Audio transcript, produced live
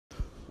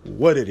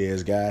What it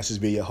is, guys. This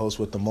be your host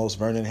with the most,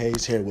 Vernon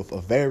Hayes, here with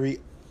a very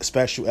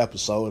special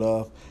episode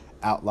of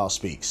Outlaw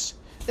Speaks.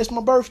 It's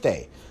my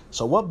birthday.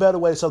 So what better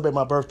way to celebrate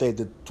my birthday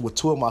than with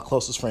two of my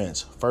closest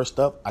friends? First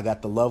up, I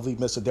got the lovely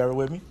Miss Adara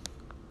with me.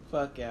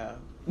 Fuck y'all.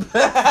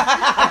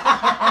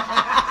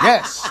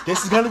 Yes,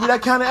 this is going to be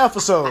that kind of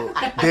episode.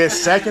 Then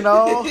second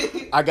off,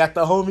 I got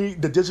the homie,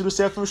 the digital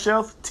chef from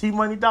Shelf,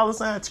 T-Money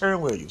 $,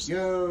 Terran Williams.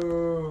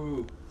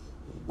 Yo.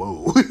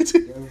 Whoa.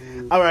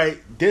 All right,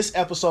 this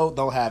episode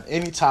don't have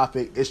any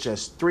topic. It's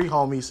just three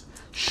homies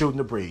shooting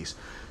the breeze.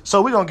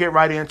 So we're going to get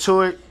right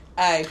into it.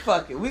 Alright,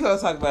 fuck it. We gonna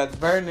talk about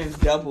Vernon's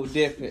double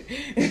dipping.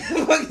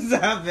 What is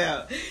that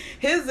about?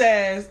 His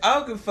ass, I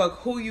don't give a fuck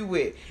who you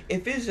with.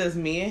 If it's just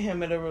me and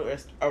him at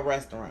a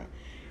restaurant,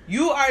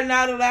 you are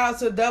not allowed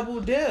to double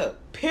dip.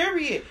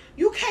 Period.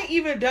 You can't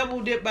even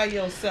double dip by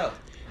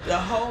yourself. The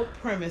whole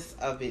premise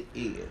of it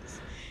is,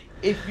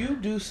 if you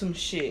do some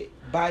shit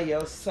by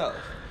yourself,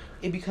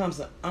 it becomes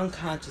an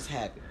unconscious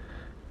habit.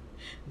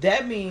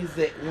 That means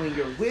that when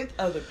you're with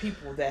other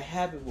people, that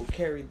habit will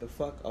carry the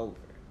fuck over.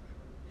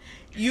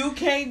 You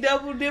can't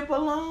double dip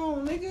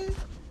alone, nigga.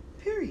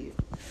 Period.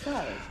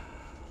 Sorry.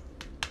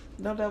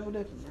 No double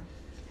dipping,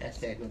 bro.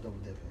 Hashtag no double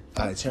dipping.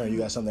 All right, Terran, you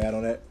got something to add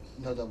on that?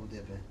 No double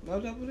dipping. No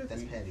double dipping.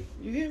 That's petty.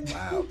 You hear me?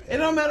 Wow, It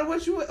don't matter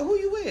who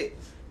you with.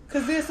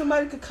 Because then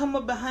somebody could come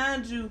up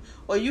behind you,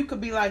 or you could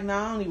be like,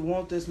 nah, I don't even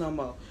want this no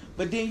more.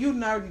 But then you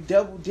done already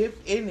double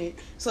dipped in it,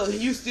 so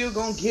you still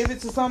gonna give it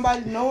to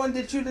somebody knowing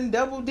that you done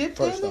double dipped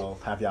in it? First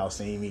off, have y'all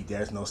seen me?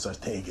 There's no such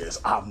thing as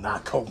I'm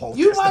not going to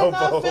You this might no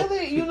not more. feel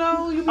it, you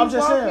know. You be I'm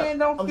just walking saying. and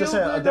don't I'm feel just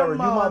saying, good Adara, no you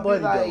more. my Be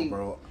buddy like, though,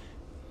 bro.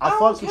 I I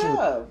don't fucks with care.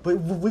 you, but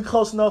we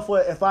close enough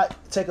where if I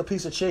take a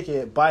piece of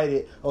chicken, bite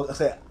it, or I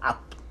say I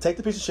take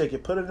the piece of chicken,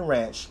 put it in the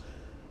ranch,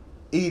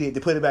 eat it,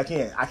 then put it back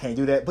in. I can't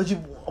do that. But you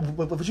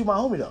my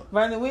homie though.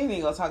 Vernon, we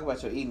ain't gonna talk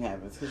about your eating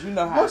habits because you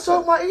know how. What's up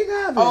with my eating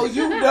habits? Oh,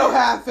 you know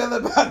how I feel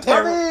about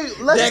that. I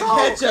mean, let's that talk.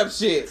 ketchup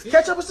shit,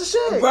 Ketchup is the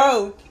shit,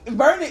 bro.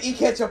 Vernon eat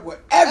ketchup with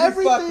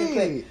every fucking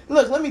Everything. thing.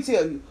 Look, let me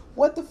tell you.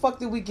 What the fuck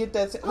did we get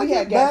that? I We get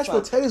had gas mashed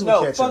potatoes with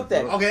No, ketchup, fuck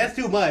that. bro. Okay, that's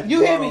too much. You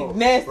hear me?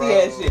 Nasty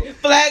ass shit.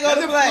 Flag on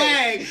the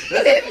flag. That's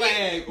a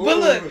flag. But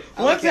look,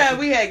 I one like time that.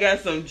 we had got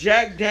some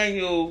Jack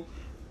Daniel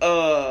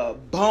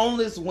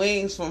boneless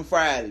wings from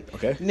Friday.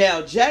 Okay.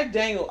 Now Jack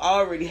Daniel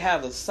already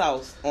have a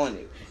sauce on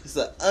it. It's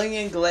an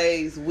onion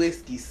glazed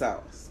whiskey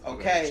sauce.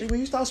 Okay. See,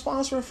 when you start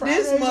sponsoring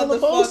Fridays This on the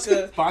post,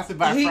 motherfucker Sponsored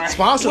by he- Friday.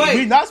 Sponsored. Wait,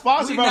 we not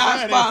sponsored we by not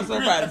Fridays. sponsored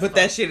by Friday, but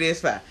that shit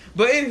is fine.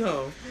 But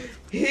anyhow,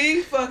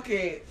 he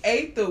fucking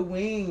ate the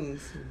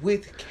wings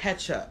with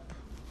ketchup.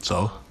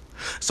 So.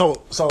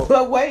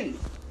 But wait,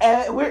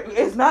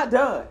 it's not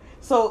done.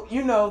 So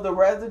you know the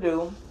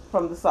residue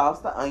from the sauce,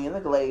 the onion, the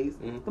glaze.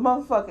 Mm-hmm. The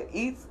motherfucker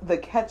eats the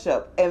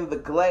ketchup and the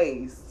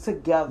glaze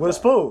together. With a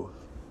spoon.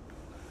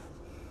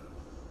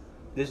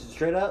 This is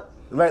straight up.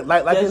 Like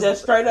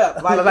Just straight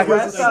up, like Like the it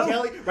rest was of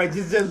Kelly, right?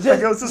 Just like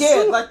it was a yeah,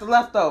 soup. like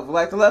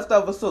the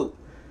leftover soup.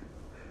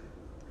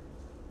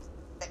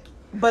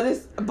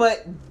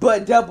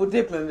 But double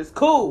dipping is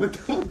cool.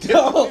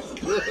 Double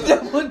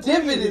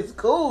dipping is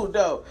cool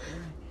though.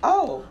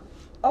 Oh,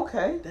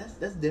 okay.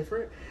 That's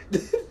different.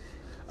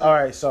 All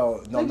right,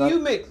 so You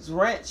mix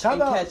ranch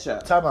and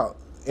ketchup. Time out.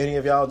 Any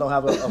of y'all don't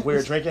have a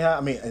weird drinking habit?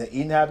 I mean, an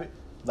eating habit?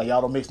 Like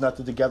y'all don't mix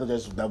nothing together?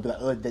 That'll be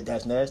like,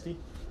 that's nasty.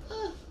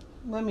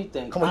 Let me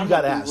think. Come on, you I'm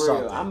gotta gonna have be real.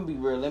 something. I'm gonna be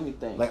real. Let me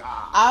think. Like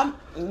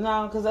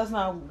because that's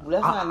not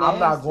nasty. I'm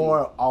not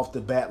going off the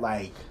bat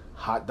like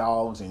hot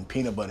dogs and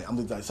peanut butter. I'm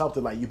just like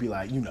something like you be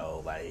like,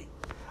 like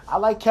I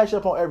like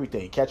ketchup on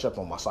everything. Ketchup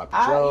on my sloppy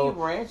I Joe. eat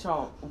ranch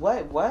on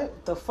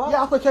what the fuck?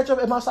 Yeah, I put ketchup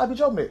in my sloppy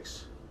Joe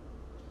mix.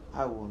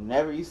 I will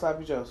never eat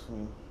sloppy joes from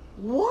you.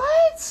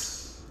 What?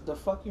 The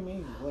fuck you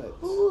mean?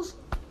 What?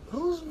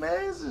 Whose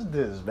man's is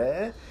this,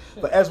 man?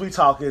 But as we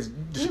talk, is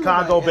the You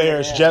Chicago look like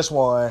Bears Eminem. just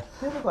won.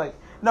 He look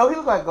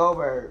like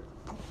Goldberg.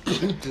 Nagy,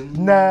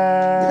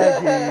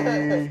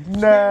 He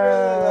look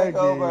like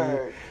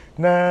Goldberg.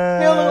 He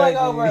don't look like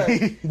Goldberg.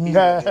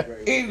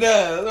 He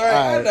does, right?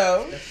 I Alright.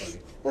 know. His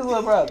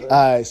little brother.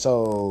 Alright,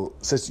 so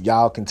since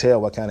y'all can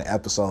tell what kind of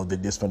episode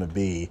that this gonna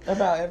be.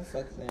 About every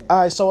fucking thing.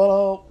 Alright,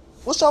 so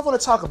what y'all want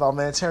to talk about,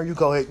 man? Taryn, you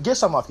go ahead. Get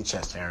something off your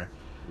chest, Taryn.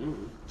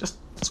 Just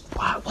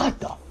what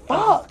the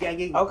fuck?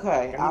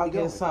 Okay, I'll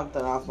get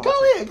something off my Go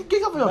chest. ahead,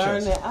 get up your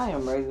chest. Vernon, I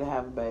am ready to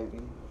have a baby.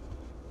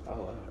 Oh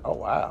wow. Oh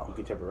wow. You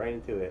can jump right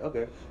into it.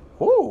 Okay.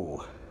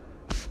 Ooh.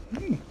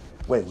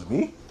 Wait, with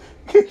me?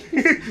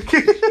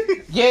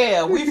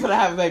 Yeah, we finna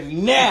have a baby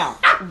now.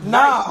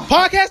 No.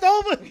 Podcast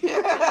over.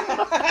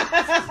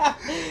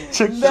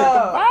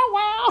 No.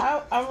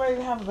 I'm ready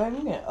to have a baby.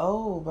 You getting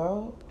old,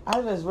 bro.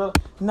 I just really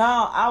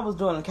I was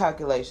doing the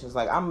calculations.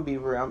 Like I'm gonna be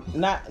real. I'm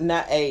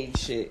not age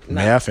shit. No.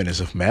 Math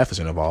is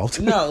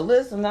involved. No,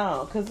 listen,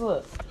 no, cause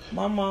look,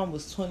 my mom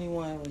was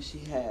 21 when she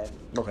had me.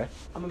 Okay.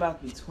 I'm about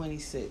to be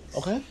 26.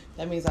 Okay.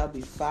 That means I'll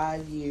be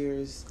 5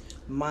 years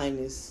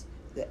minus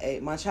the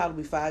age. My child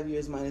will be 5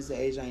 years minus the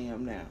age I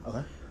am now.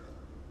 Okay.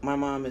 My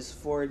mom is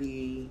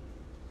 48.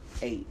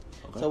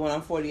 Okay. So when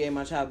I'm 48,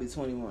 my child will be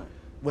 21.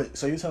 Wait,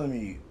 so you're telling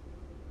me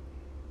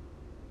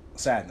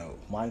Side note,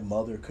 my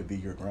mother could be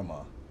your grandma.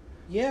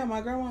 Yeah,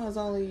 my grandma is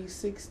only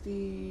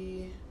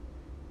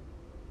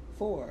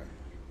 64.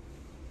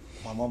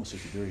 My mom was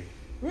 63.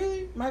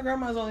 Really? My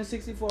grandma's only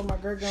 64. My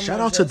great grandma.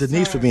 Shout out to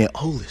Denise for being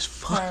old as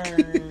fuck.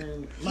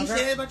 You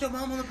said about your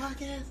mom on the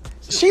podcast?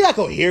 She not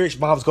gonna hear it. She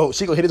gonna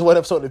hear this one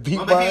episode and beat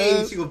Mama my Hayes,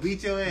 ass. she gonna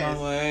beat your ass.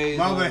 Mama Hayes.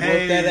 Mama Whoop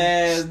Hayes. that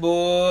ass,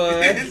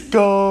 boy.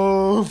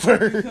 Go,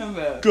 Bird. Come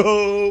back.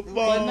 Go,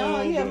 But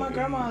no, yeah, my Bird.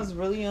 grandma's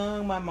really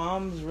young. My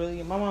mom's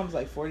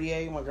like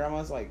 48. My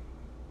grandma's like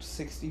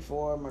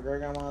 64. My great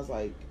grandma's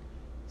like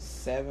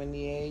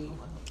 78.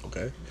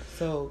 Okay.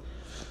 So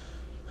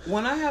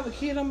when I have a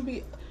kid,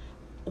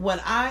 when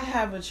I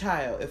have a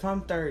child, if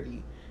I'm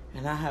 30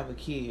 and I have a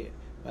kid,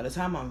 by the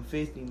time I'm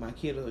 50, my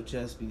kid will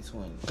just be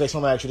 20. Okay, so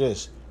I'm gonna ask you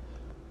this.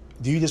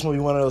 Do you just want to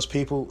be one of those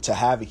people to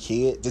have a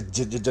kid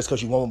just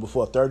because you want one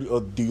before 30,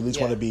 or do you at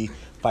least want to be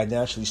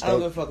financially I don't stable?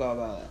 give a fuck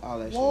about all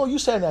that shit. Well, you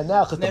saying that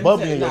now because the Let me bubble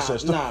tell in you- your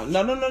system. No.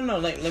 Let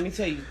me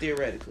tell you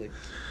theoretically.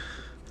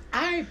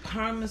 I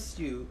promise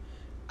you,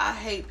 I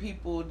hate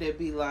people that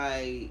be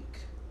like,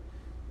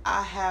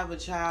 I have a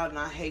child and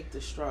I hate the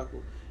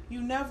struggle.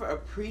 You never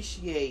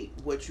appreciate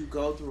what you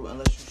go through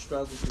unless you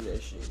struggle through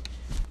that shit.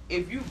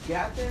 If you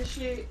got that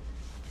shit,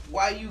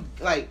 why you,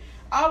 like,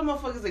 all the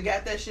motherfuckers that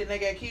got that shit and they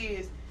got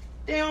kids,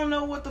 they don't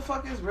know what the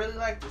fuck it's really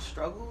like to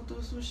struggle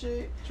through some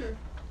shit. Sure.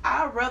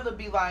 I'd rather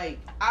be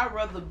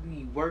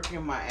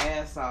working my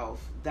ass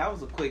off. That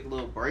was a quick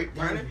little break,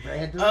 Brandon.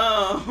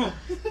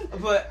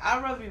 But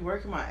I'd rather be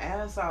working my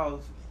ass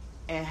off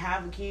and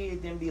have a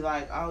kid than be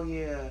like, oh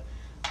yeah,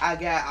 I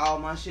got all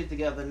my shit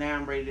together, now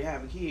I'm ready to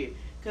have a kid.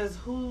 Because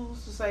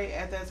who's to say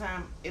at that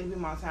time it'll be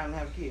my time to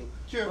have a kid?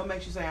 Sure. What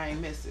makes you say I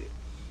ain't miss it?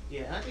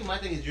 Yeah, I think my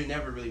thing is you're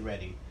never really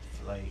ready.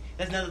 Like,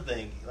 that's another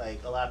thing.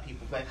 Like, a lot of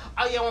people like,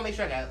 oh yeah, I want to make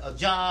sure I got a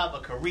job, a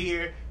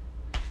career.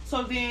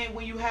 So then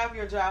when you have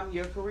your job and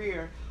your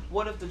career,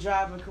 what if the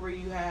job and career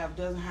you have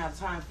doesn't have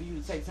time for you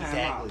to take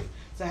time off,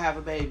 to have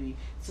a baby,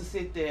 to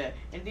sit there?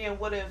 And then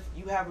what if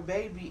you have a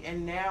baby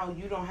and now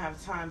you don't have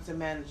time to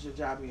manage your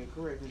job and your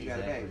career because you got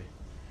a baby?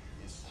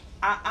 Yes.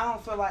 I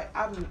don't feel like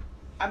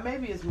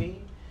maybe it's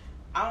me.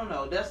 I don't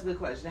know. That's a good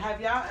question. Have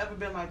y'all ever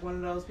been like one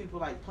of those people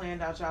like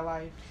planned out your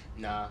life?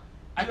 Nah.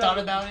 I thought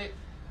about it.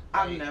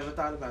 I've Like, never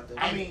thought about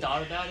that. I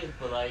thought about it,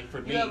 but like for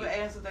me, You ever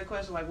answered that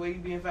question like where you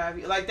be in 5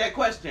 years? Like that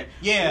question.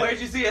 Yeah. Where'd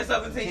you see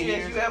yourself in 10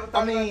 years? You ever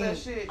thought about that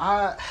shit?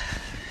 not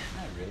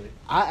really.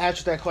 I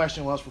answered that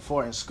question once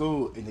before in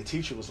school, and the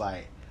teacher was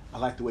like, I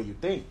like the way you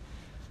think.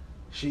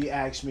 She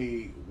asked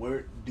me,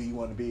 where do you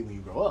want to be when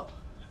you grow up?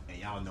 And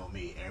y'all know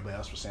me. Everybody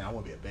else was saying, I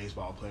want to be a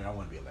baseball player. I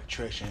want to be an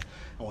electrician.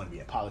 I want to be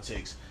in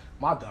politics.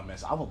 My dumb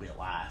ass, I want to be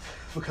alive.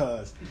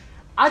 Because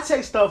I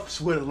take stuff as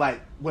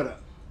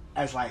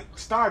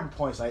starting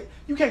points. Like,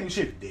 you can't do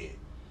shit if you're dead.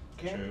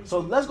 Okay? True. So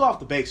let's go off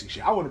the basic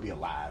shit. I want to be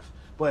alive.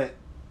 But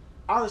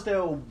I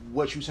understand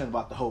what you're saying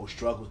about the whole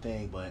struggle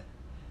thing, but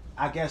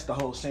I guess the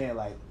whole saying,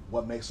 like,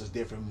 what makes us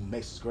different,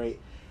 makes us great.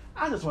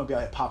 I just want to be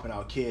out here popping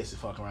out kids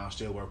and fucking around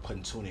still work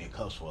putting tuna in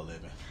cups for a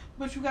living.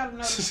 But you gotta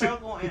know the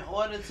struggle in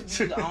order to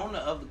be the owner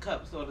of the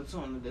cups or the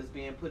tuna that's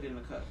being put in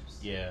the cups.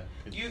 Yeah.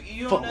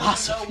 You don't never know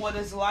Philosophy. what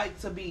it's like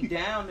to be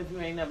down if you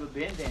ain't never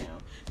been down.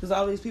 Because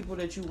all these people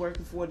that you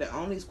working for that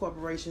own these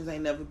corporations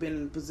ain't never been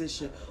in a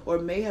position or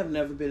may have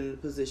never been in a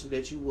position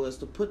that you was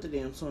to put the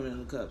damn tuna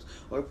in the cups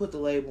or put the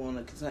label on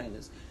the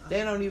containers.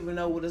 They don't even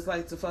know what it's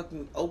like to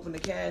fucking open the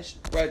cash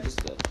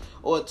register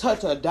or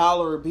touch a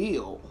dollar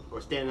bill. Or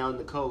standing out in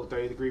the cold,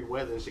 30-degree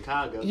weather in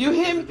Chicago. You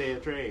hear me? Day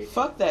of trade.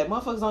 Fuck that.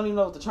 Motherfuckers don't even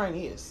know what the train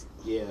is.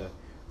 Yeah.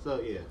 So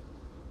yeah.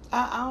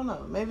 I don't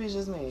know. Maybe it's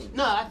just me.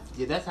 No,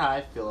 that's how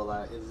I feel a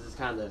lot. It's just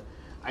kind of,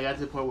 I got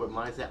to the point where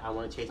mindset, I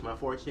want to chase my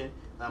fortune.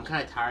 I'm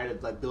kind of tired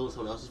of like building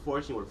someone else's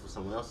fortune, working for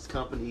someone else's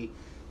company,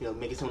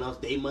 making someone else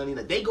their money.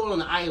 Like they going on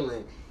the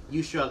island,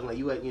 you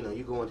struggling. Like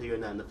you going to your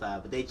 9 to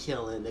 5, but they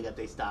chilling. They got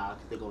their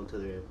stocks. They going to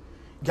their.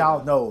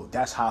 Y'all know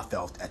that's how I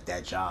felt at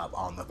that job.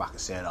 I don't know if I can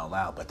say it out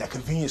loud, but that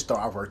convenience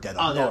store I worked at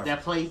up north.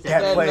 That place.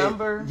 That place,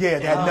 number? Yeah,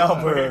 that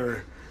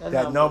number.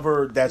 That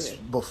number that's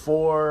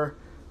before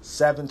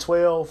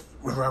 712,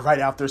 right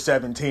after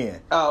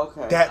 710. Oh,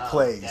 okay. That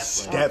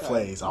place. that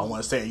place. I don't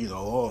want to say, yeah.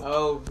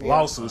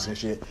 lawsuits and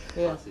shit.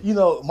 Yeah.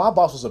 My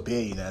boss was a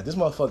billionaire. This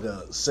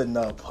motherfucker sitting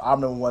up. I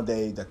remember one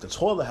day that the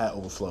toilet had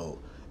overflowed,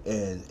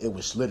 and it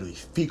was literally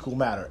fecal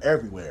matter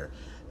everywhere.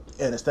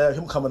 And instead of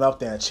him coming up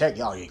there and check,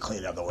 y'all ain't clean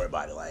it up, don't worry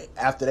about it. Like,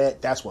 after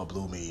that, that's what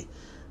blew me.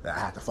 That I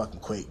had to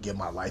fucking quit, get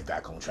my life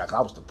back on track.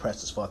 I was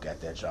depressed as fuck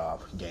at that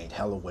job. Gained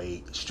hella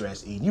weight,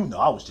 stress, eating.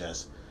 I was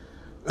just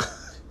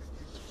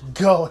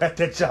go at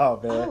that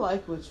job, man. I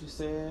like what you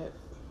said.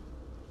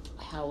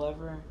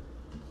 However,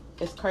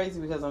 it's crazy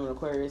because I'm an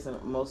Aquarius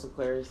and most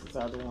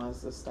Aquariuses are the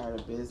ones that start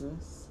a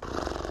business.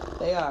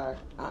 They are.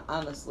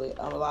 Honestly,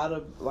 a lot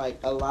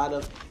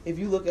of, if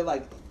you look at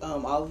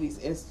all of these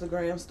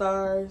Instagram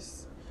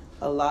stars,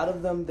 a lot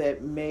of them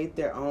that made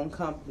their own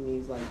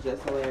companies, like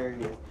Just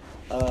Hilarious,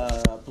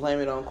 Blame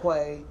It on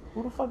Quay.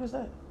 Who the fuck is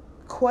that?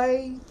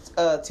 Quay,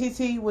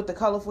 TT with the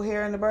colorful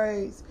hair and the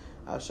braids.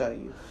 I'll show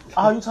you.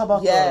 Oh, you talk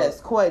about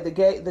yes, Quay, the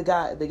gay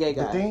guy.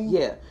 thing?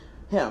 Yeah,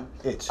 him.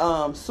 It's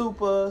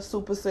Super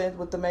Sense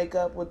with the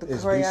makeup with the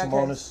is crayon B.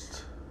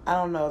 case. I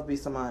don't know if B.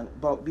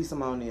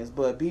 Simone is,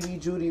 but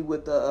BB Judy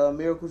with the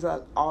Miracle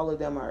Drop, all of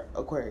them are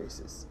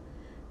Aquariuses.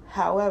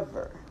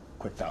 However,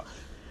 quick thought.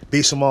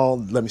 B.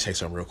 Simone, let me say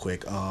something real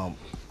quick.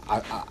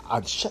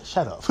 I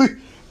shut up.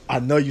 I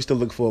know you still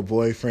looking for a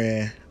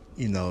boyfriend.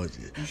 You know,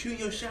 You shooting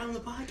your shot on the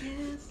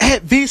podcast?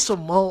 at B.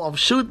 Simone, I'm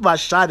shooting my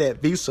shot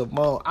at B.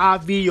 Simone. I'll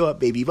be your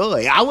baby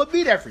boy. I will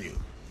be there for you.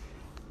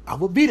 I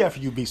will be there for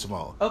you, B.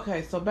 Simone.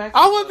 okay, so back.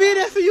 I will be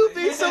there for you,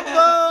 B.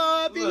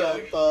 Simone. Be your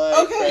Look,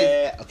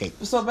 boyfriend. Okay.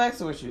 So back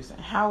to what you were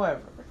saying.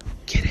 However,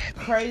 Get at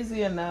me.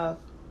 crazy enough,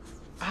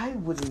 I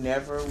would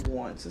never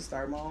want to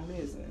start my own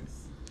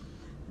business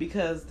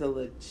because the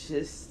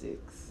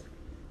logistics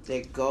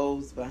that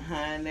goes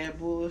behind that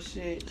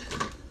bullshit.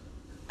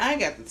 I ain't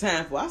got the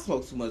time for. I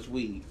smoke too much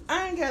weed.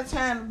 I ain't got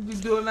time to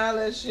be doing all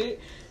that shit.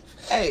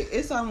 Hey,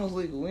 it's almost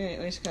legal. We're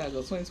in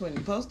Chicago, 2020.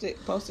 Post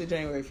it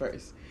January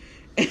 1st.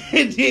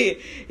 And then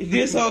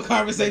this whole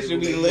conversation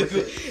be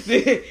legal.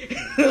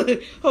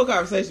 The whole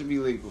conversation be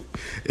legal.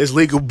 It's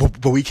legal,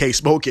 but we can't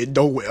smoke it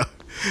nowhere.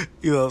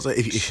 You know what I'm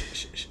saying?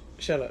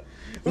 Shut up.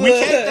 We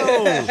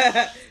can't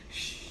though.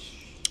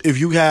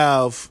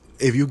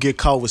 If you get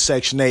caught with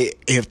Section 8,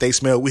 if they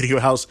smell weed in your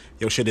house,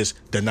 your shit is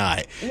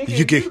denied. Nigga,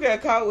 if you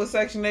got caught with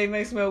Section 8 and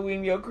they smell weed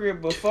in your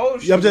crib before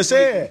I'm just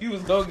saying. you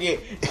was gonna get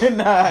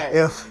denied.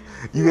 If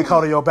you get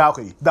caught on your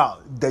balcony, no,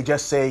 they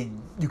just say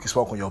you can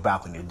smoke on your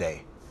balcony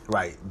today.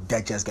 Right,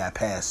 that just got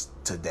passed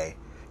today.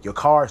 Your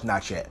car's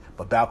not yet,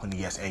 but balcony,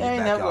 yes, and They your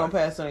ain't never backyard.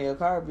 gonna pass on your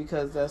car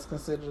because that's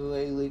considered an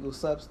illegal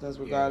substance,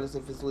 regardless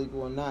if it's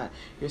legal or not.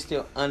 You're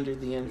still under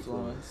the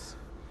influence.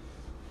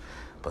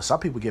 But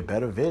some people get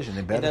better vision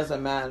and It better.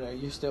 doesn't matter.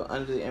 You're still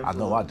under the influence. I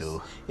know I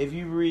do. If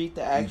you read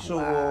the actual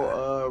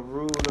Wow.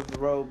 rule of the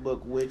road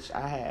book, which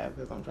I have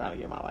because I'm trying to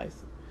get my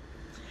license,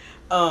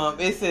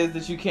 it says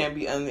that you can't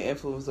be under the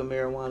influence of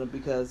marijuana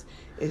because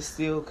it's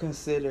still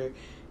considered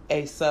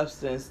a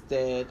substance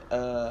that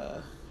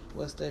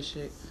what's that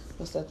shit?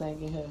 What's that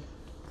thing in here?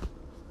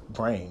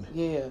 Brain.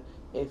 Yeah,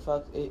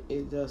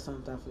 it does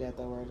something. I forgot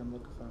that word I'm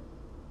looking for.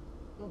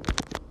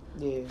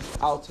 Yeah,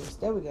 alters.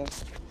 There we go.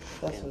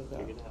 That's what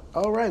it's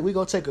called. All right, we're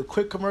going to take a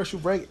quick commercial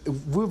break.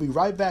 We'll be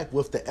right back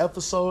with the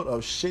episode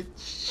of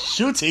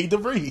Shooting the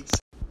Breeze.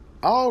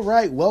 All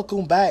right,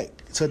 welcome back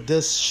to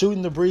this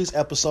Shooting the Breeze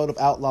episode of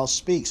Outlaw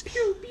Speaks.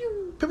 Pew,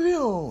 pew, pew,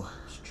 pew.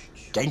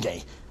 Gang,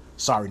 gang.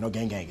 Sorry, no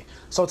gang, gang.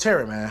 So,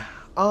 Terry, man,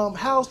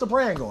 how's the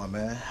brand going,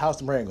 man? How's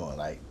the brand going?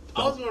 Like,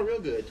 It's going real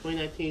good.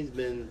 2019's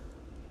been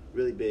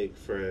really big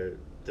for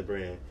the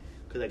brand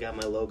because I got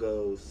my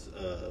logos,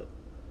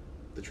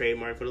 the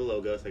trademark for the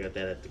logo, so I got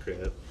that at the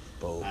crib.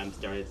 boom, I'm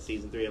starting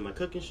season 3 of my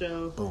cooking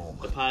show. Boom.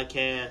 The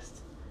podcast.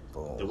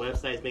 boom. The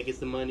website's making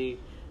some money.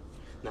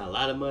 Not a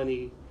lot of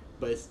money,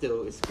 but it's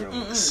growing.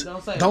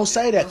 Don't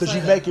say that because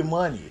you're making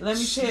money. Let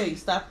me tell you,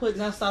 stop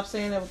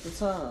saying that with the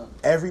tongue.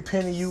 Every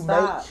penny you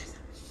Stop.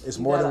 make is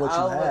more than what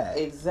you have.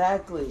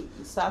 Exactly.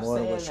 Stop More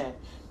than saying what you- that.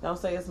 Don't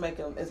say it's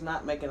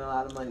not making a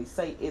lot of money.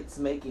 Say it's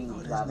making Oh,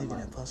 a this lot of nigga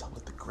money. that buzz out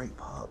with the great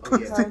pop. Oh,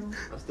 yeah.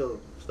 I'm still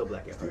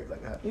black at heart.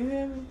 You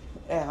hear me?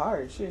 At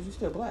heart, shit, you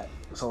still black.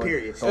 So,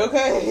 Period. So,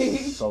 Okay.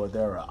 So,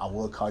 Adara, I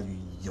will call you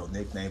your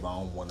nickname. I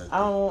don't want to. I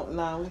don't.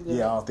 Nah, we good.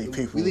 Yeah, I don't think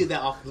people. We leave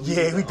that off.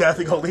 Yeah, we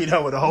definitely gonna leave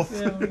that with a You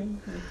feel hope. me?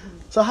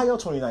 So, how your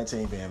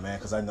 2019 been, man?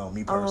 Because I know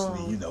me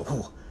personally, you know,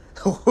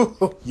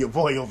 your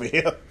boy over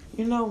here.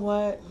 You know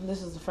what?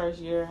 This is the first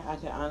year I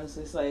can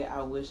honestly say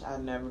I wish I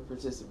never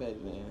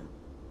participated in.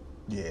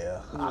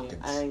 Yeah, I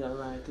ain't gonna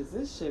lie, cause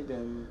this shit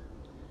been,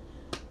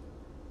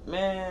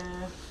 man,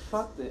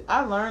 fuck it.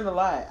 I learned a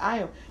lot.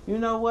 You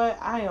know what?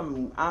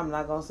 I'm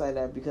not gonna say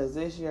that because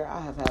this year I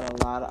have had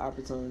a lot of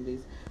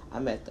opportunities. I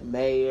met the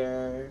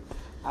mayor.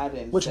 I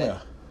didn't. Which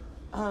mayor?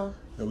 No,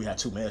 we had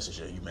 2 mayors this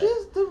year. You met.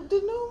 this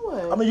the new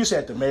one. I mean, you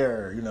said the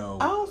mayor. You know,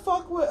 I don't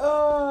fuck with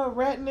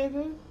rat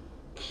nigga.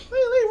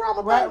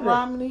 leave Rat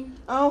Romney.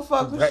 I don't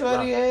fuck with Rat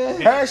shorty ass.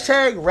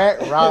 Hashtag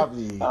Rat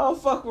Romney. I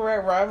don't fuck with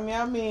Rat Romney.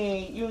 I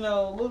mean, you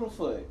know,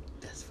 Littlefoot.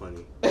 That's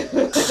funny.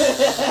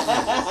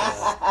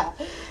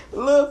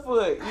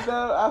 Littlefoot, you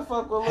know, I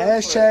fuck with Littlefoot.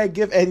 Hashtag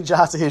give Eddie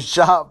Johnson his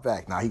job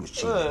back. Nah, he was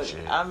cheating. and Look,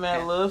 shit. I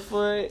met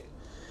Littlefoot.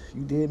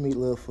 You did meet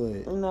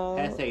Littlefoot. No.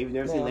 Hashtag if you've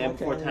never seen Land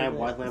Before Time,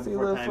 watch Land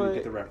Before Time, you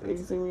get the You reference.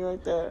 can see me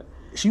like that.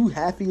 You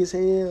happy as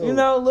hell. You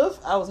know,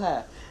 I was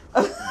high.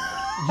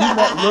 You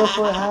met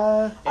Littlefoot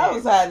high. I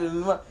was high. You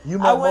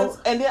met I went, Mo?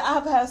 and then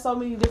I've had so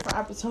many different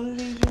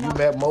opportunities. You know, You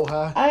met Mo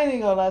high. I ain't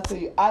even gonna lie to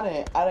you. I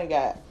didn't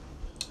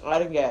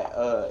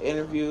got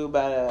interviewed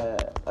by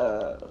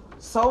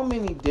so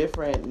many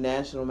different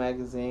national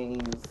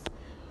magazines.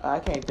 I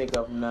can't think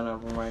of none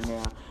of them right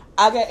now.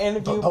 I got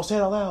interviewed. Don't say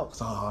it out loud.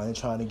 'Cause I ain't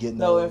trying to get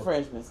No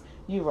infringements.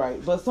 You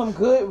right, but some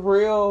good,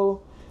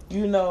 real,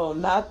 you know,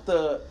 not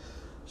the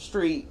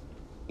street,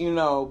 you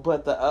know,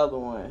 but the other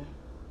one.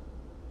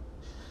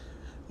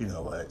 You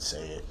know what?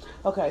 Say it.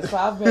 Okay, so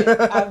I've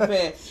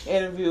been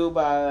interviewed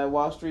by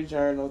Wall Street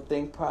Journal,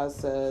 Think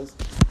Process.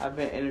 I've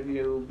been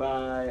interviewed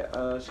by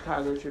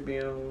Chicago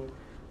Tribune.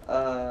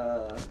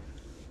 Damn,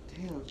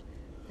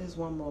 there's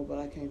one more, but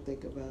I can't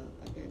think.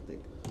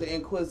 The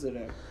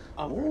Inquisitor.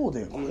 Oh,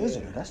 the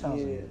Inquisitor. Yeah, That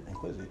sounds yeah.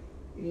 Inquisitor.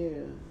 Yeah,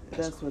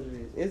 that's what it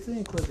is. It's the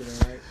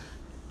Inquisitor, right?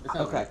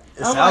 Okay.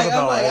 It sounds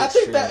about right. I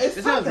think that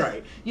It sounds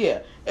right. Yeah,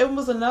 it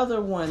was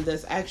another one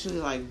that's actually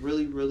like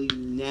really, really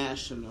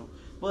national.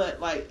 But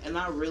like, and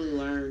I really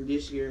learned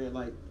this year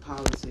like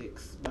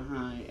politics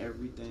behind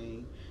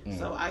everything.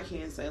 So I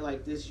can't say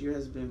like this year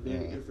has been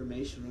very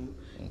informational.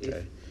 Okay.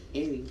 If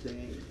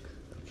anything.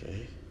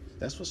 Okay.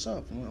 That's what's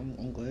up.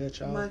 I'm glad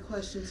y'all. My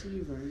question to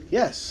you, Vernon.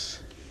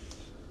 Yes.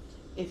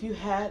 If you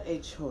had a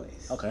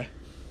choice. Okay.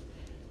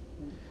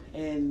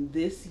 And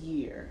this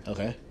year.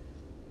 Okay.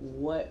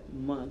 What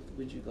month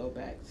would you go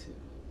back to?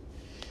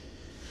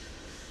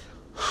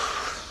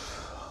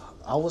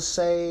 I would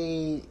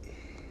say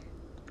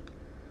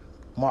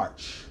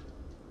March.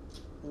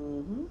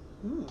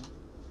 Mm-hmm.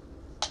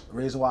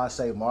 Reason why I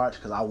say March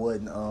because I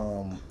wouldn't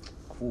have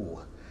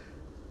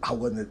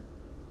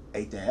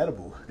ate the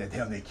edible that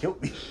damn they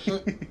killed me.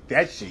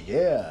 That shit,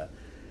 yeah.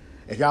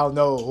 If y'all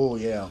know,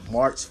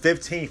 March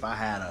 15th I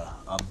had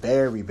a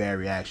very bad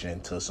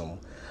reaction to some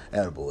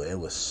edible. It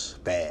was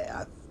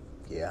bad.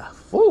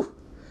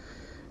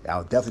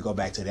 I'll definitely go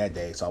back to that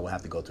day, so I would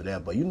have to go through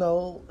that. But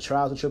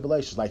trials and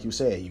tribulations, like you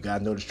said, you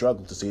gotta know the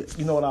struggle to see it.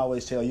 You know what I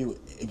always tell you?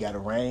 It gotta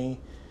rain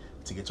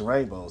to get to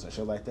rainbows and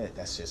shit like that.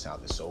 That shit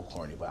sounded so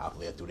corny, but I've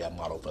lived through that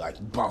motto for like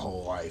my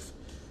whole life.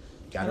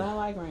 But I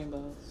like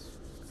rainbows.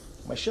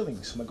 My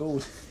shillings, my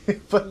gold.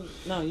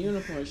 No,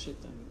 unicorn shit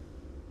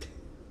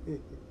though.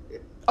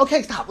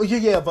 Okay, stop.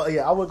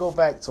 I would go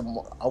back to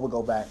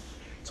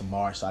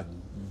March so I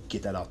can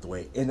get that off the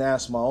way. And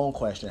ask my own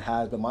question: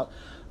 I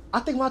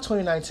think my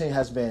 2019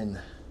 has been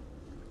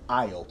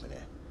eye-opening.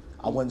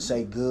 I wouldn't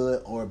say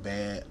good or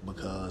bad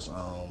because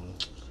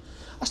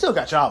I still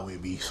got y'all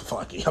with me.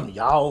 Fuck it. I mean,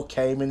 y'all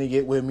came in to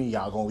get with me.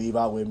 Y'all gonna leave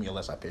out with me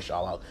unless I piss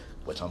y'all out,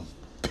 which I'm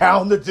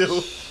bound to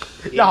do.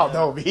 Y'all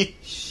know me.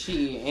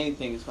 Shit,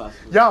 anything is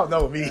possible. Y'all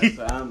know me.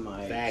 So I'm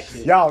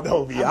like, y'all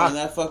know me. I mean,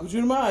 I fuck with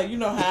you tomorrow. You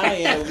know how I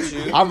am with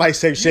you. I might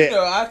say shit. You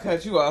know, I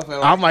cut you off.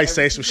 I might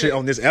say some shit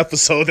on this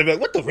episode. They'll be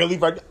like, what the really?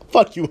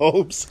 Fuck you,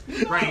 hoes.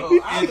 Right.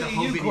 I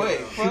mean, you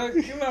quit.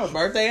 Fuck,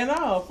 birthday and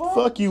all.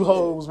 Fuck you,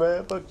 hoes,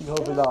 man. Fuck you,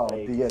 hoes and all.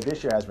 Yeah,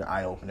 this year has been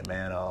eye-opening,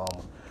 man.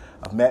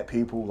 I've met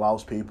people,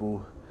 lost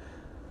people.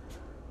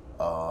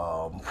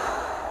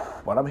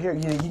 But I'm here.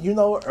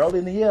 Early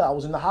in the year, I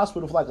was in the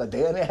hospital for like a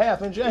day and a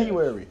half in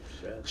January.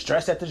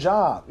 Stress at the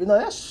job.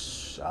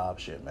 That's job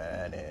shit,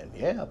 man.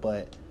 And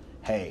but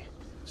hey,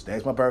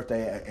 today's my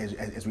birthday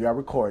as we are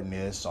recording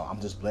this, so I'm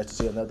just blessed to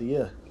see another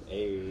year.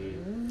 Hey,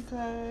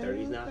 okay.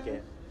 30's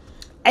knockout.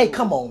 Hey,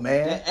 come on,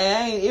 man.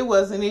 It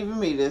wasn't even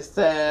me this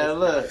time.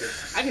 Look,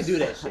 I can do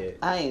that shit.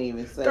 I ain't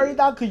even say 30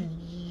 dollars.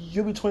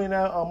 You'll be 29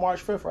 on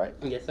March 5th, right?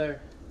 Yes, sir.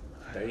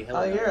 30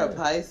 Oh, you're a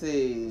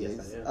Pisces.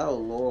 Yes, I am. Oh,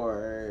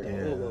 Lord.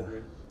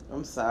 Yeah.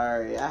 I'm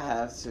sorry. I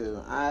have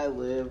to. I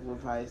live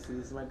with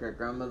Pisces. My great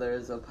grandmother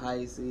is a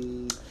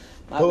Pisces.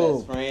 My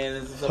best friend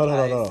is a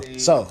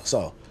Pisces.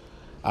 So,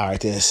 all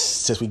right.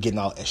 Since we getting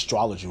all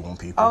astrology on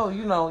people. Oh,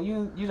 you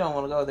don't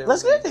want to go there.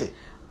 Let's get it.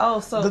 Oh,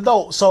 so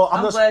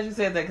I'm glad you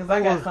said that because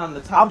I got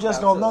something to talk about. I'm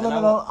just gonna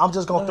no. I'm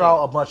just gonna throw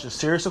out a bunch of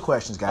serious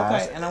questions,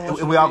 guys. Okay, and I want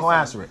you we all gonna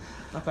answer it.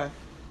 Okay.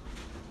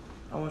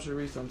 I want you to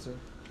read something.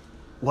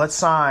 What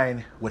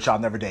sign would y'all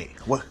never date?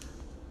 What?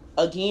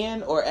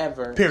 Again or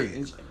ever?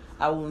 Period.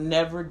 I will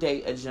never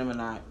date a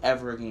Gemini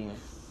ever again.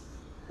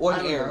 Or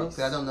an Aries.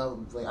 I don't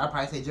know. Like, I'll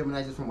probably say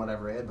Gemini just from what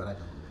I've read, but I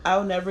don't. I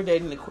will never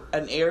date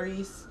an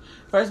Aries.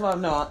 First of all,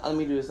 no. Let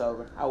me do this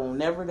over. I will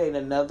never date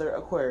another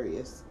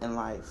Aquarius in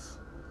life.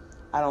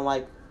 I don't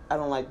like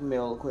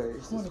male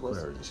Aquarius.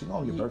 Aquarius? You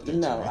know your birthday.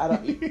 No, I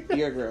don't.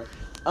 You're a girl.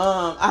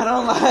 I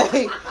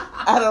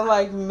don't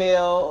like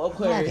male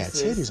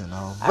Aquarius. I got titties and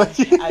all.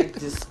 I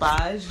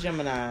despise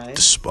Gemini.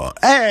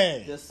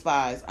 Hey.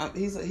 Despise.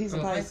 He's a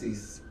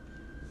Pisces.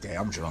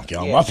 Damn, I'm drunk,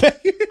 y'all. My bad.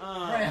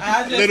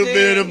 A little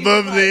bit of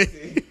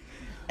bubbly.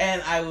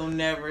 And I will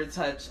never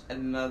touch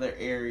another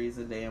Aries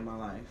a day in my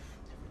life.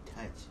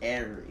 Touch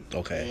Aries.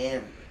 Okay.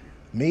 Aries.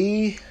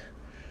 Me,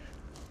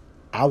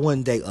 I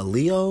wouldn't date a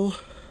Leo,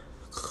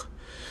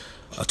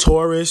 a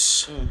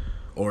Taurus,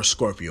 or a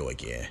Scorpio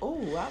again.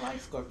 Oh, I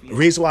like Scorpio.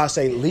 Reason why I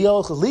say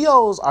Leo, because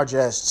Leos are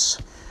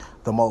just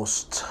the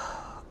most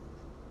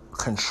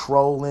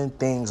controlling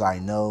things I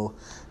know.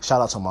 Shout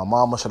out to my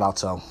mama. Shout out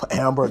to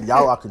Amber.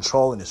 Y'all are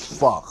controlling as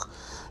fuck.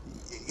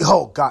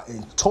 Oh, God.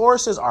 And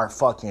Tauruses are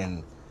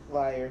fucking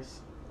liars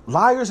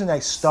and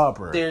they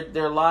stubborn.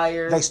 They're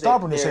liars. They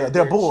stubborn as hell.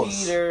 They're bulls.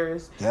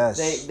 Cheaters.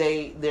 Yes.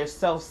 They're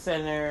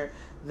self-centered.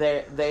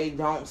 They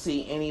don't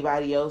see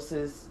anybody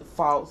else's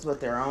faults but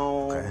their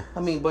own. Okay. I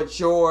mean, but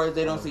yours.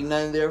 They don't see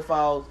none of their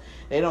faults.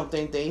 They don't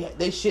think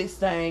they shit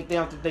stink. They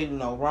don't think they do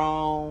no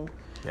wrong.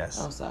 Yes.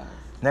 I'm sorry.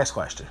 Next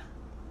question.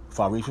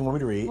 Before I read, you want me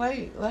to read?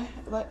 Wait.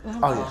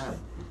 Yeah.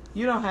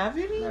 You don't have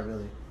any? Not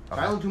really.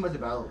 I don't know too much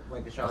about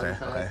like astrology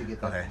signs to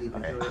get that deep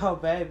into it. Oh,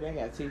 baby, I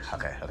got to teach you.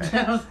 Okay.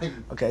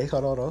 Okay,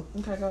 hold on.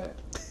 Okay, go ahead.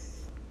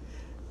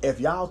 If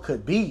y'all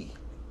could be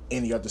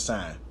any other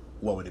sign,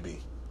 what would it be?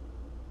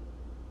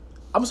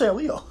 I'm gonna say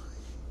Leo.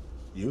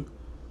 You?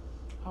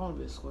 I want to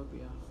be a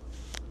Scorpio.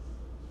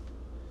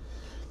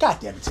 God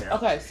damn it, Tara.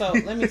 Okay, so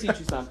let me teach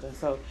you something.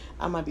 So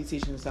I might be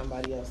teaching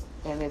somebody else,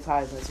 and it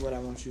ties into what I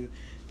want you.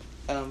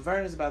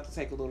 Vernon's about to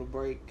take a little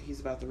break. He's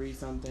about to read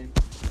something.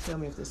 Tell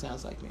me if this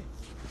sounds like me.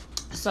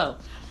 So,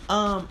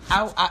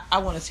 I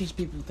want to teach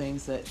people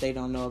things that they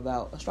don't know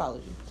about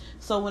astrology.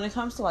 So when it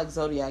comes to like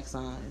zodiac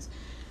signs,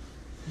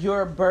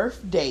 your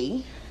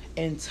birthday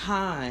and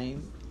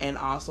time and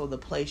also the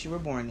place you were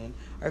born in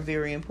are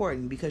very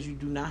important because you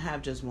do not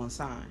have just one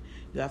sign.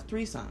 You have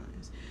 3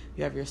 signs.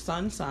 You have your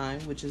sun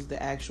sign, which is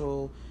the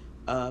actual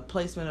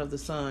placement of the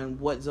sun,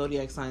 what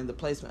zodiac sign the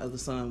placement of the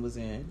sun was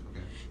in.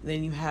 Okay.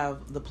 Then you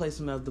have the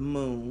placement of the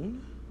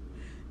moon.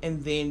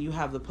 And then you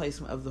have the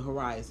placement of the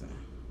horizon.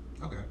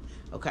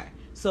 Okay.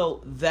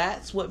 So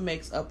that's what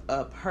makes up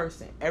a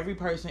person. Every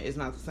person is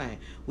not the same.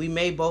 We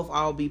may both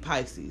all be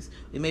Pisces.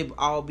 We may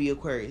all be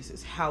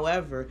Aquariuses.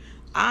 However,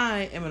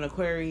 I am an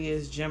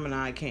Aquarius,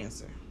 Gemini,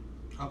 Cancer.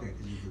 Okay,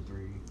 because you do 3.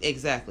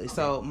 Exactly. Okay.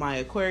 So my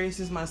Aquarius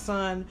is my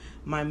sun,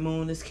 my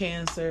moon is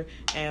Cancer,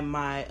 and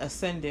my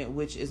ascendant,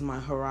 which is my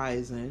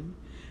horizon,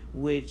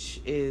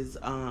 which is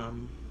I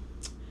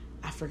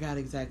forgot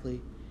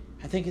exactly.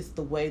 I think it's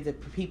the way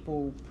that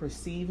people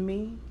perceive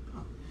me.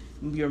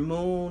 Your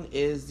moon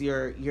is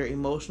your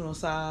emotional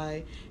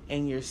side,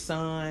 and your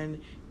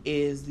sun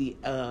is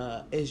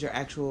is your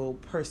actual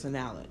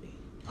personality.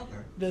 Okay.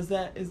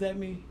 Is that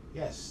me?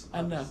 Yes.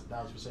 I know.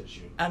 1,000%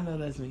 you. I know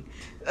that's me.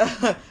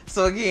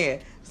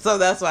 So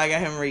that's why I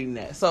got him reading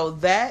that. So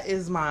that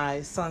is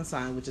my sun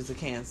sign, which is a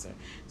Cancer.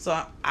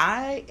 So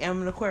I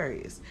am an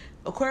Aquarius.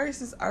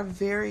 Aquariuses are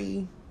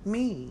very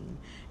mean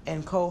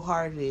and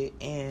cold-hearted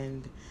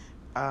and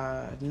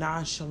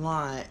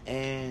nonchalant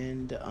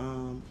and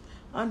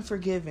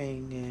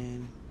unforgiving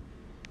and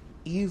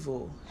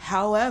evil.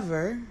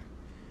 However,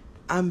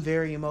 I'm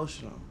very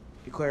emotional.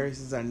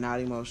 Aquariuses are not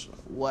emotional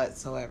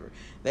whatsoever.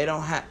 They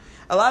don't have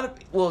a lot of.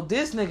 Well,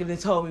 this nigga that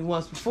told me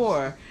once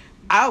before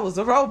I was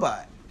a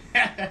robot.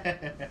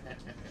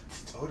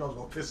 Told I was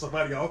gonna piss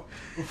somebody off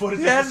before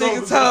this That episode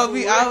nigga told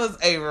me I was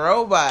a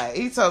robot.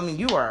 He told me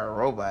you are a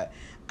robot.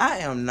 I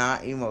am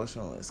not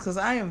emotionless because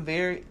I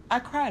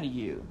cry to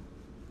you.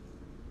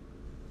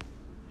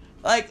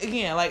 Like,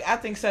 again, like, I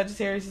think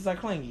Sagittarius are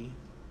clingy.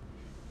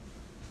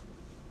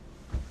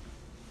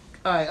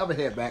 Alright, I'm gonna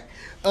head back.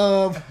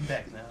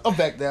 Back now. I'm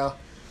back now.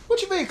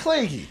 What you mean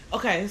clingy?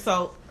 Okay,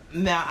 so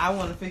now I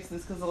want to fix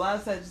this because a lot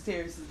of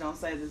Sagittarius don't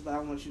say this, but I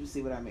want you to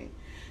see what I mean.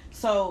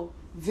 So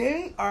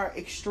they are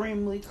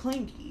extremely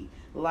clingy.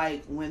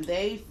 Like, when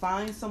they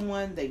find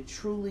someone they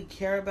truly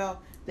care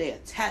about, they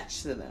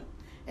attach to them,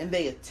 and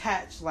they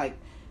attach like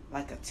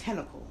a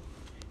tentacle.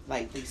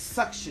 Like, they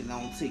suction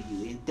onto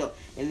you,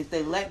 and if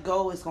they let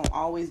go, it's gonna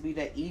always be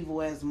that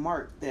evil ass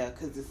mark there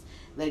because it's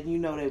letting you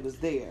know they was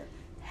there.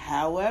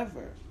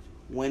 However,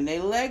 when they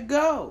let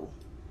go,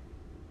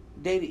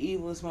 they the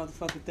evilest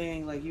motherfucking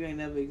thing. Like, you ain't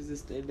never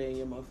existed a day in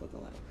your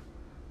motherfucking life.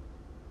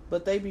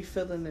 But they be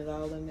feeling it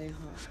all in their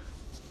heart.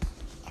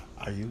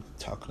 Are you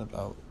talking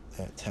about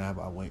that time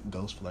I went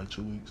ghost for like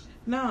 2 weeks?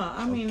 No,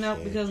 I mean, no,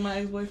 Okay. because my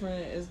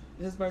ex-boyfriend is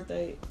his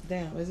birthday.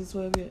 Damn, is it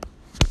 12 yet?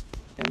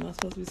 Am I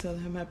supposed to be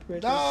telling him happy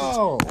birthday?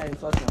 No. Hey,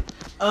 fuck him.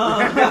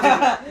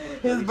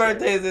 His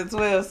birthday is at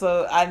 12,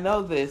 so I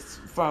know this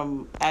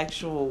from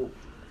actual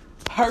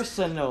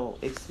personal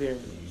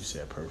experience. You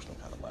said personal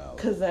kind of loud.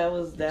 Cause that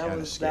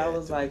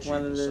was like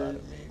one of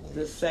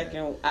the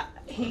second.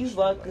 He's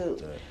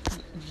lucky.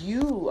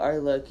 You are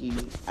lucky.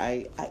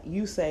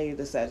 You say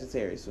the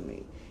Sagittarius for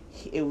me.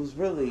 It was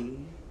really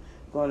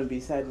going to be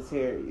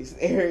Sagittarius,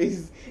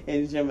 Aries,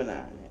 and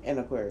Gemini, and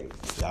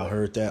Aquarius. Y'all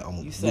heard that? I'm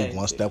one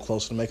it. step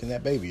closer to making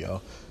that baby,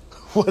 y'all.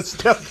 One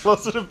step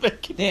closer to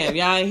making. Damn,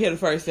 y'all ain't hear the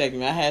first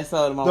segment. I had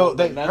sold them on. No,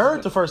 they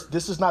heard the first.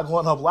 This is not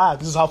going up live.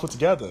 This is all put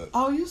together.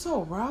 Oh, you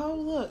so raw.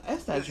 Look,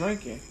 that's not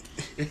drinking.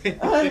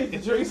 I need to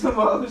drink some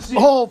more shit.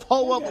 Oh,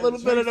 pull up a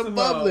little bit of the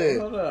bubbly.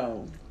 Hold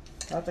on.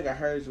 I think I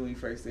heard you when you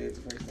first said it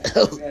the first time.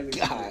 Oh,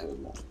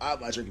 God. I'm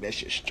not drinking that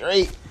shit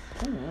straight.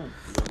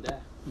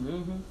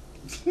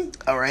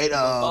 All right.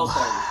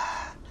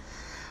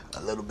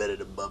 A little bit of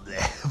the bubbly.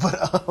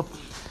 But,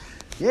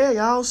 yeah,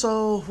 y'all.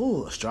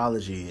 So,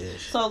 astrology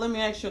is. So, let me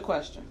ask you a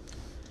question.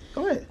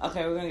 Go ahead.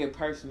 Okay, we're going to get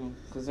personal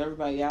because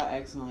everybody, y'all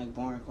asking like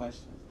boring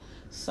questions.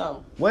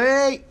 So.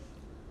 Wait.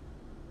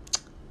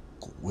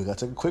 We're going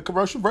to take a quick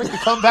commercial break and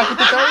come back with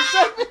the third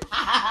segment.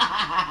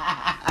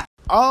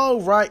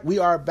 All right, we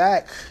are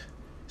back.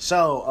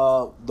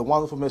 So, the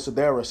wonderful Miss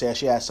Adara said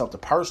she has something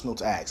personal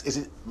to ask. Is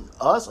it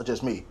us or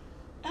just me?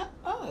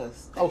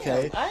 Us.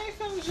 Okay. Damn, I ain't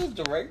finna just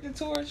direct it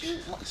towards you.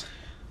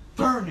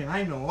 Burning,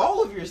 I know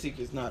all of your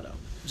secrets. No,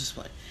 just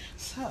playing.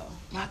 So,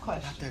 my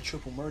question. Got that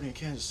triple murder in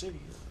Kansas City.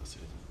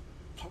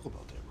 Talk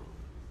about that, bro.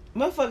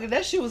 Motherfucker,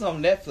 that shit was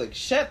on Netflix.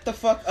 Shut the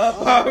fuck up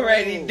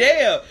already.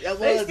 Damn.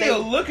 They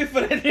still looking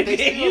for that nigga.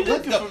 They still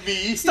looking for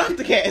me. Stop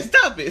the cast.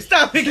 Stop it.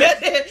 Stop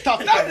it. Stop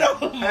the cast.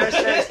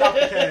 Hashtag stop the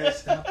cast.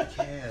 Stop the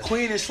cast.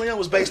 Queen and Slim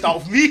was based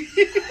off me.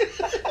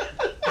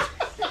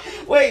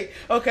 Wait,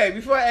 okay,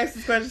 before I ask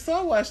this question, so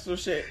I watched some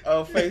shit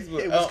on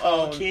Facebook, It was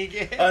called King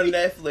and Heavy. on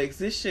Netflix.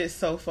 This shit's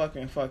so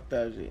fucking fucked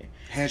up, G.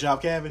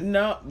 Handjob Kevin.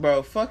 No,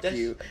 bro, fuck That's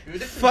you.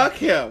 ridiculous. Fuck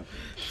him.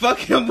 Fuck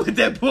him with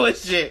that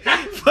bullshit.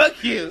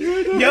 Fuck you.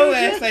 Your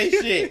ass ain't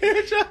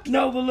shit.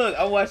 No, but look,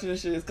 I'm watching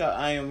this shit. It's called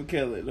I Am a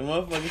Killer. The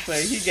motherfucker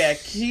say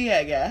he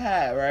had got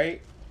high,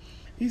 right?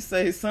 He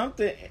say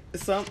something,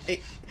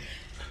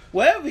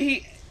 whatever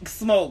he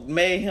smoked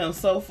made him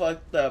so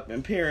fucked up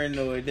and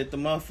paranoid that the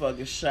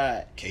motherfucker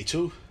shot.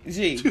 K2.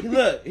 Gee,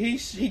 look, he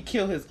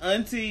killed his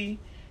auntie,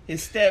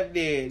 his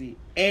stepdaddy,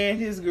 and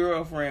his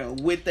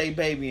girlfriend with their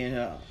baby in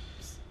her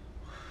arms.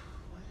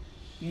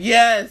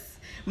 Yes,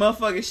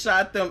 motherfucker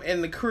shot them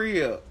in the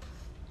crib.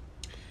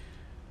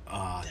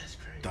 That's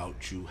crazy.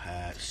 Thought you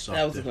had something.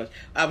 That was the question.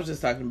 I was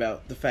just talking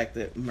about the fact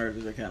that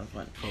murders are kind of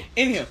funny. Oh.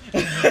 Anyhow,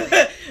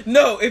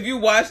 no, if you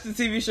watch the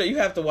TV show, you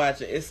have to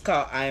watch it. It's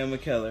called I Am a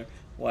Killer.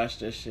 Watch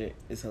this shit.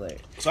 It's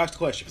hilarious. So ask the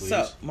question, please.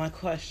 So, my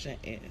question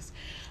is,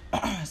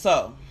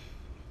 so,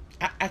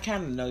 I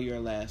kind of know your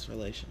last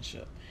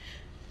relationship.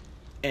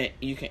 And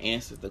you can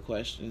answer the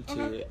question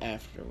to it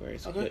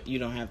afterwards. Okay. But you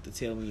don't have to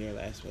tell me your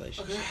last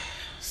relationship. Okay.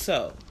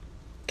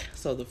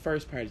 So the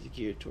first part is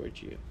geared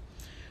towards you.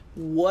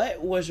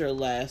 What was your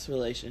last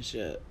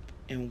relationship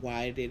and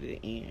why did it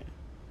end?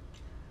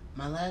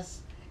 My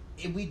last,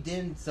 we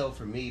didn't. So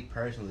for me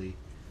personally,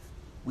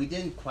 we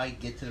didn't quite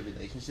get to the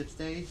relationship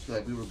stage. So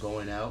like we were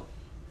going out.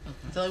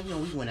 Okay. So like,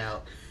 we went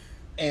out,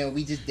 and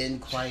we just didn't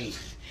quite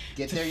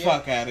get there yet.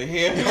 Fuck out of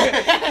here.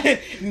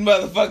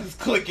 Motherfuckers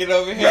clicking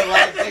over here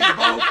like they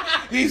both.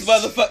 These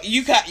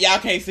motherfuckers, y'all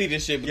can't see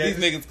this shit, but these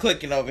niggas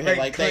clicking over here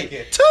like they.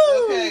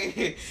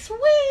 Okay.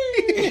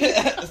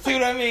 Sweet. See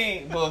what I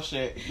mean?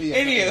 Bullshit. Yeah.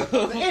 Anywho.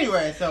 But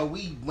anyway, so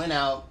we went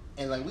out,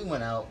 and like we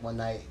went out one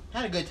night,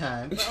 had a good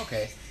time. But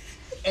okay.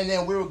 And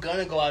then we were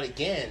gonna go out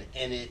again,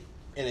 and it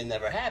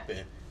never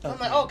happened. So I'm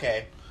like,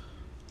 okay.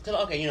 So,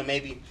 okay,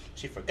 maybe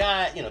she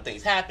forgot,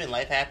 things happen,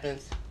 life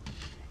happens.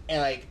 And,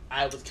 like,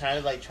 I was kind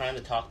of, like, trying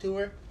to talk to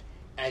her.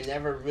 I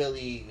never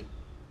really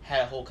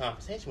had a whole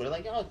conversation with her.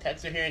 Like,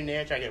 text her here and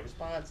there, try to get a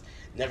response.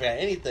 Never got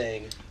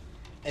anything.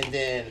 And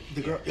then...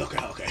 The girl...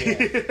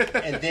 Okay. Yeah.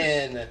 And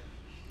then,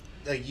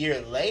 a year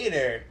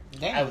later,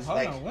 Damn, I was hold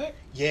like... on, what?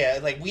 Yeah,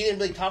 like, we didn't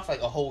really talk for,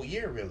 like, a whole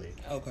year, really.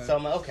 Okay. So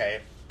I'm like,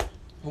 okay,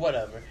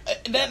 whatever.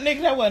 That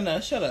nigga, that wasn't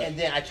us. Shut up. And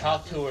then I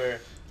talked to her...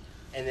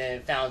 And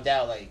then found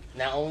out, like,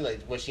 not only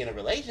like was she in a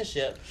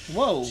relationship,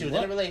 Whoa. she was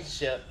in a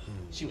relationship,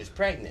 she was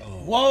pregnant. Oh.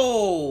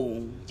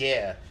 Whoa.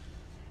 Yeah.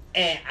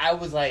 And I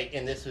was like,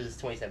 and this was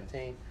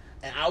 2017,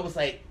 and I was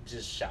like,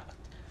 just shocked.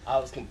 I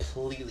was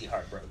completely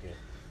heartbroken.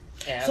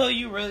 And So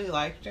you really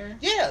liked her?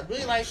 yeah,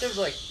 really liked her.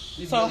 Like,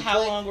 So really how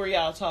clicked. long were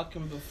y'all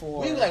talking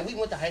before? We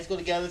went to high school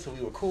together, so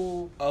we were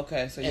cool.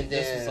 Okay, so And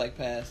this then- was like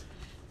past.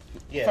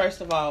 Yeah. First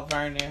of all,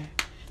 Vernon,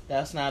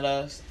 that's not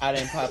us. I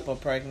didn't pop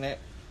up pregnant.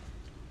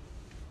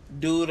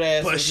 Dude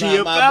ass But was she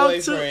not my about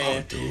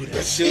boyfriend. to. Oh, dude,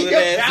 Dude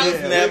ass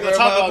was never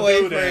my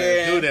boyfriend.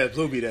 Dude that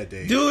blew me that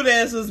day. Dude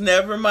ass was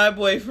never my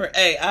boyfriend.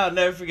 Hey, I'll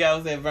never forget. I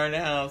was at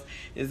Vernon House.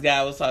 This guy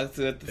I was talking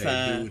to at the Hey,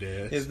 time. Dude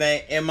ass. His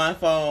name in my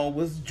phone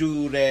was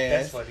Dude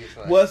That's ass. funny as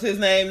fuck. What's his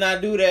name? Not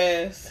Dude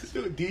ass.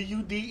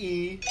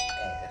 DUDE.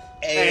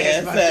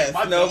 Ass.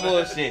 my No bad.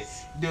 bullshit.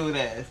 Dude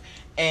ass.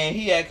 And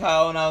he had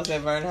called when I was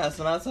at Vernon House,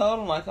 and I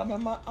told him like I'm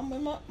in my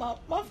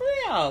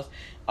friend's house.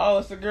 Oh,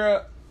 it's a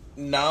girl.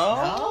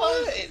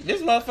 No,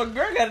 this motherfucker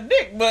girl got a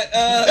dick, but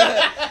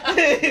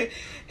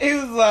he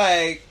was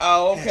like,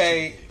 "Oh,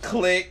 okay."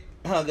 Click,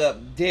 hung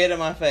up, dead in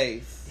my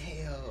face.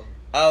 Damn.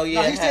 Oh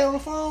yeah, No, he stayed on the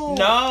phone.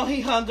 no, he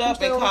hung up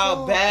and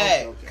called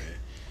back. Okay.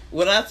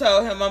 When I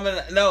told him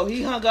no,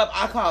 he hung up.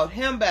 I called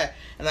him back,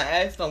 and I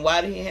asked him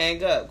why did he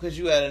hang up? Because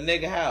you at a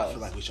nigga I house.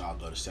 feel like we should all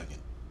go to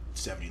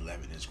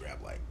 7-Eleven and just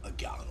grab like a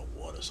gallon of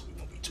water so we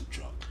won't be too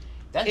drunk.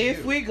 That's If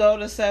you. we go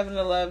to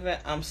 7-Eleven,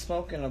 I'm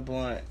smoking a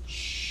blunt.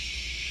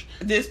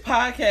 This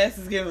podcast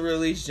is getting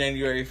released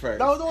January 1st.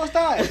 No, it's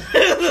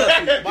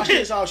not. My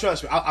shit's all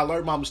trust me. I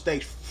learned my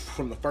mistakes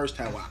from the first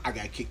time I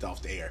got kicked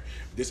off the air.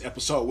 This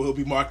episode will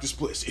be marked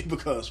explicit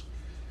because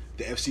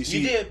the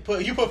FCC.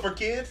 You put for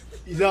kids?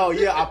 No,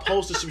 yeah, I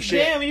posted some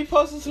shit. Damn, you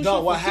posted some No,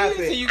 shit what for kids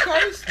happened- and you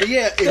cursed?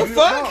 Yeah, if The you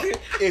fuck? don't-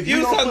 if you you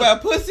was don't talking put-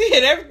 about pussy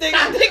and everything.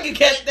 I think you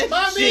got that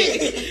Mommy.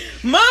 shit.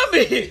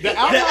 Mommy! The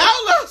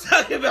outlaw's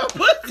talking about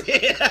pussy.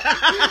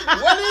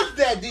 What is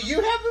that? Do you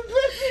have a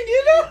pussy?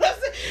 You know what I'm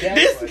saying?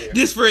 That's funny.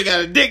 This freak got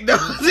a dick though.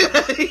 See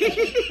what I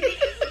mean?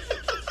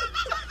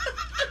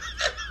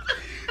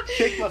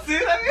 See what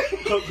I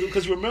mean?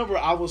 Because remember,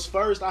 I was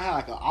first. I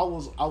had I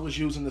was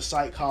using the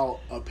site called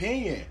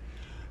Opinion.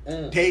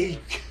 They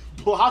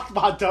blocked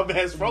my dumb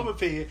ass from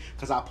Opinion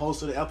because I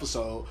posted an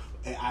episode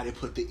and I didn't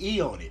put the E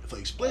on it for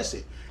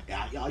explicit.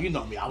 And y'all, you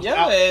know me. I was Your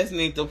out. ass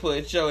need to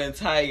put your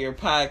entire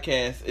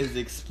podcast is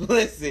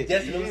explicit.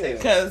 That's what I'm saying.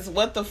 Because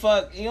what the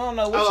fuck? You don't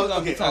know what you're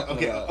going to be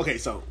talking about. Okay,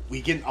 so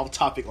we getting off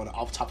topic on the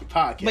off-topic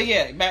podcast. But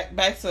yeah,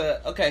 back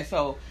to, okay,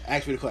 so.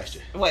 Ask me the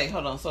question. Wait,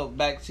 hold on. So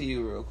back to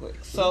you real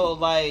quick. So,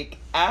 like,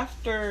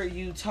 after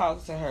you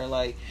talked to her,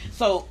 like,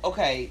 so,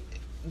 okay,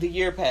 the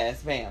year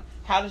passed, bam.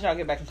 How did y'all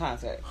get back in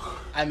contact?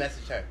 I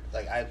messaged her.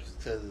 Like,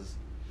 because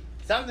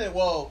something,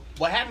 well,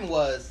 what happened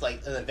was,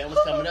 like, an event was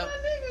coming up.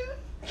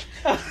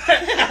 An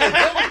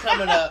event was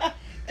coming up,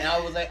 and I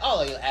was like, oh,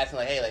 like, asking,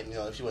 like, hey, like, you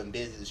know, if she wasn't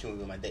busy, she wouldn't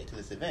go on my date to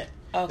this event.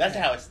 Okay. That's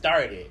how it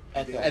started.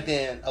 Okay. And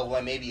then,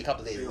 well, maybe a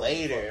couple days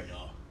later,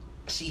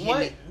 she hit What?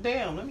 me.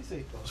 Damn, let me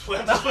see.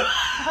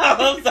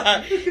 I'm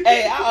sorry.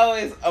 Hey,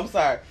 I'm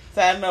sorry.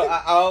 So I know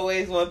I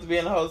always want to be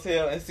in a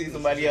hotel and see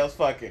somebody else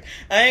fucking.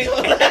 I ain't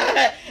gonna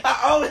lie. I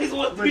always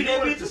want to be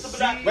that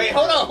bitch. Wait,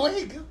 hold on. Where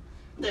you go?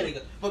 There you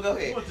go. But go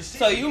ahead. want to see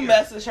So it you here.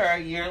 messaged her a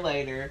year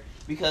later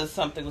because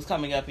something was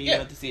coming up and you Yeah.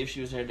 went to see if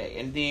she was her date.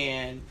 And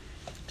then,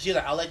 She was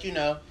like, I'll let you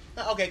know.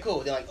 Okay, cool.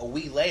 Then, like, a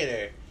week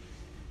later,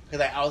 because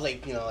like, I was,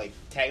 like, you know, like,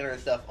 tagging her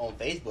and stuff on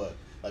Facebook,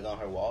 like, on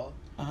her wall.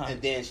 uh-huh.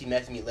 And then she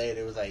messaged me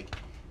later. It was like,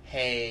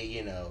 hey,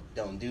 you know,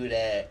 don't do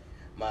that.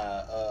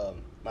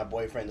 My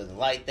boyfriend doesn't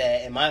like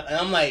that. And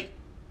I'm like,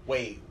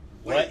 wait,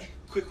 what? Wait,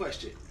 quick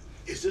question.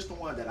 Is this the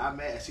one that I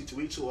met at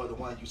C2E2 or the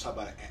one you talk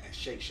about at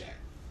Shake Shack?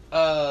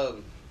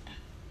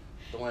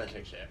 The one at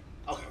Shake Shack.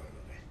 Okay.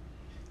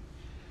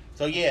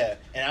 So, yeah.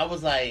 And I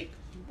was like,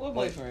 What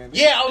boyfriend?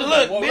 yeah, I was Look,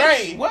 like, well, bitch,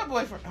 right. what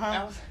boyfriend? I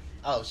Huh? was,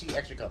 oh, she's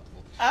extra comfortable.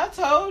 I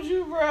told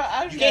you, bro.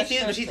 You can't see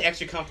it, but she's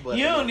extra comfortable.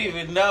 You don't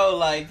even know,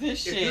 like,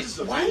 this If shit. this is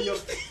a Why video,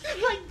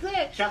 you like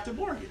that? Captain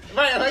Morgan.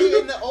 Right, like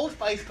you in the Old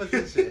Spice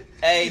position.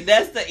 Hey,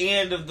 that's the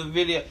end of the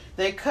video.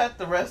 They cut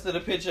the rest of the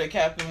picture of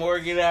Captain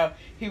Morgan out.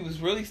 He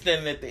was really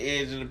standing at the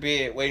edge of the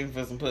bed waiting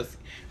for some pussy.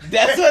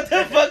 That's what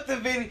the fuck the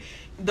video.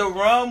 The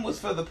rum was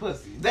for the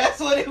pussy. That's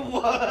what it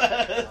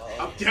was.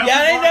 Y'all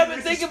ain't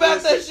never think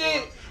about that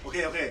shit.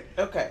 Okay.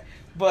 Okay,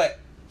 but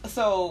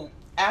so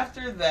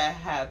after that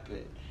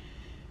happened,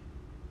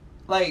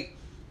 like,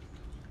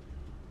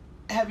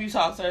 have you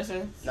talked to her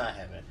since? No, I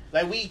haven't.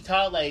 Like, we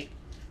talked, like,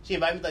 she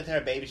invited me, like, to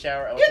her baby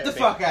shower. I went Get to the her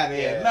fuck baby- out of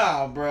here. Yeah.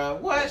 Nah, bro.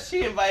 What?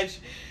 She invites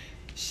you.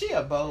 She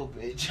a bold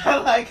bitch. I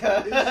like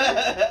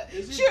her.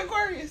 Is it? She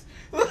Aquarius.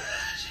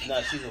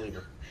 No, she's a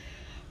Libra.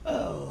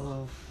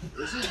 Oh.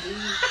 Is it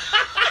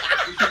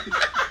me?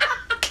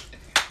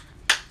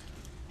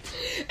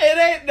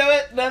 It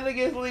ain't nothing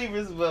against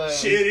Libras, but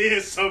Shit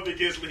is something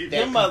against me.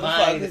 them That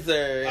motherfuckers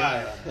are.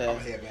 Alright, I'm gonna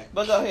head back.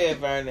 But go ahead,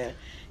 Vernon.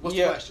 What's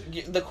the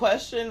question? The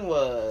question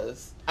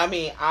was, I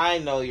mean, I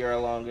know your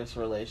longest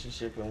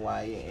relationship and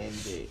why it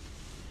ended,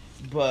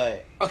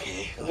 but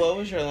Okay. what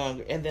was your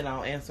longer? And then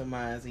I'll answer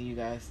mine, and you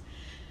guys.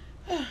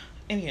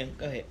 Anyhow,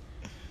 go ahead.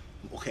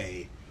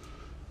 Okay.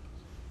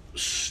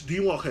 Do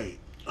you want? Okay.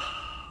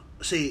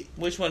 See,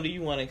 Which one do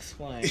you want to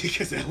explain?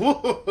 because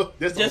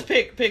that's Just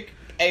pick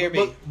A or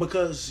B.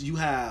 because you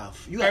have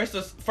First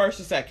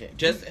or second.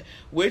 Just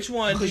which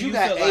one because do you you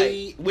got feel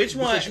A. like? Which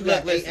one? Because you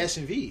got look, A, listen. S,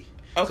 and V.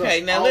 Okay,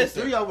 So now all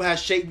listen. three of them has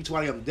shaped me to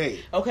what I am today.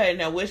 Okay,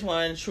 now which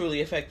one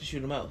truly affected you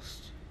the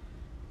most?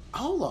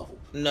 All of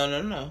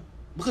them. No.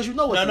 Because you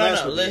know what No, the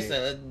last one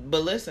listen,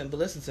 but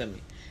listen to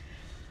me.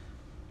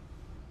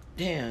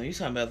 Damn, you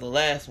talking about the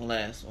last one.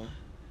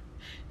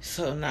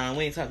 So, nah,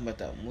 we ain't talking about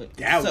that one.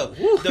 That So, one,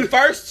 woo. the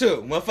first two.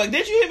 Motherfucker,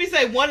 did you hear me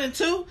say 1 and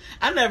 2?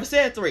 I never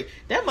said 3.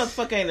 That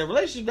motherfucker ain't in a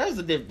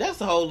relationship. That's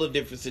a whole little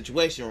different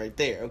situation right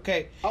there,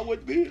 okay? I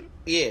wouldn't be.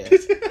 Yeah.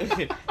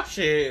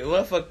 Shit,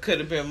 motherfucker could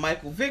have been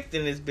Michael Vick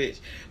in this bitch.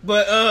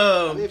 But,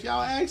 I mean, if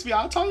y'all ask me,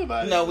 I'll talk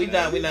about it. No, we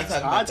not talking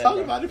about I'll that, talk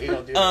bro. about it. We For,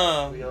 don't do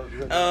that. We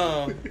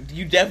don't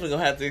you definitely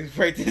gonna have to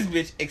break this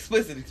bitch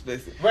explicit.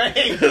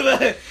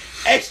 Right.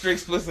 Extra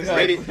explicit.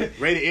 rated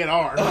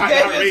NR. Okay,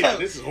 Not rated. so-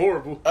 This is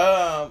horrible.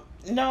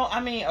 No, I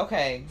mean,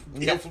 okay.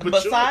 Yeah, for mature.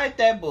 Beside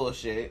that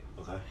bullshit,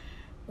 Okay.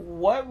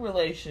 what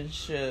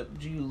relationship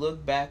do you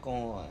look back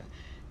on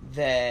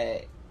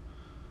that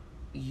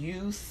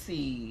you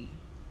see?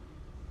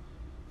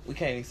 We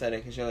can't even say that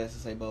because your ass to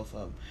say both of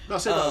them. No,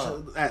 say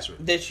no. Answer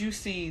it. That you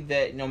see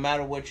that no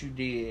matter what you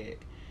did,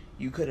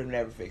 you could have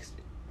never fixed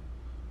it.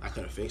 I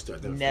could have fixed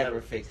it.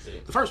 Never fixed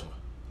it. The first one.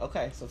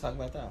 Okay, so talk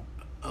about that one.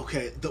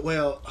 Okay.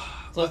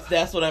 So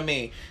that's what I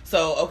mean.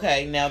 So,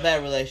 okay, now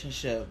that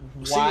relationship,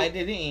 why See,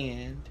 did it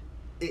end?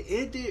 It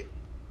ended.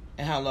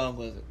 And how long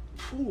was it?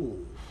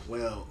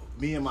 Well,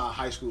 me and my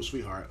high school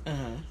sweetheart,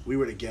 Uh-huh. we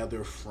were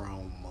together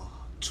from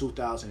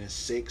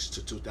 2006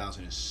 to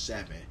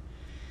 2007.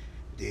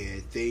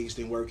 Then things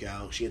didn't work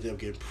out. She ended up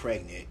getting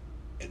pregnant,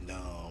 and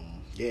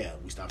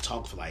we stopped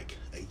talking for like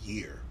a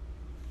year.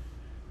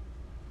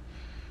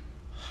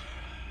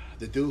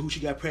 The dude who she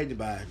got pregnant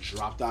by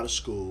dropped out of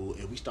school,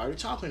 and we started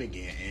talking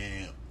again.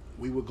 And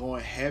we were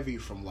going heavy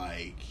from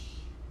like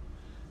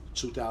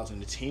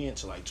 2010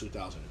 to like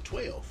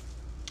 2012.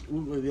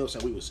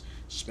 We was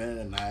spending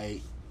the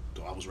night.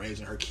 I was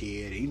raising her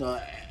kid. And,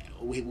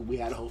 we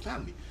had a whole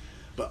family.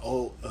 But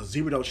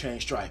zebra don't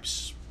change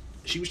stripes.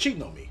 she was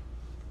cheating on me.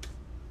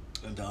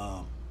 And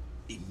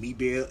me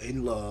being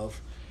in love,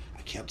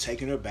 I kept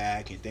taking her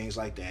back and things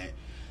like that.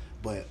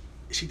 But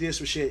she did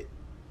some shit.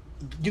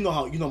 You know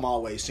I'm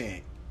always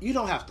saying, you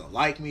don't have to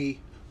like me,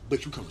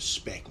 but you can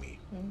respect me.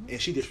 Mm-hmm.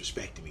 And she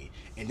disrespected me,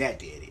 and that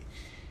did it.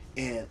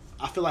 And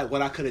I feel like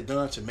what I could have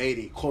done to make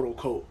it quote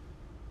unquote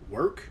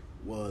work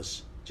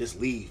was just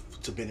leave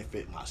to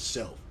benefit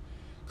myself.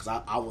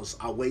 Because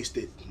I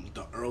wasted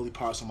the early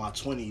parts of my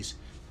 20s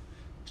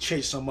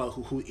chasing someone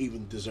who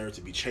even deserved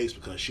to be chased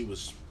because she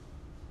was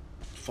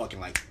fucking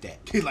like that.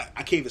 Like,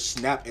 I can't even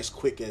snap as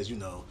quick as,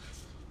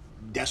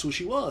 that's who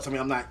she was. I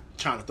mean, I'm not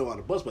trying to throw her on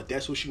the bus, but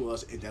that's who she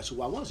was, and that's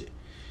who I wasn't.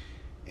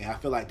 And I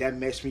feel like that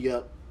messed me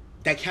up.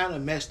 That kind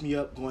of messed me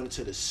up going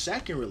into the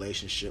second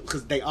relationship,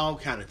 because they all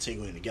kind of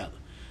tingled in together.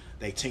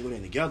 They tingled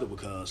in together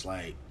because,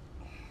 like,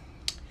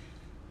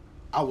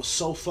 I was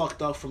so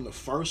fucked up from the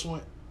first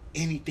one.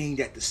 Anything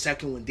that the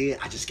second one did,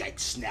 I just got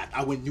snapped.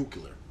 I went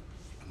nuclear.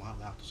 Am I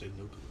allowed to say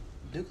nuclear?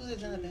 Nuclear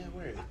is not a bad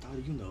word. I thought,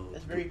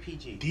 That's very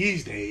PG.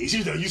 These days,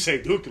 you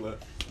say nuclear.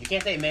 You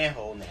can't say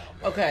manhole now.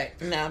 Man. Okay,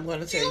 now I'm going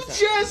to tell you something.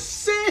 Just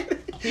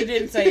said. He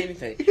didn't say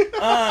anything.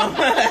 I'm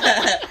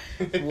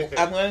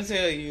going to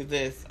tell you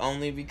this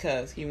only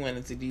because he went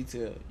into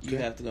detail. You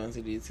have to go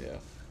into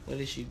detail. What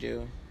did she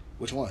do?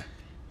 Which one?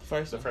 The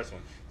first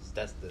one.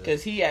 That's the...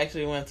 Because he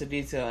actually went into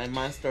detail, and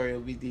my story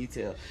will be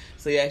detailed.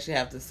 So you actually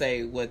have to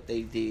say what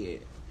they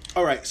did.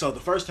 All right, so the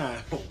first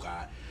time... Oh,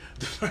 God.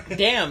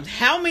 Damn,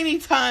 how many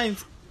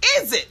times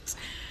is it?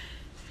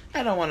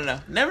 I don't want to know.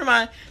 Never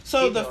mind.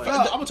 So I'm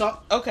going to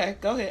talk. Okay,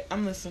 go ahead.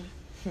 I'm listening.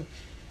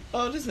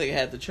 Oh, this nigga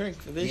had to drink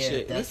for this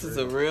shit. This is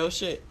a real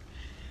shit.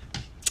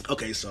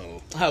 Okay,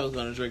 so... I was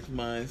going to drink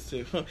mine,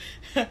 too. Go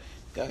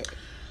ahead.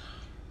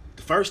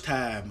 The first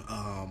time,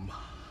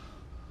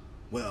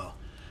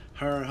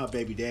 her and her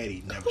baby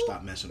daddy never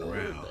stopped messing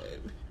around.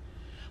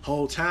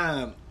 Whole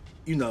time,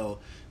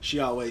 she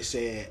always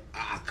said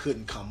I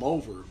couldn't come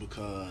over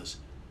because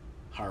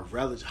her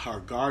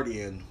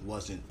guardian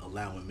wasn't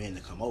allowing men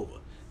to come over.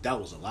 That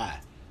was a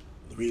lie.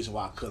 The reason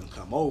why I couldn't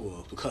come over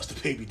was because the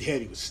baby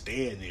daddy was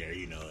staying there,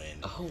 and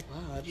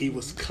he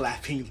was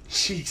clapping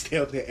cheeks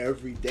down there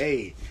every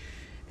day.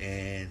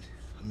 And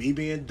me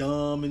being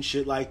dumb and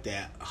shit like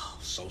that,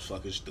 so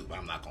fucking stupid.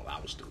 I'm not gonna lie,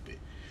 I was stupid.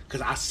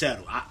 Because I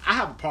settled. I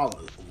have a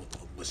problem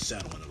with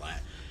settling a lot.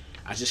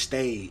 I just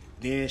stayed.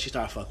 Then she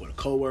started fucking with a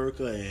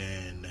coworker,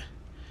 and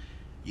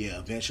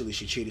eventually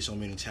she cheated so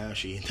many times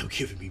she ended up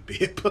giving me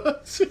bed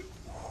bugs.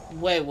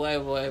 Wait.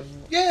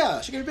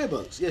 Yeah, she gave me bed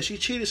bugs. Yeah, she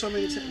cheated so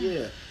many times.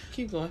 Yeah.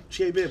 Keep going.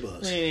 She gave me bed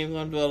bugs. We ain't even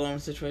gonna dwell on the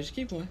situation.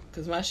 Keep going,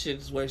 because my shit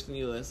is worse than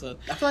yours. So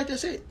I feel like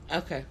that's it.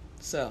 Okay,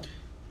 so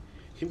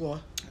keep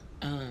going.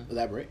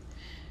 Elaborate.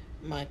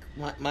 My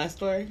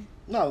story.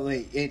 No,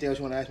 anything else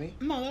you want to ask me?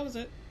 No, that was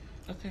it.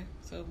 Okay,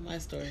 so my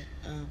story.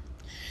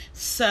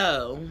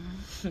 So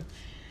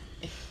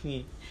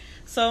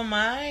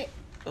my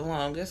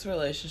longest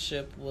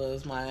relationship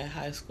was my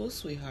high school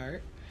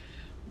sweetheart.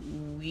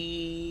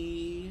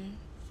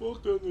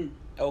 Fuck that nigga.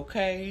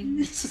 Okay.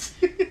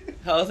 The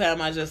whole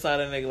time I just saw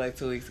that nigga like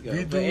 2 weeks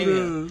ago. But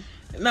anyway,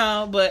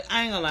 no, but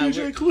I ain't gonna lie.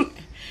 DJ Clue.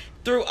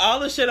 Through all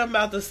the shit I'm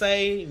about to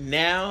say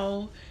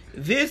now,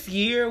 this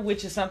year,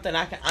 which is something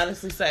I can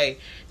honestly say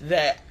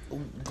that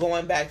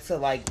going back to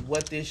like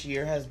what this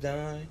year has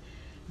done,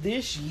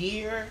 this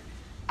year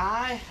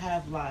I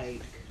have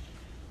like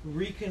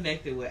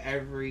reconnected with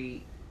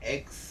every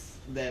ex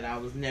that I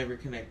was never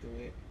connected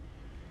with.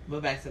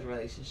 But back to the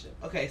relationship.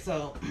 Okay,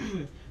 so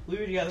we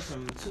were together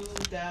from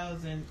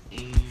 2009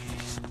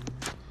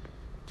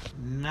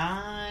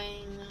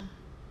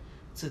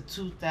 to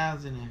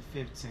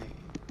 2015.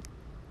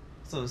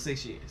 So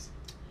 6 years.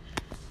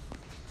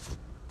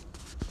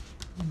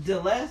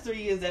 The last 3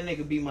 years, that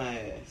nigga beat my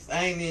ass.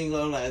 I ain't even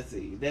gonna lie to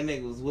you. That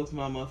nigga was whooping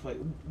my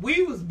motherfucker.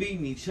 We was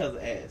beating each other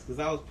ass because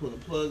I was pulling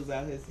plugs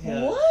out his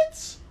head.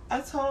 What? I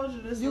told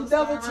you this. You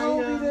never told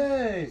me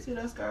that. See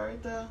that scar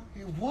right there?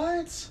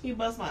 What? He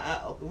bust my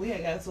eye open. We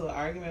had got into an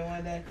argument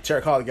one day.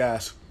 Terry, call the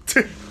guys.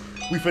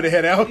 We finna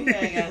head out. We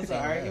had got into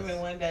an argument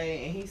one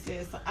day, and he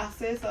said, I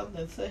said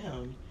something to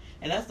him,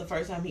 and that's the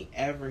first time he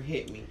ever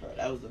hit me, bro.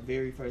 That was the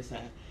very first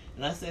time.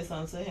 And I said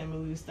something to him,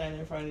 and we were standing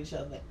in front of each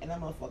other, and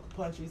that motherfucker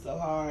punched me so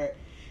hard.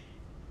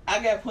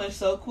 I got punched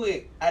so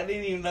quick, I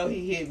didn't even know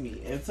he hit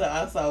me until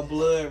I saw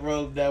blood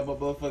roll down my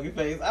motherfucking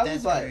face. I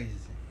was like, crazy.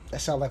 That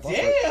sound like my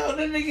damn,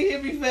 that nigga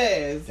hit me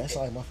fast. That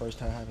sound like my first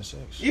time having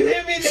sex. You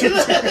hit me? This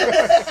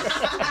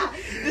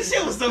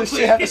shit was so quick. This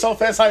shit happened so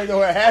fast, how you know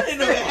what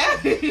happened? I didn't know what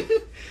happened.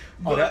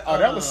 But,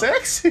 that was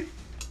sex?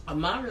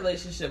 My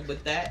relationship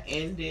with that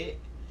ended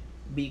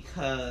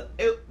because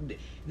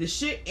the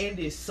shit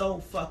ended so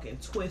fucking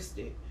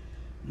twisted.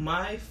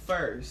 My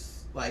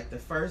first, the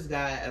first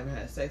guy I ever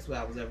had sex with,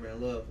 I was ever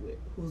in love with,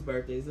 whose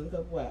birthday is in a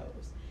couple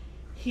hours.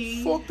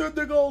 Fuck that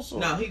nigga also.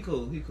 No, he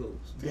cool.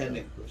 That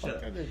nigga cool.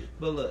 Shut up.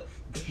 But look,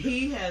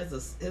 he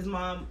has his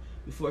mom,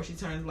 before she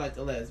turned like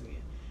a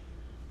lesbian,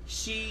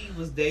 she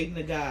was dating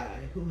a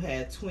guy who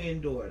had twin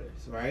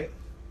daughters, right?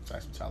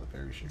 That's some Tyler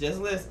Perry shit. Just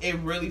listen, it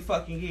really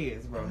fucking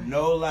is, bro.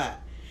 No lie.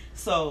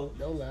 So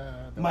No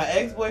lie. my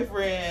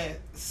ex-boyfriend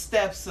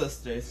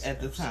stepsisters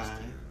at the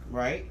time,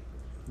 right?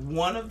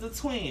 One of the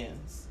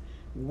twins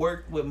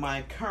worked with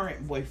my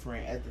current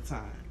boyfriend at the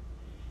time,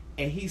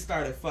 and he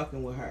started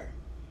fucking with her.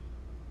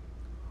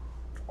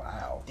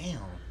 Wow.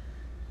 Damn.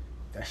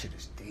 That shit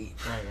is deep.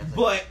 Right,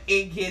 But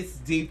it gets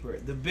deeper.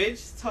 The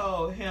bitch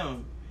told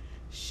him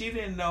she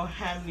didn't know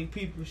how many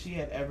people she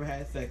had ever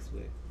had sex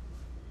with.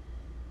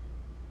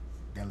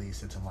 That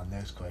leads into my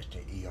next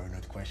question. You already know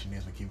what the question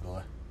is, but keep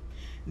going.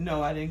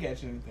 No, I didn't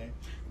catch anything.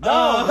 No,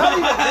 not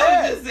even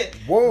that. Just it.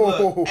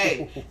 Whoa. Look,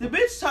 hey, the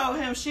bitch told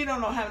him she don't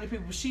know how many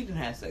people she didn't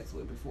have sex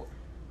with before.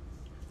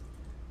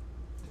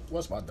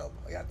 What's my number?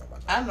 Yeah, I know my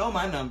number. I know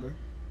my number.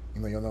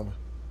 You know your number?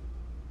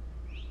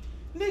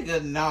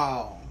 Nigga,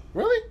 no.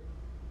 Really?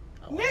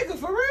 Nigga,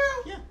 for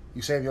real? Yeah.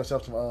 You save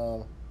yourself some,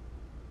 well,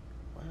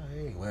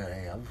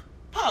 hey, I'm...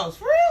 Pause,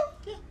 for real?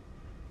 Yeah.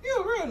 You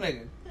a real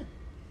nigga. Yeah.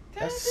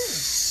 That's...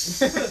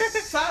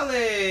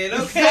 Solid.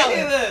 Okay,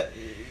 Solid. look.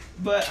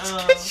 But,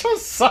 Get your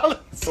solid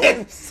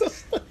soul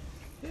sister.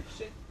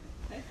 shit.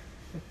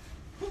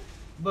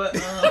 But,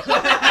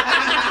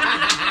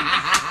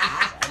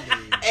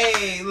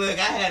 hey, look,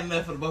 I had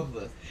enough for the both of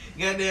us.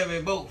 Goddamn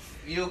it, both.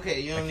 You okay?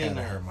 You don't That need kind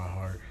of none. hurt my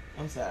heart.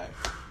 I'm sorry.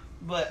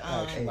 But,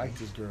 I actually like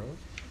this girl.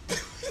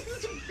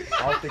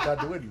 I don't think I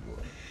do anymore.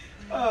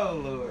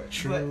 oh, Lord.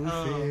 Truth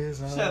but, is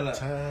shut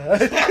up.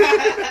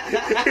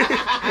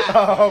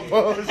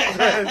 Almost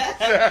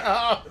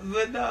down.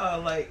 But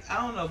no, like,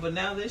 I don't know. But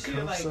now this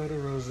year, like,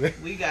 Rosé.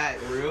 we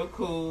got real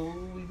cool.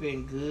 We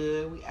been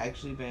good. We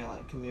actually been,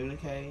 like,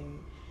 communicating.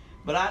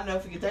 But I never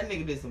forget, that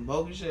nigga did some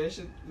bogus shit.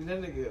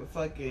 That nigga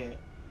fucking,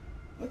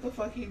 what the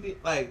fuck he did?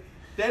 Like,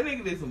 that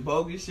nigga did some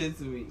bogus shit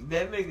to me.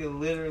 That nigga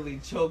literally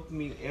choked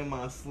me in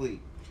my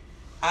sleep.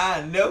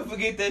 I never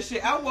forget that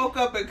shit. I woke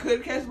up and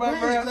couldn't catch my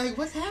breath. Like,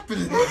 what's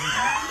happening?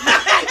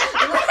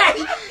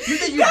 You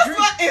think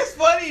it's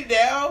funny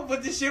now,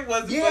 but the shit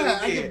wasn't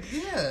funny then.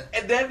 Yeah.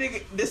 And that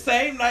nigga, the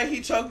same night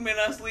he choked me and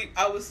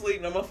I was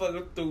sleeping, and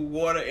motherfucker threw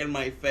water in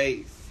my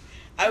face.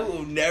 I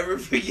will never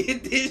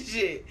forget this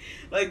shit.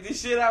 Like, the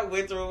shit I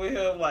went through with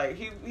him, like,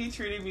 he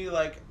treated me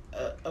like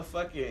a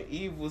fucking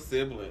evil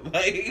sibling.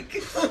 Like,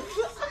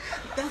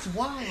 That's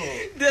wild.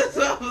 that's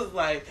what I was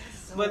like.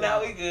 So But now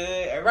wild. we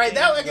good. Right,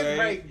 that like Everything's is great.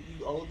 right.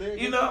 You older?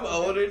 You know, I'm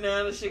older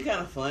now. The shit kind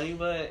of funny,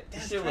 but the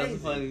That's shit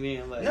wasn't crazy. funny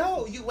then. Like,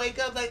 No, you wake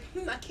up like,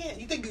 I can't.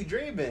 You think you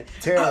dreaming.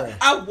 Tara,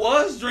 I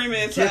was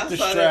dreaming until Get I the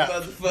saw that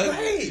strap. motherfucker.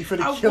 Right. you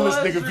finna I kill this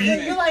was nigga dreaming.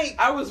 V. You're like,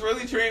 I was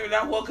really dreaming.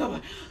 I woke up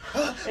like,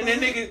 and that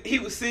nigga, he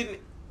was sitting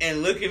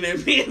and looking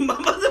at me and my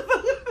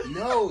motherfucker.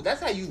 no,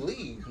 that's how you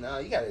leave. No,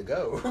 you gotta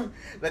go.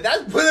 Like,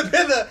 that's put a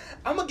bit of,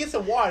 I'm gonna get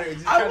some water. And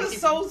just I try to was keep-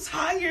 so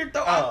tired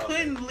though. Oh. I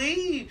couldn't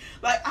leave.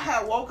 Like, I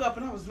had woke up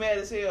and I was mad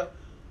as hell.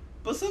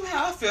 But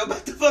somehow I fell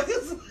back to fucking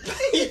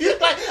sleep. You're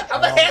like,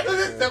 I'm gonna Oh, handle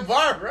man. this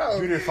tomorrow.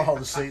 You didn't fall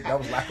asleep. That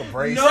was like a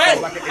brain. No. That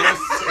was like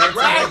an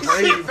Right,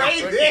 brain.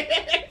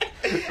 she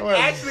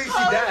Actually, she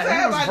Oh, died.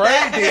 damn, was I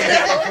brain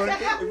died.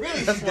 dead.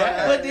 Really, That's she why.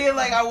 died. But then,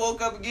 like, I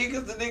woke up again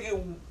because the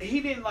nigga, he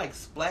didn't like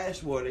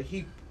splash water.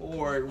 He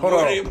poured Hold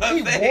water on. in my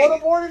He face.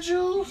 waterboarded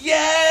you?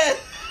 Yes.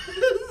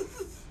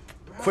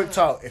 Quick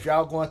talk. If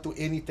y'all going through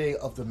anything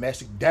of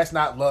domestic, that's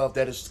not love.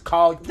 That is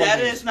called.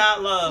 That is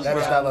not love. That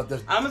is bro. not love.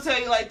 That's- I'm gonna tell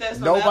you like this.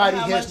 Nobody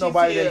hits hits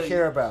nobody they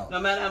care about. No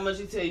matter how much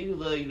he tell you he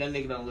love you, that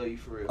nigga don't love you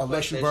for real.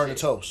 Unless Fuck you that burn shit.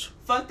 the toast.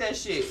 Fuck that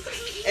shit.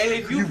 And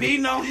if you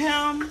beating on him,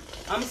 I'm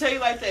gonna tell you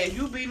like that. If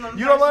you beating on the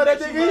You don't person love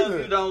that you nigga love,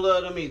 either. You don't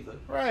love them either.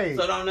 Right.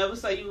 So don't never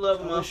say you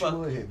love a I wish you would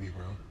motherfucker. hit me,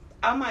 bro.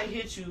 I might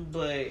hit you,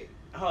 but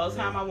all the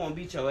time Yeah. I won't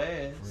beat your For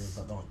real, ass.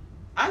 but don't.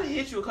 I done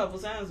hit you a couple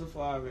times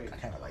before already. I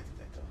kind of liked it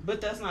that though. But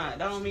that's not.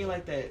 That don't mean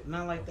like that.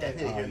 Not like that.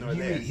 That's it. Here nor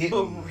You there. mean hit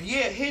But me.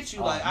 yeah, hit you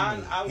Oh, like you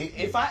I mean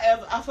hit if me.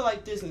 I feel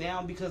like this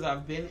now because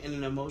I've been in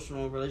an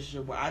emotional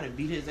relationship where I done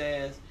beat his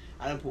ass.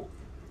 I done put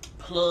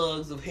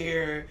plugs of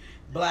hair,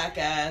 black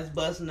eyes,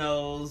 bust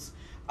nose,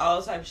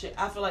 all type of shit.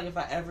 I feel like if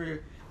I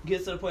ever get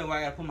to the point where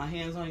I gotta put my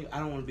hands on you, I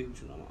don't want to be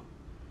with you no more.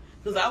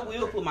 Because I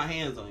will put my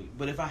hands on you,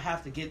 but if I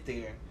have to get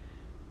there,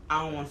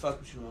 I don't want to fuck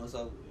with you no more.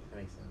 So That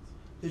makes sense.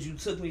 because you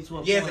took me to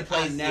a Yeah, point it's a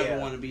place, I never yeah.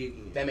 want to be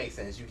again. That makes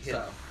sense. You hit.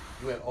 So.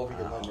 You went over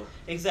your Wow. limit.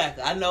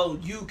 Exactly. I know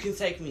you can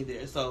take me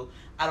there, so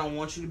I don't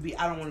want you to be.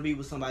 I don't want to be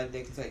with somebody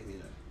that can take me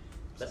there.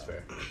 That's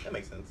fair. That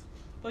makes sense.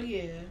 But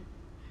yeah,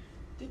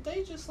 did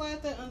they just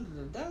slide that under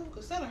the door?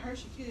 Is that a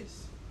Hershey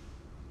Kiss?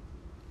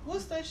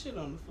 What's that shit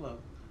on the floor?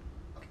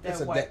 It's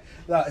That a white.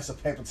 no, it's a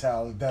paper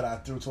towel that I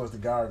threw towards the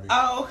garbage.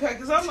 Oh, okay.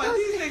 Because I'm like,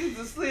 these niggas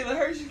just slid a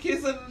Hershey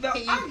Kiss under the door.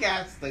 I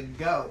got to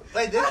go.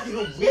 Like, this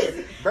is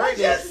weird. Bird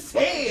just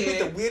said. This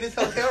is the weirdest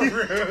hotel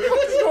room.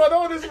 What's going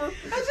on in this room?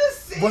 I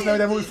just said. What's the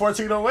name of that movie?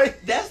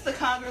 1408. That's the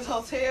Congress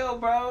Hotel,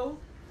 bro.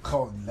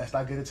 Cool. Let's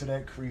not get into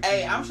that creepy.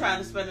 Hey, I'm trying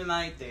to spend the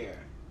night there.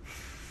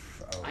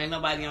 Oh. Ain't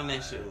nobody on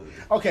that shit with me.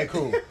 Okay,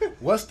 cool.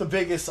 What's the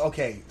biggest?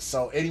 Okay,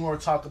 so anyone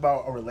talk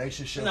about a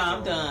relationship? No,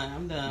 I'm or- done.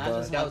 I'm done. I Done?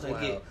 just That want was to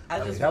get. wild. I I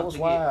mean, just that want was to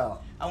get. wild.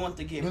 I want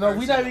to get. You know,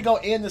 we not even personal.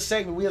 gonna end the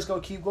segment. We just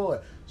gonna keep going.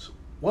 So,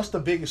 what's the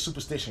biggest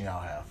superstition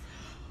y'all have?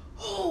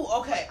 Oh,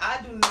 okay.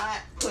 I do not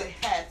put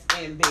hats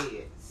in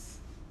beds.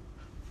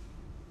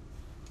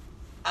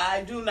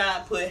 I do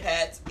not put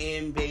hats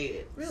in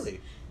bed.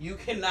 Really? You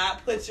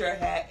cannot put your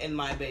hat in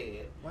my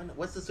bed. Why not?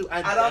 What's the suit?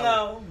 I don't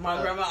know. My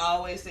grandma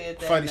always said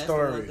that. Funny and that's the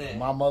one story. thing.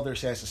 My mother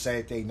says the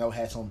same thing. No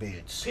hats on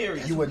beds.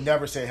 Period. You would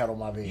never say hat on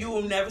my bed. You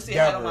will never see a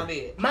hat on my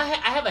Never. bed.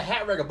 I have a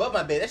hat rack above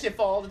my bed. That shit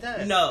fall all the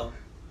time. No.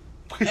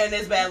 And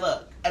it's bad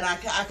luck. And I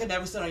could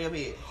never sit on your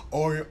bed.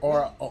 Or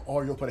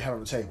you'll put a hat on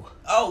the table.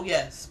 Oh,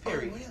 yes. Oh,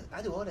 Period. really?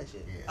 I do all that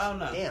shit. Yes. Oh,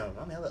 no. Damn,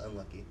 I'm hella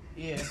unlucky.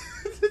 Yeah.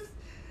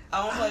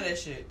 I don't play that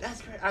shit.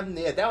 That's great.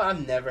 That one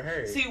I've never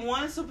heard. See,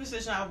 one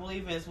superstition I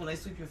believe in is when they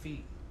sweep your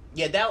feet.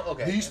 Yeah, that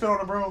okay. Do you spit on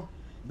the broom?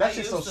 That I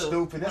shit's so used to.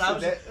 stupid. That's When I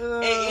what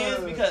was- that. It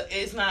is because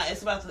it's not.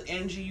 It's about the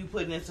energy you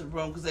put into the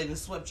room because they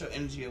just swept your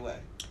energy away.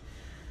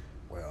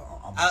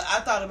 Well, I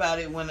thought about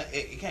it when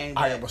it came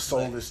back. I am a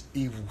soulless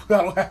evil.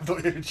 I don't have no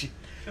energy.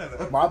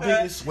 My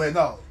biggest,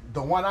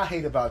 the one I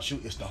hate about you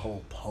is the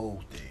whole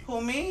pole thing.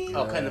 Who, me?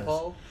 Oh, cutting the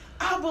pole.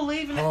 I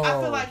believe in it. I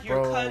feel Oh, like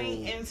you're bro.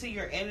 cutting into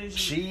your energy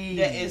She-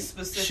 that is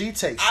specific. she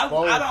takes I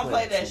don't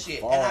play foreplay that too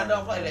shit, far, and I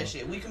don't play bro. that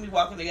shit. We can be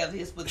walking together.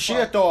 He'll split the She'll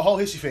pole. throw a whole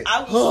hissy fit.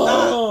 I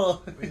will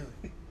stop. Really?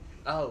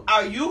 Oh,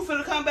 Are you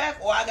finna come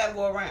back, or I gotta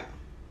go around?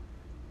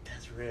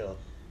 that's real.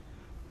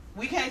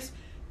 We can't,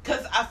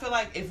 cause I feel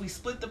like if we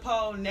split the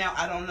pole now,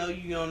 I don't know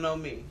you, you don't know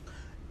me.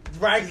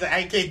 Right, 'cause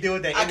I can't deal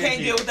with that I energy. can't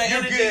deal with that You're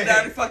energy. good. It's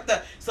already fucked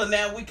up. So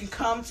now we can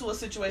come to a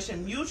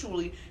situation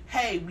mutually.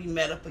 Hey, we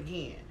met up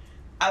again.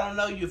 I don't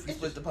know you if we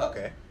split the pole.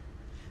 Okay.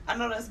 I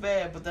know that's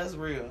bad, but that's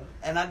real.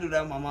 And I do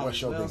that with my mom. What's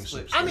your We don't biggest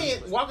split. I mean,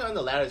 walking on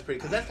the ladder is pretty,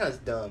 because that's kind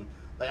of dumb.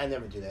 Like, I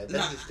never do that.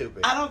 That's Nah, just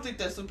stupid. I don't think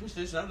that's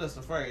superstition. I'm just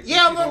afraid.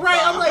 Yeah, I'm That shit right.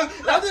 gonna I'm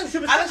fall. like, I'm doing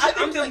superstition. I think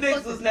I'm them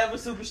like, niggas was never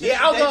superstitious. Yeah,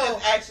 I'll they go-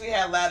 just actually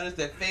had ladders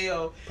that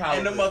fell,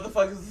 and the Probably.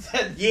 motherfuckers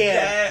said, Yeah,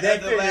 "Dad, that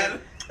at the figured-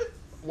 ladder."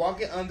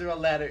 Walking under a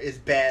ladder is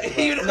bad.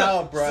 Bro. You know,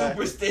 No, bro.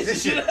 superstition.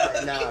 This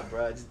shit, nah,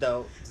 bro. Just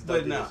don't.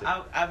 But do no, this shit.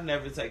 I've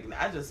never taken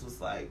it. I just was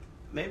like,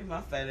 maybe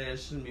my fat ass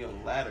shouldn't be on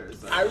the ladder or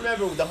something. I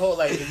remember the whole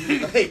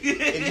if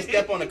you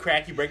step on a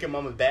crack, you break your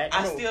mama's back.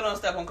 I still don't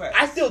step on crack.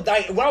 I still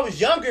die. When I was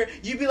younger,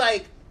 you'd be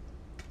like,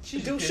 She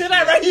 "Dude, just should pissed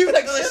I?" me Right? You'd be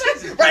like, off.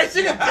 "Should I?" Right?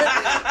 Should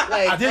I?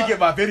 Like, I did get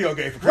my video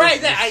game for right.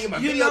 Christmas. That I get my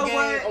You video know game.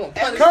 what? I want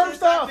Ever Curb since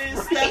stuff. I've been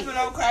stepping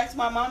on cracks,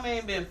 my mama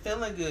ain't been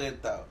feeling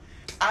good though.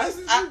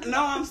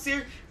 No, I'm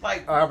serious.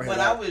 Like Oh, I remember when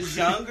that. I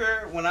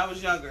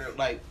was younger,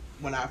 like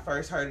when I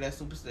first heard of that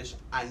superstition,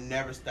 I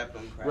never stepped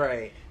on crack.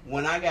 Right.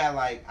 When I got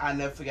I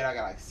never forget, I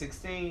got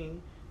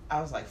 16. I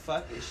was like,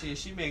 fuck it, shit.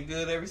 She been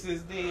good ever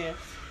since then.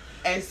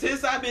 And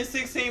since I've been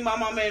 16, my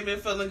mama ain't been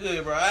feeling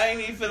good, bro. I ain't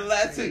even feeling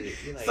that too.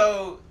 You're like-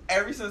 So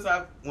ever since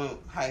I went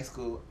high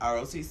school,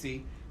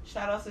 ROTC,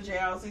 shout out to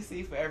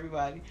JROTC for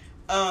everybody.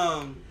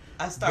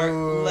 I started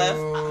Boo. left.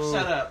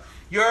 Shut up.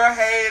 You're a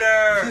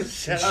hater.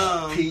 Shut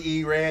up.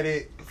 PE read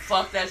it.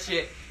 Fuck that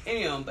shit.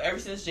 Anyway, but ever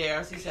since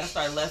JRCC, I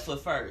started left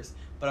foot first,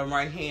 but I'm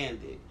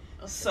right-handed.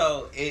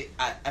 So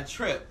I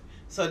trip.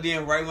 So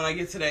then right when I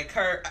get to that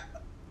curve,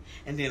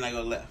 and then I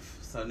go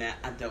left. So now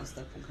I don't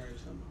step on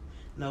curves no more.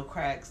 No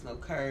cracks, no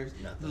curves.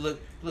 Nothing. The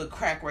little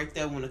crack right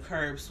there when the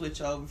curves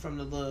switch over from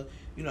the little,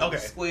 Okay.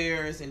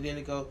 squares, and then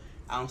it go.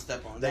 I don't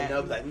step on They that.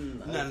 know, like,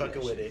 None I'm of fucking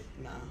that with shit. it.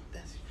 Nah.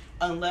 That's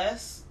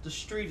Unless the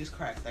street is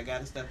cracked, I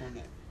gotta step on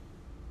that.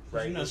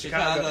 right. You know, In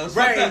Chicago's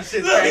right? fucked up.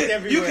 Shit's Look, cracked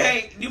everywhere. You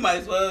can't. You might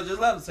as well just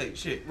levitate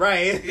shit.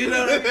 Right. You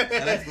know what I mean?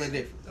 Now, that's a little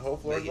different. The whole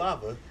floor is But yeah.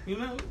 lava. You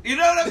know what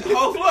I mean? The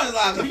whole floor is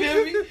lava.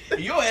 You feel me? And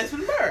your ass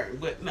finna burn.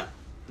 But no.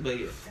 But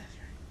yeah.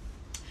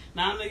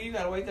 Now, nigga, you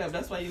gotta wake up.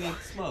 That's why you need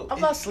to smoke. I'm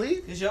not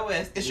asleep. Cause your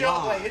ass It's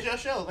yarn. your it's your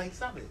show. Like,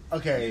 stop it.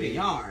 Okay. You the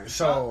yarn.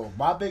 So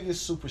my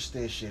biggest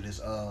superstition is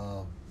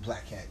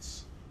black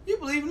cats. You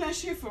believe in that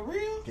shit for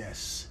real?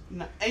 Yes.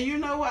 No. And you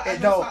know what? I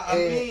And just no, saw a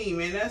and-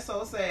 meme, and that's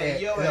so sad.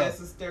 and- Your no. ass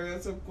is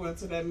stereotypical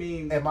to that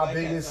meme. And my Black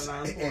cats biggest, are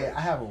not and important.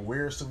 I have a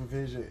weird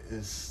supervision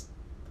is,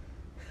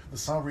 for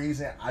some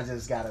reason, I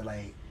just gotta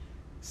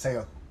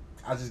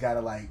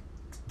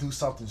do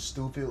something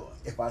stupid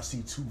if I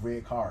see two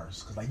red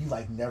cars, because you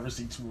never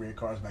see two red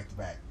cars back to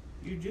back.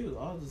 You do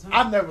all the time.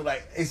 I've never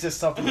it's just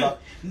something about.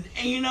 And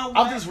you know what?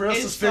 I'm just real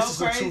It's suspicious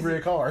so of two crazy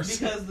red cars.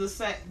 because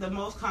the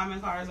most common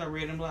cars are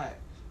red and black.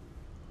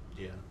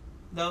 Yeah.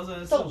 Those are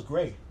the That was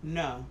great.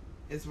 No,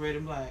 it's red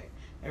and black.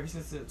 Ever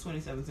since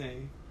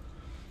 2017.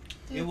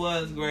 It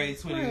was gray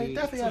 2014,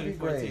 Definitely gotta be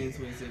gray.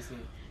 2016.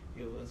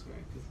 It was gray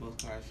because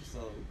most cars are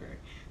sold gray.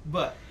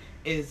 But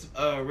it's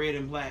red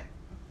and black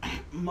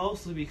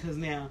mostly because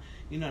now,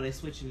 they're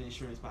switching the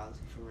insurance policy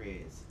for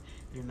reds.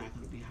 They're not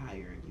going to be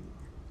higher anymore.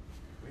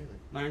 Really?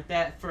 Learned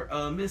that for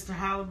Mr.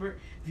 Halliburton.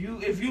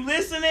 If you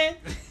listening,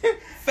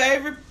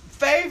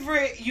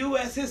 favorite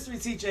U.S. history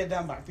teacher at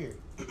Dunbar, period.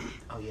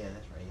 Oh yeah,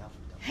 that's right. Y'all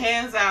from Dunbar.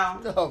 Hands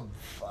out. Oh,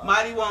 fuck.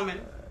 Mighty woman.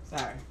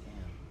 Sorry.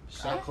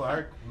 Damn. Shaq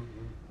Clark.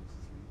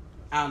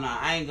 I don't know.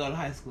 I ain't go to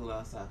high school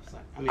outside.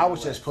 Sorry. I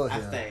was just put I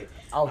here. stayed.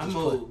 I was I just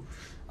moved.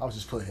 I was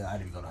just put here. I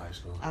didn't go to high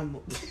school. I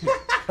moved.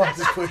 I was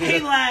just put He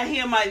here. lying. He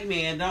a mighty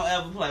man. Don't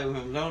ever play with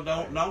him.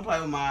 Don't play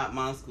with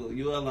my school.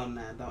 You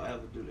alumni. Don't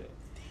ever do that.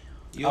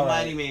 You a All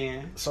right. mighty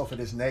man. So for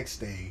this next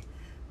thing,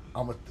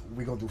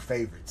 We gonna do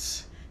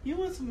favorites. You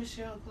went to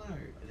Michelle Clark.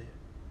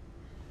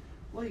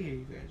 What year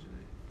you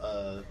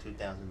graduated?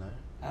 2009.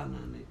 I don't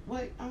know. Nick.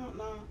 Wait, I don't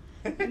know.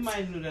 You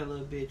might knew that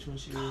little bitch when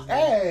she was.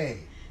 Hey.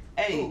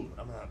 Hey. Ooh,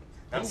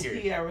 I'm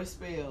serious. Kiara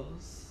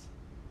Spells.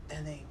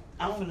 That name.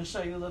 I'm finna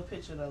show you a little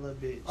picture of that little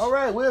bitch. All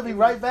right, we'll be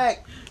right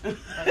back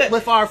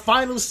with our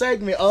final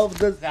segment of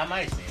the. I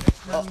might have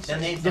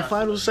seen it. The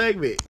final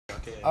segment.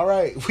 Okay. All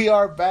right, we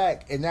are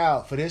back, and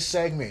now for this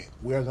segment,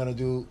 we're gonna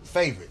do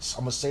favorites.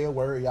 I'm gonna say a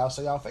word, y'all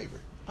say y'all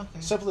favorite.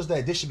 Okay. Simple as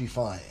that. This should be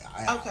fun.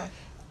 Okay.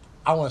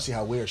 I want to see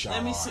how weird y'all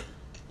Let me are. see.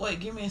 Wait,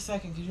 give me a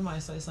second, because you might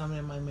say something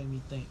that might make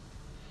me think.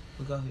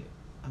 But go ahead.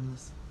 I'm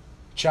listening.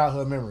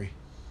 Childhood memory.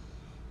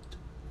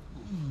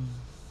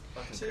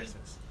 Fucking See?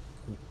 Christmas.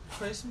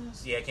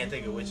 Christmas? Yeah, I can't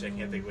think of which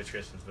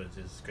Christmas, but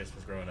just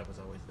Christmas growing up was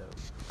always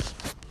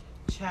dope.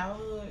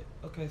 Childhood?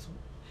 Okay, so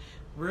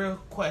real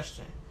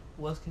question.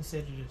 What's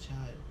considered a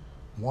child?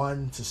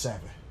 1 to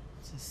 7.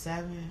 To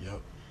 7?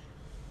 Yep.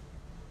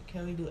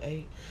 Can we do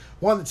 8?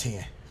 1 to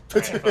 10.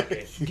 Alright, fuck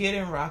it. Get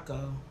in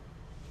Rocco.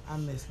 I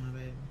miss my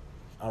baby.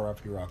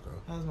 R.I.P. Rocco.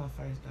 That was my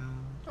first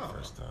time.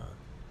 First time.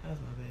 That was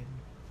my baby.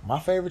 My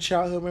favorite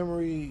childhood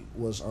memory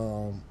was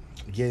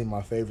getting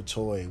my favorite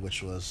toy,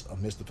 which was a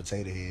Mr.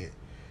 Potato Head.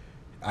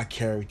 I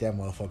carried that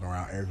motherfucker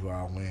around everywhere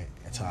I went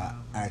until I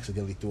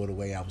accidentally threw it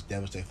away. I was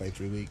devastated for like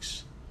 3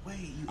 weeks.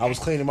 Wait, I was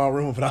cleaning my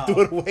room, but I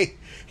threw it away.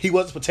 He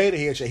wasn't potato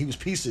head shit. He was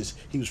pieces.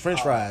 He was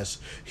French fries.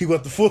 He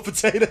was the full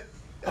potato.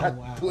 Oh,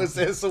 wow. I was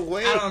that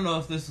away. I don't know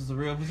if this was a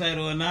real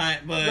potato or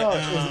not, but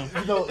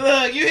No,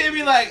 look, you hit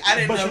me like I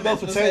didn't But know you know this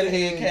potato potato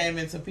head head- came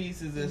into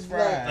pieces as But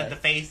fried. the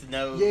face, the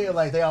nose. yeah,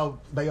 like they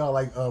all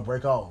like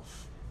break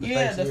off. The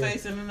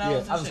face and the nose. Yeah,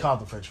 and I just shit. called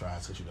them French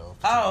fries, cause you know.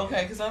 Oh,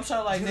 okay, because I'm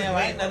sure like damn,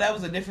 I didn't know that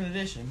was a different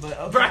edition. But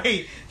okay.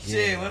 Right.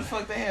 Shit, Yeah. what the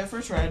fuck they had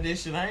French fry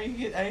edition? I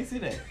ain't see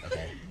that.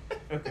 Okay.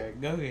 Okay,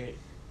 go ahead.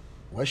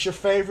 What's your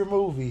favorite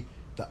movie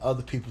that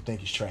other people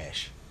think is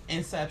trash?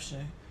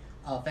 Inception.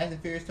 Fast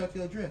and Furious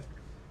Tokyo Drift.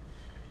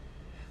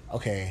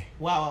 Okay.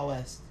 Wild Wild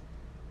West.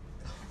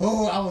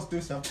 Oh, I was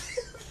through something.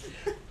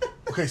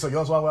 Okay, so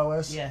yours Wild Wild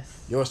West?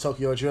 Yes. Yours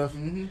Tokyo Drift?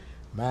 Mm-hmm.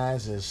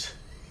 Mine's is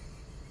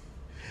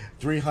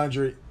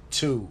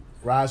 302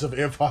 Rise of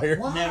Empire.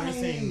 What? Never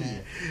seen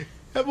that.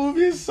 That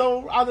movie is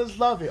so, I just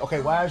love it.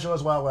 Okay, why is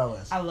yours Wild Wild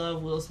West? I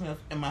love Will Smith,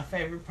 and my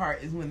favorite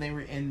part is when they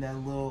were in that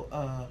little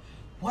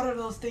what are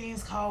those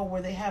things called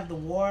where they have the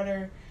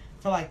water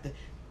for like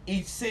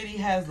each city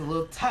has the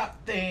little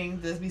top thing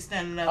that's be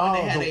standing up and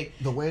they had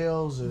the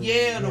whales and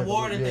the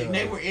water thing. yeah.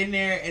 They were in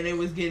there and it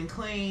was getting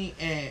clean,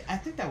 and I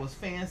think that was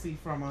Fancy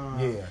from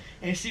Yeah.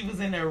 and she was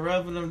in there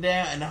rubbing them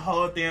down and the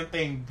whole damn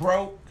thing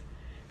broke.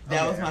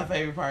 That was my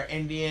favorite part.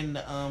 And then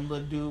the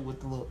little dude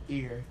with the little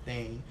ear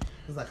thing. It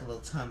was like a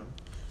little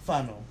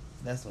funnel.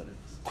 That's what it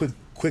was.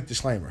 Quick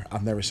disclaimer.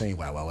 I've never seen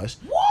Wild Wild West.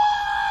 What?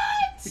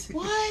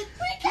 What?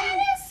 We gotta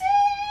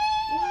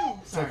see.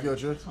 What? Tokyo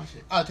Drift. That's my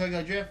shit. Oh,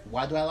 Tokyo Drift.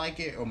 Why do I like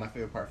it? Or my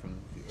favorite part from the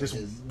movie? Just Or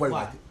wait.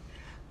 Why?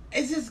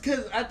 It's just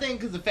because I think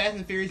because the Fast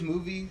and Furious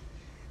movies,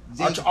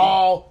 Are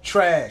all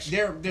trash.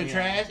 they're Yeah.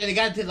 trash, and they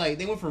got to like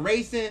they went from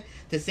racing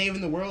to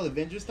saving the world,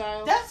 Avenger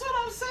style. That's what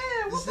I'm saying.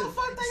 What the This is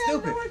fuck they got to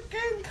stupid. do with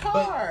getting But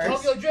cars?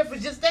 Tokyo Drift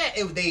was just that.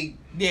 Yeah. They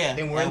were that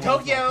in was my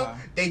Tokyo.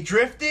 car. They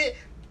drifted.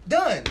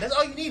 Done. That's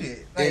all you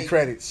needed. End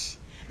credits.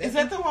 Is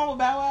that the one with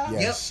Bow Wow?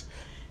 Yes.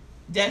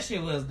 That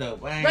shit was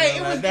dope. I ain't Right, gonna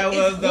it lie. was- That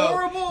it's was dope.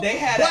 horrible, They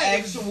had but an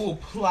it was- actual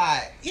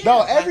plot. Yeah.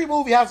 No, every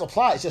movie has a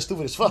plot. It's just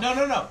stupid as fuck. No.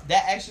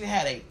 That actually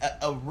had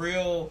a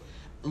real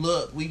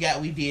look. We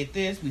did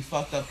this. We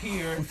fucked up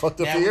here. We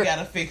fucked up now here. we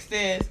gotta fix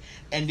this,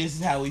 and this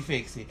is how we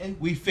fix it. And-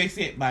 We fix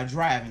it by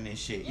driving this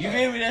shit. You Yeah.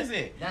 feel me? That's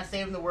it. Not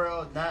saving the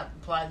world. Not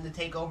plotting to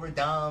take over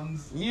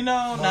Doms. You know,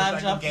 not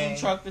Motorcycle jumping gang. from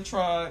truck to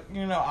truck.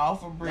 You know,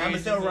 off of Now bridges.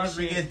 Michelle and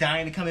Rodriguez shit.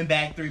 dying and coming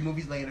back 3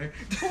 movies later.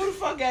 Who the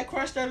fuck got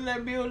crushed under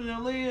that building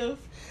and live?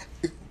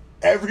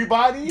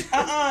 Everybody.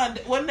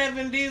 Wasn't that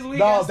Vin Diesel? He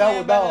No, got that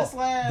slammed by that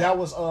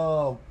was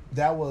slab?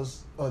 that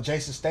was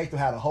Jason Statham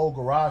had a whole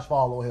garage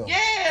follow him.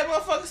 Yeah,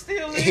 motherfucker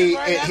still live He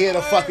right he had a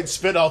afterwards. fucking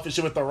spit off and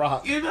shit with the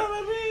Rock. You know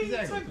what I mean?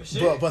 Exactly. Type of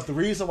shit. But the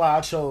reason why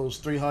I chose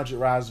 300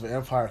 Rise of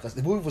Empire because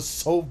the movie was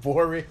so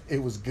boring,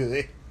 it was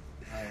good.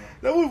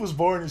 That movie was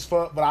boring as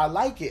fuck, but I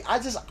like it.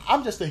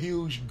 I'm just a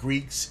huge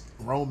Greeks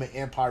Roman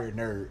Empire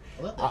nerd.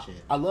 I love that shit.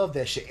 I love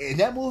that shit. In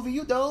that movie,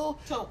 you know,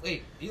 So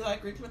wait, you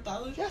like Greek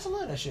mythology? yes, I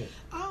love that shit.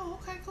 Oh,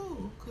 okay,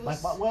 cool. 'Cause- Like,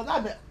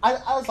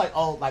 I was like,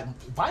 oh, like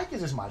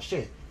Vikings is my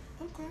shit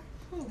okay,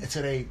 cool.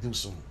 until they do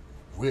some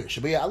weird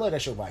shit. But yeah, I love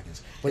that show,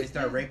 Vikings. They But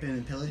start raping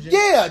and pillaging.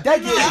 yeah, that gets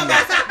me.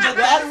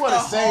 No, I didn't want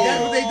to say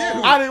That's it. what they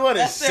do. I didn't want to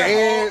That's their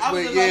say it, whole- I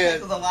was but just gonna say, yeah.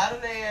 'cause a lot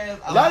of their,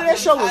 A lot of that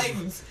show was-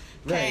 Titans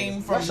came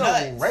That from show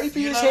nuts. rapey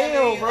You as know what I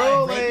hell, mean?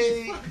 bro. Like,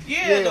 rapey as Like, fuck.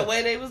 yeah, yeah. the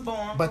way they was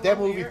born. But that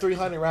movie, Weird.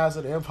 300 Rise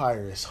of the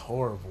Empire, is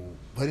horrible.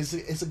 But it's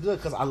a good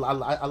because I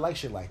like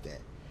shit like that.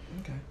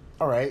 Okay.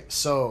 All right,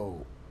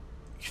 so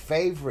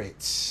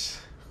favorites.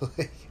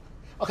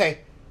 Okay,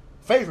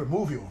 favorite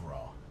movie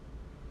overall.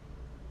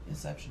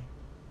 Inception.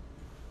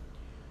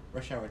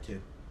 Rush Hour 2.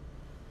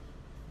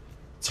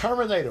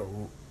 Terminator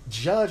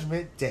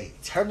Judgment Day.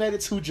 Terminator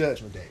 2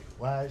 Judgment Day.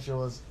 Why is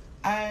yours?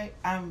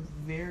 I'm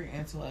very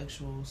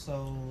intellectual,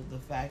 so the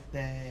fact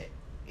that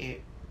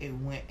it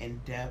went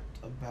in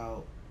depth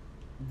about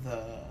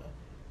the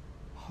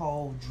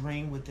whole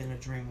dream within a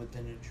dream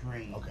within a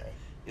dream. Okay.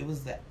 It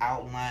was the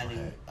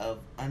outlining of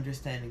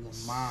understanding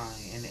the mind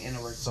and the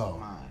inner workings of the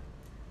mind.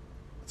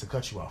 To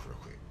cut you off real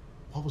quick,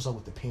 what was up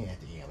with the pen at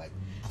the end? Like,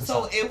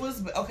 so it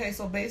was okay.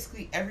 So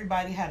basically,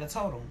 everybody had a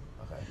totem.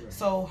 Okay.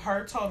 So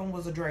her totem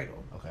was a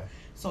dreidel. Okay.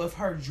 So if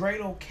her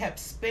dreidel kept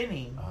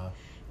spinning,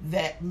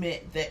 that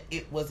meant that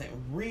it wasn't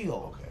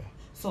real. Okay.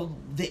 So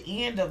the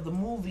end of the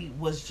movie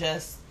was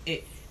just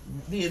it.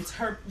 The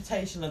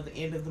interpretation of the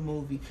end of the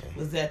movie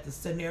was that the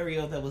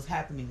scenario that was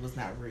happening was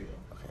not real.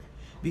 Okay.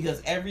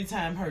 Because every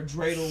time her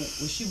dreidel,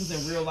 when she was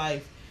in real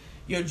life,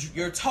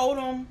 your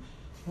totem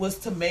was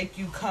to make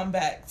you come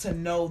back to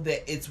know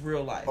that it's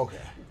real life. Okay.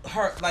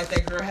 Her, like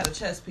that girl had a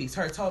chess piece.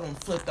 Her totem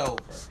flipped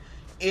over.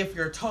 If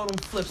your totem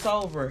flips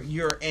over,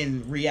 you're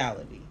in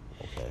reality.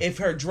 Okay. If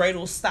her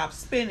dreidel stops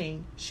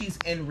spinning, she's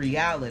in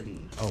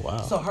reality. Oh,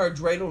 wow. So her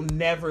dreidel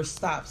never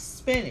stops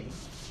spinning.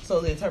 So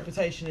the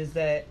interpretation is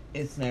that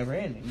it's never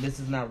ending. This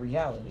is not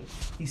reality.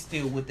 He's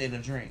still within a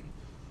dream.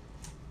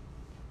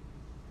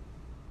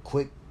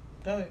 Quick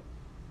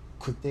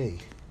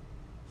thing.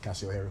 Can I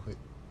see your hair real quick?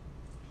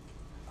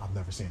 I've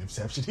never seen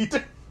Inception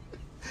either.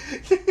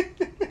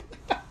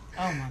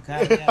 Oh my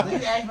god! Yeah.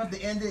 Did you ask about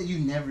the ending? You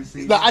never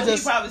seen? No, it? I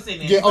just probably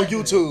seen it. Yeah, on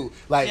YouTube.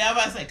 Like, yeah, I'm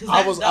about to say,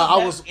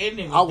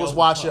 I was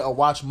watching a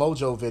Watch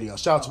Mojo video.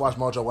 Shout out to Watch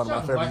Mojo, one of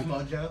my favorite.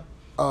 Watch Mojo.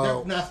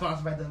 They're not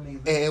sponsored by them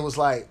either. And it was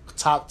like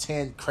top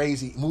 10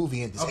 crazy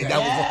movie endings. Okay.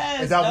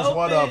 And that was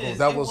one of them.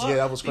 That was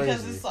crazy.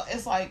 Because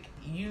it's like,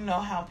 you know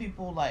how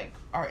people like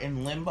are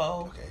in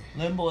limbo. Okay.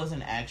 Limbo is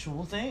an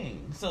actual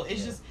thing. So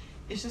it's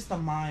just the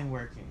mind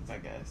workings, I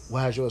guess.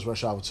 Why is yours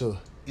Rush Hour 2?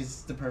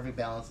 It's the perfect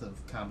balance of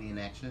comedy and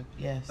action.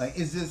 Yes. Like,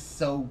 it's just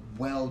so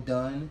well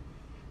done.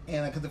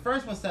 And like, cause the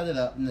first one set it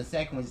up, and the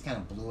second one just kind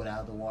of blew it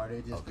out of the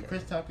water. Just with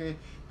Chris Tucker,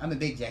 I'm a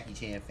big Jackie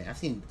Chan fan. I've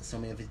seen so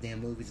many of his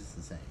damn movies. It's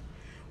insane.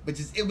 But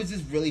it was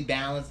just really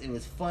balanced. It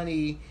was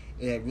funny.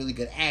 It had really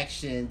good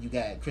action. You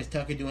got Chris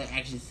Tucker doing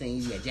action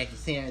scenes. You got Jackie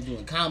Chan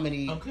doing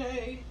comedy.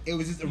 Okay. It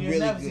was just a You'll really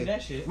never good. see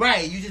that shit.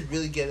 Right. You just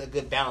really get a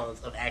good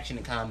balance of action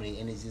and comedy,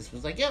 and it just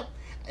was like, yep,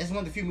 it's one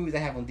of the few movies I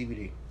have on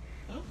DVD.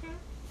 Okay.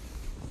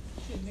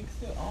 Shit, nigga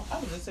still on. I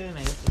was just saying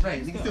that.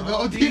 Right. Nigga still go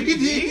on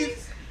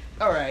DVDs.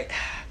 All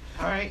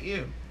right,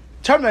 you.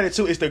 Terminator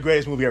 2 is the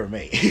greatest movie ever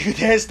made.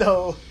 There's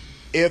no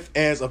if,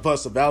 ands, or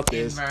buts about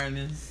this. In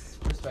Vernon's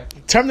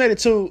perspective. Terminator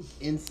 2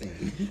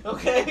 Insane.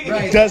 Okay.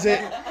 Right. does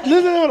it.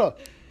 No.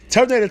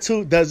 Terminator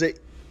 2 does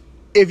it.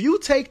 If you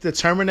take the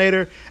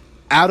Terminator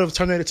out of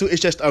Terminator 2,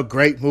 it's just a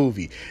great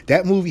movie.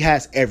 That movie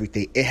has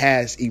everything. It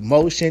has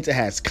emotions, it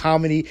has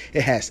comedy,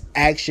 it has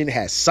action, it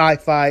has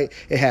sci-fi,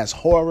 it has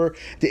horror.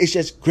 It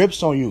just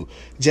grips on you.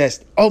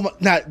 Just, oh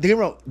my,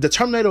 the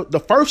Terminator, the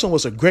first one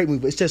was a great movie,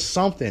 but it's just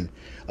something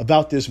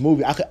about this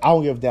movie. I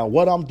don't give a damn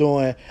what I'm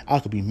doing. I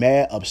could be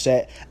mad,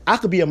 upset. I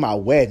could be at my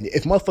wedding.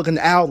 If motherfucking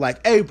Al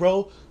like, hey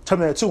bro,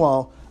 Terminator 2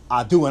 on,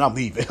 I do and I'm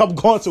leaving. I'm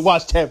going to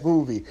watch that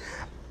movie.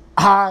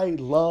 I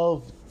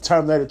love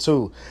Terminator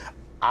 2.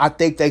 I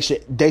think they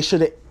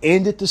should have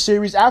ended the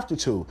series after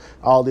 2.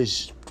 All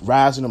this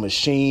Rise of the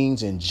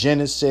Machines and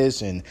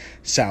Genesis and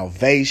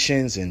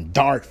Salvations and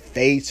Dark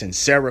Fates and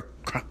Sarah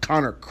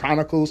Connor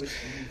Chronicles.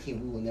 We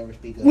will never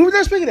speak of. We were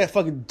not speaking of that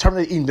fucking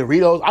Terminator eating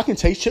Doritos. I can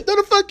taste shit. No,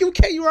 the fuck you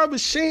can't. You are a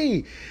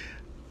machine.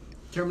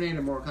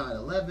 Terminator Mortal Kombat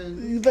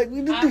 11. Like,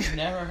 I've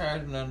never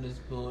heard of none of this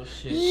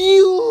bullshit.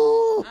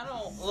 You. I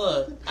don't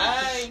look.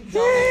 I don't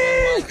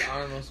even like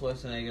Arnold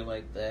Schwarzenegger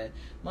like that.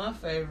 My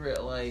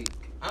favorite, like,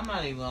 I'm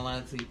not even gonna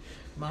lie to you.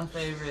 My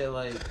favorite,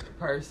 like,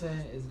 person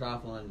is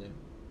Dolph Lundgren.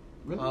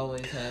 Really?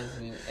 Always has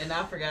been. And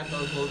I forgot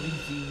those movies.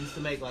 He used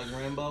to make like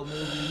Rambo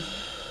movies,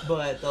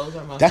 but those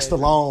are my. That's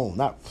favorite. Stallone,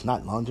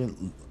 not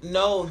London.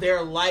 No,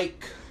 they're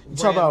like. You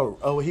talk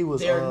about he was.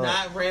 They're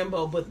not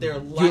Rambo, but they're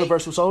like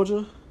Universal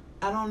Soldier.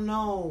 I don't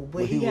know,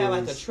 but he had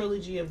like a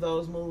trilogy of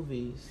those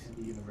movies.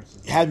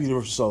 It had to be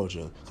Universal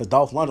Soldier because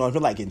Dolph Lundgren only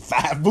been like in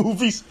 5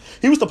 movies.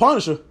 He was the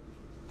Punisher.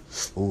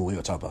 Ooh, we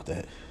gonna talk about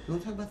that. You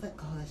wanna talk about that?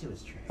 Oh, that shit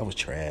was trash. That was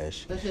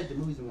trash. That shit, the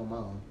movies with my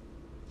mom.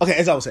 Okay,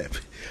 as I was saying,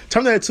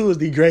 Terminator 2 is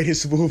the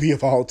greatest movie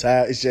of all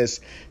time. It's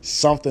just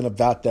something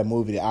about that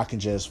movie that I can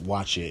just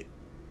watch it.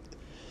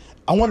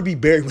 I want to be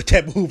buried with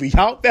that movie.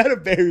 Y'all better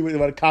bury me with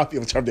a copy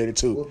of Terminator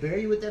 2. We'll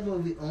bury you with that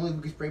movie only if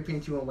we can spray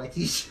paint you on white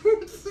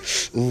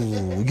t-shirts.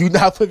 Ooh, you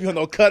not put me on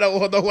no cutout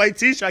or no white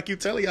t-shirt. I keep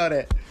telling y'all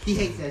that. He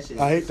hates that shit.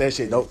 I hate that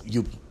shit.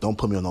 Don't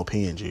put me on no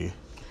PNG.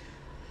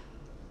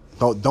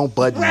 Don't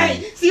bud me.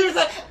 Right.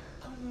 Seriously.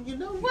 You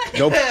know what?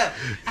 Nope.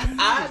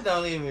 I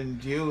don't even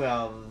do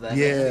all of that.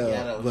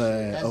 Yeah,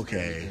 but That's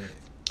okay.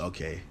 good.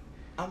 Okay.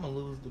 I'm gonna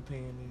lose the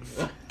pen.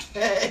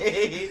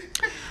 Hey,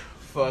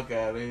 fuck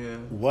out of here.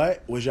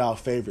 What was y'all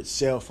favorite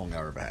cell phone you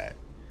ever had?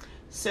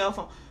 Cell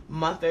phone.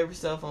 My favorite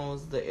cell phone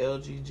was the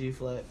LG G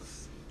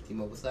Flex.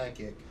 T-Mobile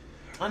Sidekick.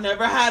 I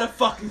never had a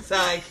fucking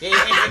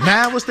sidekick.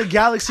 Man, what's the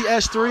Galaxy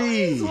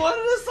S3? It's one of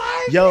the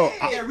sidekicks. Yo,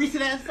 Yeah,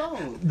 recent ass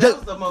phone. That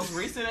was the most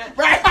recent.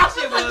 Right. That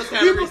shit was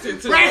kind of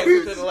recent too. Like,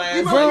 within the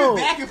last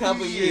Bro,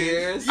 couple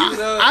years. You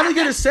know? I didn't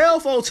get a cell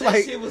phone till That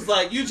like. shit was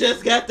like, you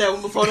just got that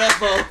one before that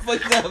phone.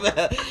 Fuck that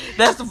about.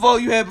 That's the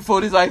phone you had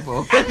before this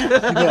iPhone. You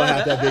gonna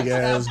have that big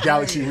ass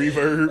Galaxy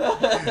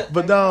Reverb.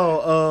 But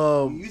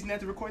no, You using that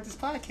to record this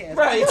podcast.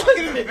 Right.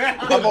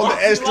 I'm on the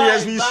S3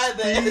 as we Buy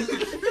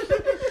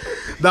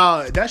that.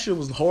 nah, that shit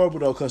was horrible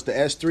though, cause the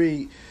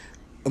S3,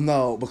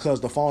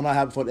 because the phone I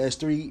had before the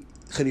S3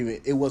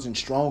 it wasn't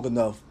strong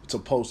enough to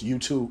post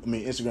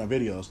Instagram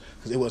videos,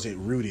 cause it wasn't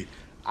rooted.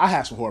 I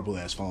had some horrible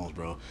ass phones,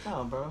 bro.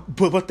 Oh, bro.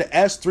 But the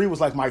S3 was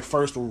like my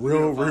first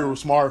real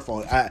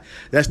smartphone.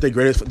 That's the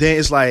greatest. Then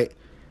it's like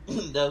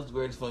That was the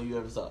greatest phone you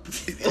ever saw.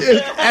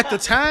 at the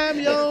time,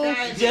 yo,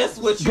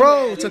 Just what you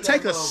bro, had to in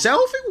take that a phone.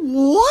 selfie,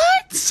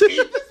 what?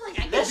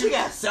 That shit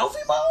got selfie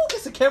mode?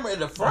 It's a camera in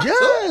the front.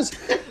 Yes.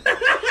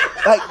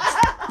 Like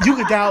you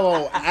could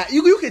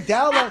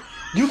download.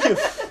 You can.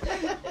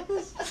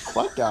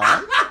 Fuck y'all.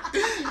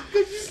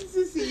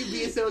 To see you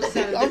being so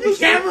excited. I'm The just-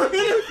 camera in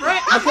the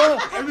front.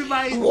 Because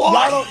Everybody.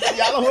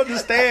 y'all don't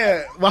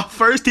understand. My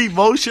first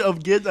emotion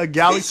of getting a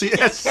Galaxy It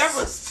got S.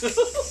 cameras too.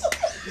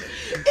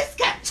 It's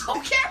got 2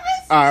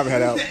 cameras? I haven't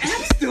had that.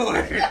 App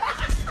Store.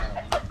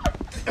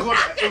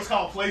 It was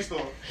called Play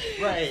Store.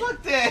 Right.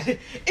 Fuck that.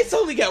 It's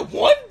only got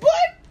 1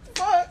 button?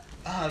 Fuck.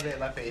 Oh man,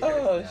 my face. Oh,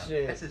 hurts now.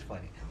 shit. That's just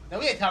funny. Now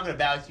we ain't talking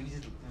about you. We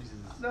just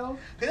no,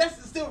 because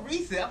that's still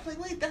recent. I was like,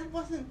 wait, that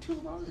wasn't too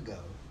long ago.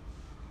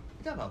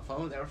 We talking about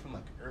phones that were from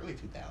like early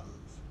 2000s.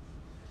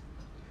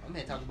 I'm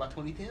man talking about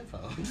 2010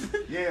 phones.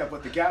 Yeah,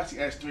 but the Galaxy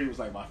S3 was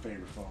like my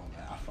favorite phone,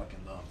 man. I fucking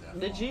love that.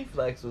 The phone. G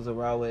Flex was a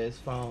raw ass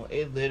phone.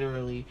 It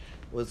literally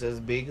was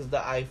as big as the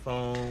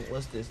iPhone.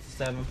 What's this? The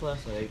 7 Plus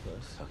or 8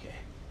 Plus? Okay.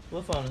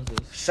 What phone is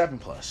this? 7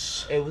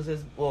 Plus. It was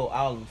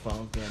all the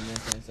phones damn near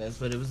same size,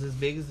 but it was as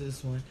big as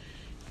this one.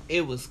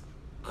 It was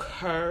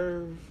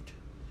curved,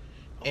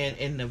 and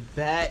in the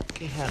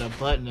back it had a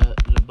button.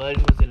 The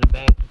button was in the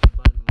back with the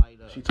button light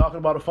up. She talking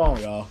about a phone,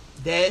 y'all.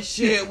 That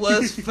shit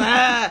was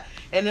fine.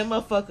 And that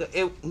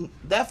motherfucker,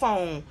 that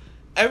phone,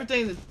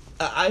 everything that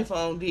an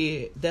iPhone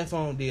did, that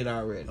phone did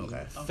already.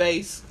 Okay.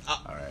 Face, All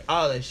right.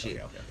 all that shit.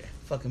 Okay.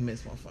 Fucking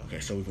miss my phone. Okay,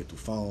 so we went through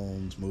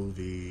phones,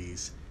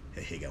 movies.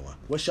 Hey, here you got one.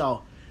 What's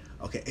y'all?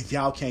 Okay, if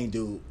y'all can't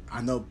do,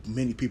 I know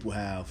many people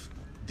have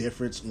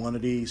different one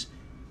of these.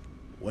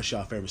 What's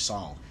y'all favorite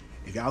song?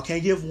 If y'all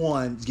can't give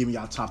one, give me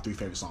y'all top 3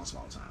 favorite songs of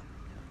all time.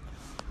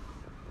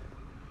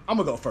 I'm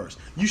gonna go first.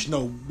 You should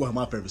know what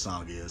my favorite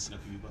song is.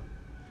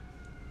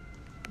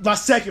 My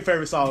second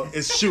favorite song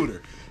is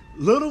Shooter.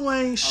 Lil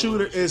Wayne's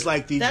Shooter is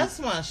like the. That's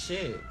my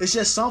shit. It's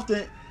just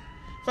something.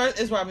 First,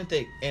 it's Robin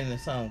Thicke in the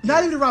song.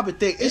 Not even Robin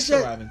Thicke. It's the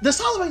just Robin the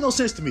song make no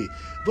sense to me.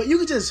 But you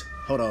could just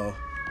hold on.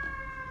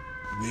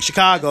 We in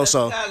Chicago,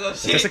 so Chicago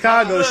shit. it's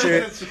Chicago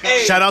shit.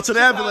 Hey, Shout out to the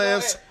Chicago,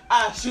 ambulance.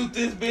 I shoot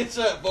this bitch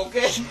up,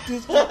 okay?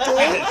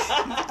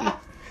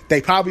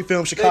 They probably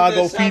film Chicago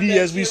They just shot PD that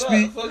as we shit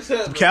speak. up. Fuck's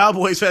up, Some bro.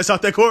 Cowboys fans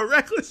out there going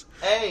reckless.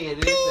 Hey, it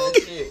is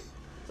that shit.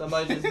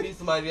 Somebody just beat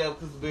somebody up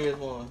because the Bears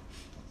won.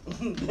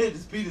 They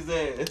just beat his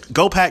ass.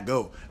 Go Pack,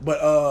 go.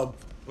 But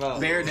Wow.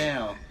 Bear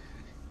down.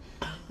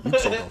 you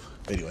can't go.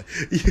 Anyway,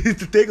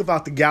 the thing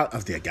about the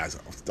Galaxy, guys,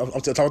 I'm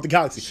talking about the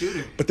Galaxy.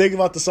 Shooter. But think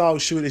about the song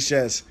Shooter. It's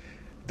just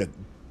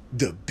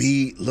the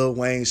beat, Lil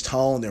Wayne's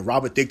tone, and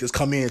Robert Thicke just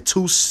come in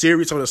too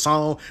serious on the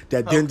song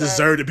that didn't Okay.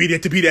 deserve to be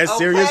that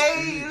serious.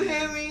 Okay, you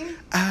hear me?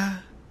 I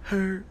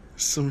heard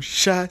some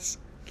shots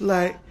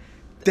like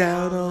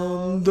down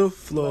on the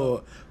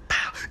floor.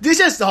 Pow. This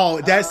just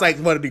that's like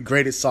one of the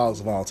greatest songs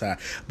of all time.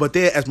 But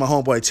then, as my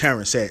homeboy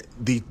Terrence said,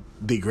 the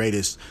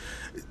greatest.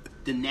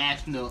 The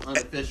national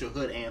unofficial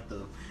hood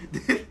anthem.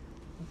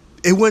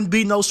 It wouldn't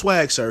be no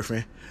Swag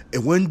Surfing. It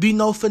wouldn't be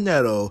no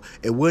Finetto.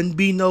 It wouldn't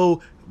be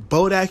no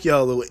Bodak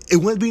Yellow. It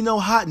wouldn't be no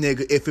Hot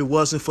Nigga if it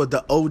wasn't for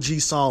the OG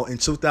song in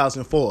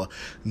 2004,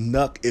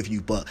 Nuck If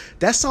You Buck.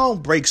 That song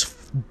breaks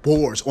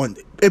boards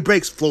it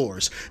breaks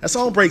floors. That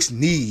song breaks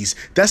knees.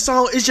 That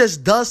song, it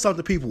just does something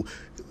to people.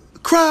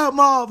 Crowd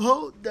mob,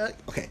 hold that.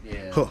 Okay.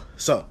 Yeah. Huh.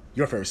 So,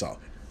 your favorite song.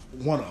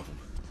 One of them.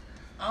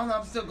 I don't know.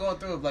 I'm still going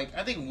through it. Like,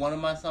 I think one of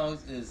my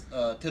songs is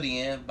 "To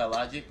the End" by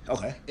Logic.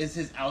 Okay. It's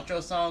his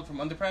outro song from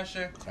Under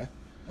Pressure. Okay.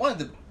 One of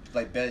the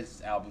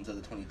best albums of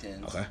the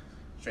 2010s. Okay.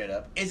 Straight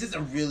up, it's just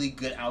a really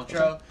good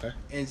outro. Okay.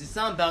 And it's just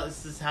something about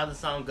it's just how the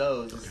song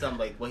goes. It's something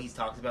like what he's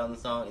talks about in the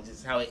song. It's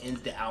just how it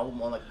ends the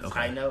album on like a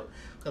high note.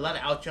 'Cause a lot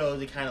of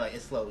outros, it kind of like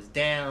it slows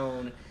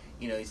down.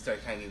 You know, you start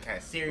kind of getting kind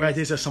of serious. Right,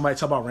 there's just somebody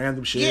talk about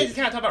random shit. Yeah, just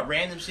kind of talk about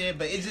random shit,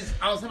 but it's just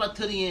I was talking about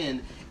To the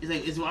End. It's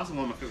like it's also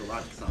one of my favorite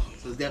Logic songs.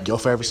 So it's definitely Your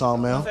favorite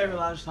song, My man? favorite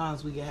lot of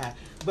songs we can have.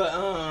 But,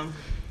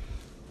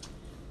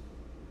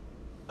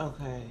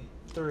 okay.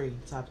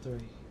 Top three.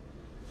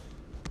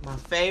 My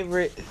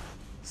favorite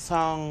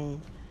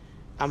song,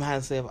 I'm gonna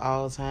have to say of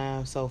all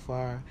time so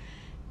far,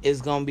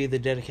 is gonna be The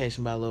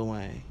Dedication by Lil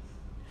Wayne.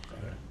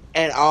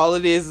 and all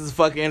it is a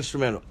fucking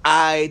instrumental.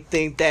 I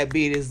think that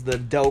beat is the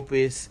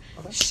dopest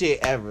shit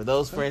ever.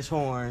 Those French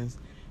horns,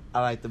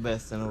 I like the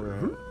best in the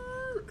world.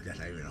 That's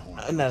not even a horn.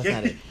 No, that's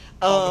not it.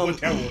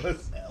 What that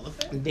was?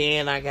 Elephant?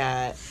 Then I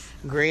got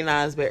Green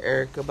Eyes by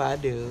Erykah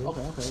Badu.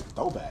 Okay.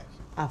 Throwback.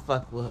 I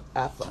fuck with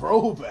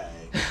Throwback.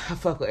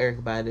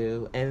 Erykah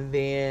Badu, and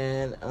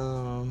then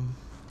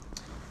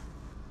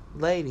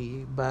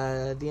Lady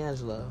by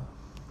D'Angelo.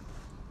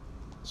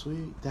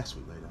 Sweet. That's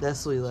Sweet Lady. That's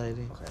Sweet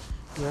Lady. Okay.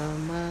 You're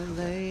my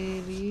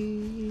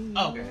lady.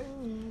 Okay.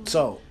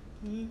 So,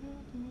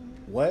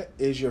 what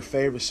is your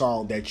favorite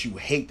song that you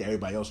hate that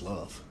everybody else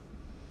love?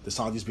 The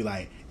song just be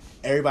like,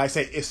 everybody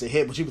say it's a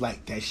hit, but you be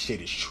like, that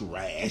shit is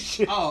trash.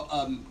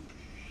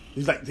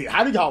 He's like,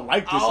 how do y'all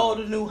like this All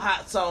song? the new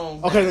hot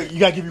songs. Okay, you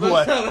gotta give me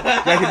one. You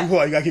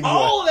gotta give me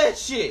All one. that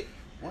shit.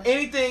 What?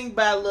 Anything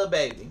by Lil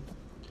Baby.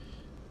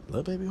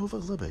 Lil Baby? Who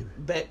fucks Lil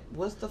Baby?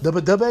 What's the?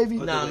 The Baby?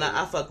 No,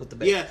 I fuck with the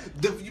Baby. Yeah,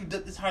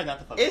 it's hard not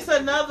to fuck. It's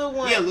with another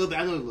one. Yeah, a little bit.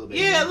 I know a little bit.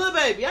 Yeah, Lil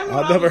Baby. I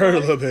I've never heard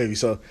of Lil Baby,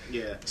 so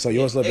Yeah.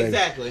 yours Lil Baby.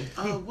 Exactly.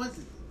 What's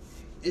it?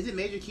 Is it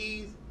Major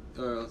Keys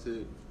or is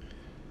it?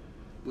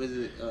 Was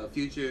it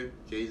Future,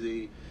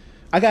 Jay-Z?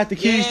 I got the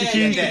keys, Yeah, the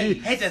keys, yeah. the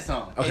keys. Hate that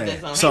song. Okay,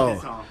 that song. so Hate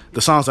that song.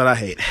 the songs that I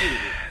hate,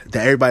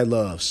 that everybody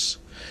loves,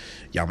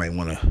 y'all might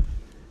want to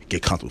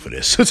get comfortable for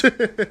this.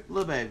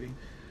 Lil Baby.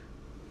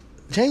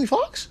 Jamie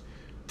Foxx?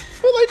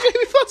 Who like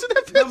Jamie Foxx in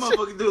that That picture?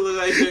 motherfucker do look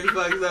like Jamie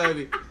Foxx, don't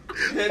he?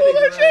 That Who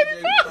nigga like like Jamie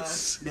Jamie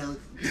Foxx? No.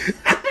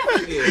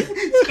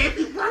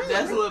 Yeah.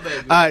 That's Lil Baby.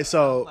 All right,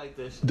 so I like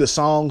that shit. the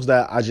songs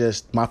that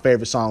my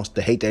favorite songs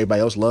to hate that everybody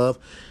else love,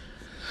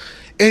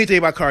 anything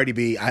about Cardi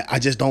B, I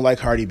just don't like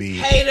Cardi B.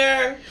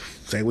 Hater.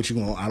 Say what you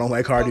want, I don't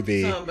like Cardi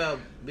B. Something about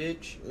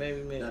bitch,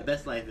 maybe.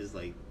 Best Life is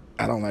like.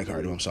 I don't like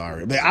Cardi B, I'm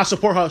sorry. But I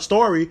support her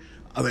story,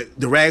 I mean,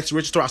 the Rags to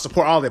Riches story, I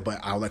support all that, but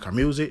I don't like her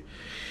music.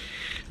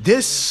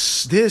 This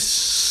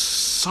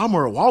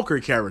Summer Walker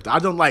character, I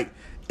don't like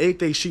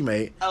anything she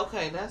made.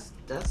 Okay,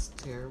 that's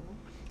terrible.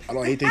 I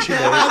don't hate anything she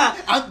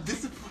made. I'm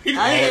disappointed.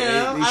 I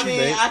Yeah, am. I she mean,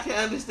 made- I can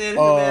understand if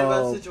you're mad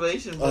about the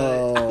situation,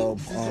 but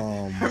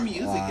Her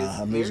music is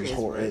her music's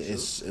very horrible.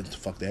 inspirational. It's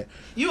fuck that.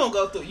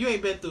 you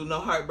ain't been through no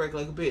heartbreak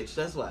like a bitch.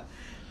 That's why.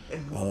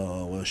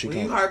 Well, she When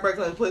you can. heartbreak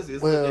like a pussy,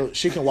 it's Well, different.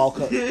 she can walk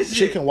her.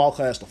 She can walk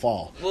her ass to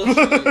fall. Well,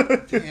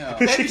 shit. Damn.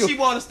 Maybe can- she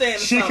want to stay in the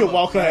she summer. can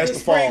walk her ass The to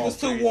spring fall. was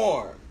too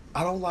warm.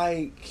 I don't.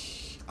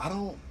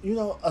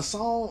 A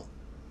song.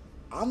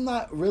 I'm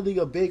not really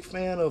a big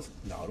fan of.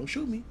 No, don't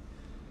shoot me.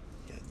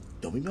 Yeah,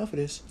 don't beat me up for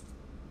this.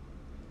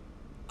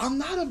 I'm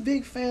not a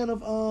big fan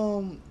of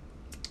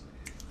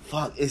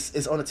Fuck,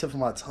 it's on the tip of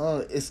my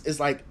tongue. It's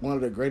like one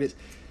of the greatest.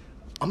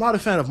 I'm not a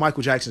fan of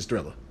Michael Jackson's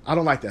Thriller. I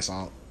don't like that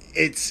song.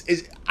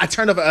 I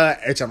turn up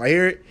every time I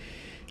hear it.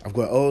 I'm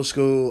going old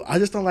school. I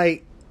just don't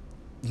like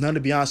none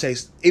of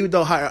Beyonce's. Even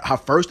though her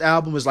first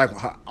album is like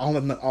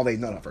all they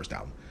know her first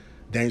album.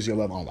 Dangerous Your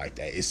Love, I don't like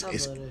that.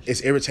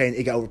 It's irritating.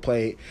 It got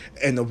overplayed.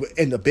 And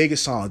the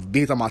biggest song,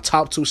 being on my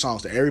top 2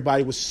 songs that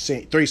everybody was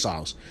singing, 3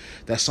 songs.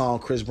 That song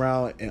Chris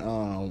Brown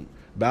and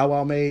Bow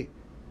Wow made.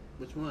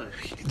 Which one?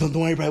 The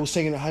one everybody was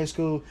singing in high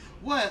school.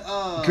 What?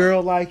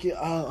 Girl Like It.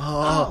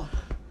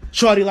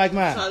 Shorty Like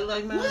Mine. Shawty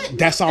like mine. What?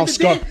 That song And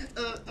scarred.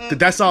 then,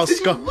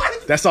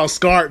 What? That song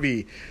scarred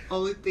me.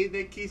 Only thing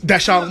that keeps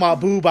That song My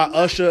Boo by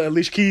Usher and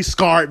Alicia Keys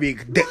scarred me.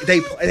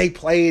 They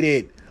played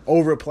it,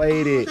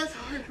 overplayed it. That's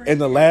heartbreaking. And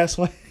the last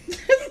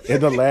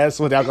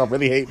one, y'all gonna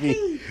really hate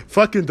me.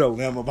 Fucking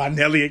Dilemma by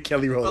Nelly and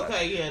Kelly Rowland.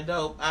 Okay, yeah,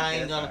 dope. I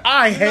ain't gonna.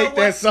 I You know hate what-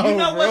 that song, You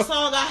know bro. what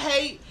song I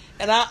hate?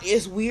 And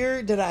it's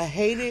weird that I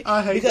hate it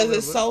I hate because that,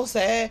 it's bro. so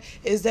sad.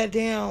 Is that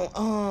damn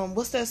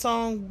what's that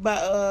song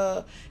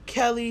by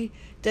Kelly?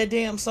 That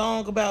damn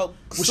song about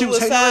Well, she was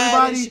hating suicide.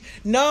 everybody?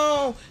 And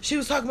no, she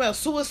was talking about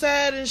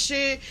suicide and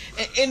shit.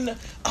 And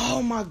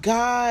oh my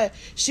god,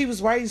 she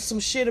was writing some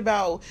shit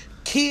about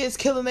kids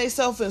killing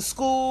themselves in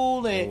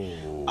school, and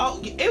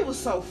it was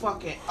so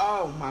fucking.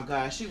 Oh my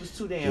god, she was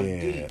too damn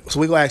Yeah. deep.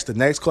 So we gonna ask the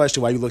next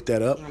question while you look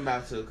that up. I'm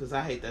about to because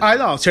I hate that. I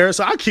song. know, Tara.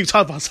 So I keep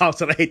talking about songs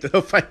that I hate.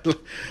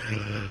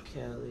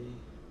 Kelly.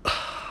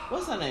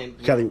 What's her name?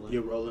 Kelly- Rowland.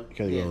 You're rolling.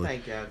 Kelly Yeah, Rowland.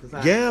 thank y'all. 'Cause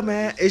I Yeah,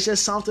 man. It's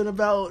just something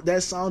about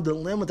that song,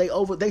 Dilemma. They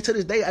to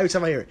this day, every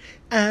time I hear it,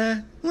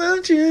 I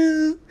want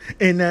you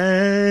and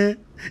I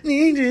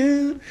need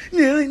you.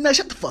 Now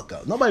shut the fuck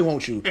up. Nobody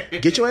wants you.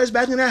 Get your ass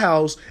back in that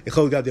house and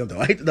close the goddamn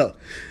door. I hate the door.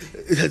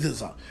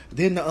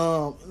 Then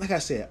like I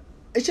said,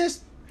 it's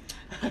just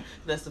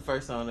That's the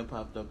first song that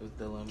popped up is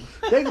Dilemma.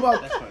 think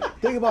about That's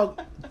funny.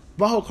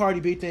 my whole Cardi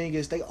B thing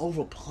is they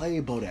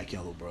overplay Bodak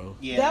Yellow, bro.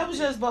 Yeah. That was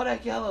just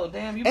Bodak Yellow.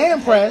 Damn, you And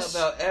been a Press.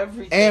 hater about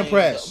everything. And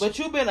Press. But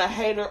you've been a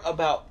hater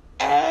about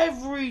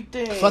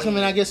everything. Fuck him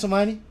and I get some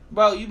money.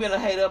 Bro, you been a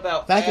hater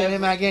about Fuck him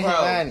and I get him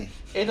bro, money.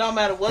 It don't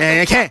matter what Yeah, the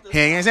you can't. fuck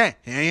Yeah, the you song- can't.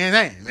 Yeah, you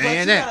can't. But you gotta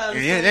understand,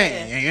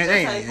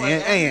 that's how you play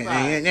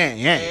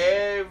everybody.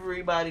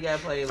 Everybody got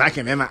played. Fuck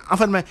him, man. I'm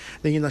fucking man.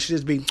 Then she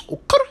just be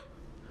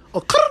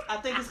I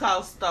think it's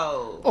called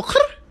Stove.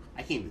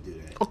 I can't even do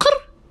that. I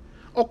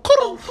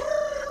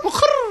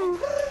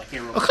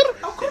can't roll.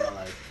 I can't in my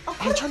life.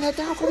 Hey, turn that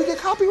down before we get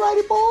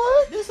copyrighted, boy.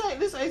 This ain't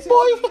Boy,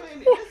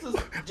 this is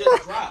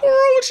just dropped.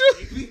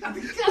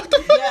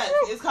 Yes,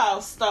 it's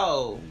called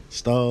Stole.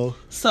 Stole.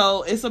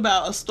 So it's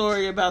about a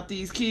story about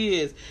these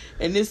kids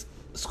and this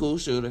school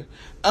shooter.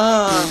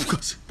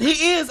 He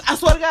is. I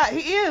swear to God, he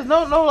is.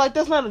 No, like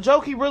that's not a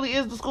joke. He really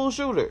is the school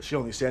shooter. She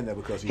only said that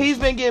because He's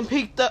been getting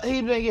picked up.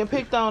 He's been getting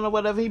picked on or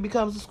whatever. He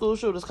becomes the school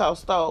shooter. It's called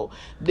Stole.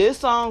 This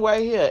song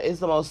right here is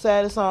the most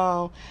saddest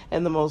song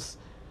and the most.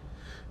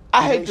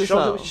 I hate this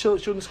song.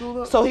 Shooting the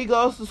school up? So he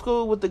goes to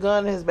school with the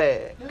gun in his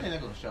bag. They're not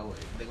gonna show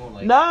it. They're gonna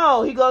like.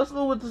 No, he goes to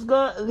school with this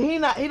gun.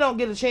 He don't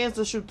get a chance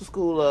to shoot the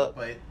school up.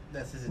 But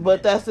that's his.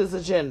 But that's his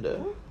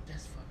agenda.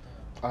 That's fucked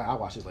up. Alright, I'll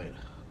watch this later.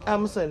 I'm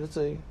gonna send it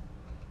to you.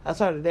 I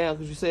turned it down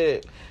because you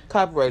said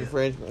copyright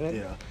infringement.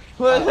 Yeah.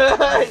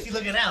 Like,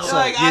 Looking out.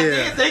 I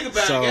did think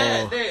about So- it.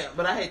 God damn.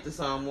 But I hate the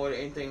song more than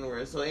anything in the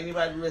world. So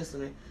anybody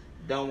listening,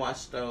 don't watch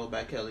Stole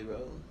by Kelly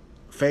Rowland.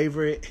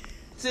 Favorite?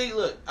 See,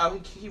 look,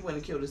 he went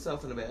and killed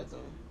himself in the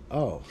bathroom.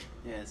 Oh.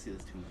 Yeah, see,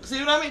 that's too much. See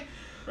what I mean?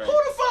 Right. Who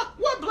the fuck?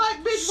 What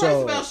black bitch So-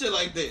 writes about shit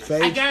like this?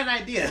 I got an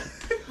idea.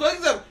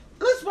 Fuck up.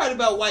 Let's write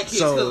about white kids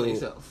killing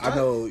themselves. I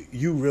know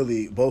you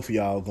really, both of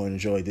y'all are going to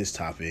enjoy this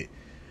topic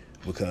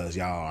because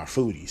y'all are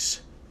foodies.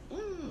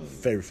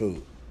 Favorite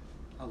food?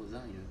 Oh,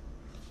 lasagna.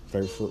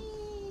 Favorite food?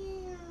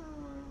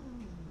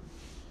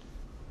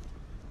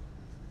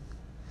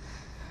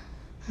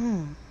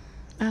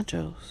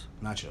 Nachos.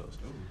 Nachos.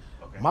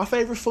 Ooh, okay. My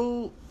favorite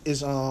food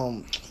is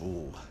ooh.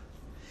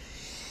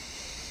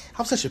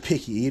 I'm such a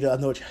picky eater. I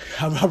know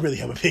I really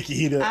am a picky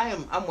eater.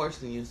 I'm worse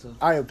than you, so.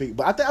 I am picky,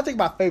 but I think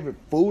my favorite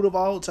food of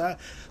all time.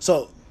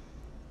 So,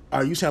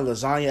 are you saying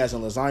lasagna as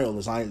in lasagna, or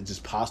lasagna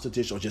just pasta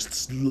dish, or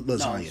just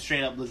lasagna? No,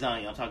 straight up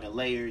lasagna. I'm talking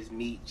layers,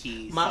 meat,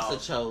 cheese,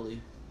 Masticholi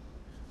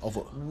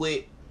Over.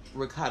 with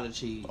ricotta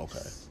cheese. Okay.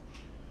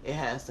 It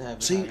has to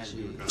have See, ricotta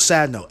cheese.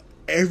 sad note.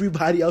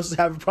 Everybody else is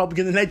having problem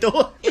getting in that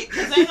door.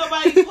 Because ain't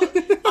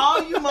nobody,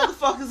 all you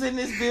motherfuckers in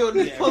this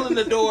building is pulling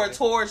the door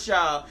towards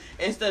y'all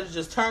instead of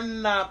just turning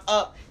the knob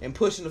up and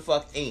pushing the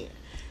fuck in.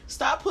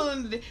 Stop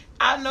pulling the.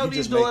 I know You these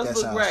just make doors that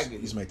look sound- ragged. You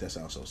just make that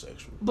sound so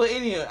sexual. But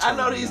anyway, I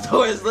know Turn these it out.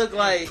 doors look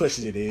like.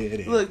 Pushing it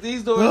in. Look,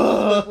 these doors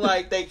look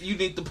like you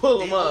need to pull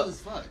them up.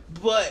 as fuck.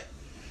 But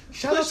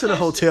Shout out push to the that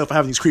hotel for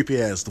having these creepy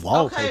ass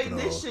wallpaper. okay, though.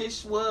 this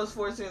shit was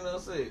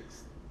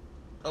 1406.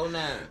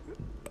 09.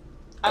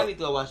 I need to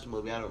go watch the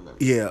movie. I don't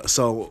remember. Yeah,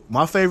 so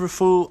my favorite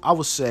food, I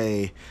would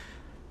say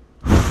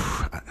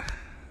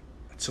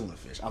tuna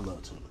fish. I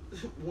love tuna.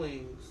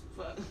 Wings.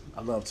 Fuck.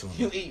 I love tuna.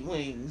 You eat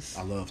wings.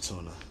 I love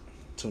tuna.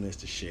 Tuna is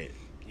the shit.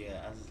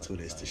 Yeah, I just like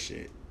Tuna is the lasagna.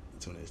 shit.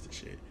 Tuna is the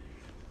shit.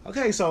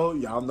 Okay, so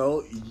y'all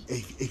know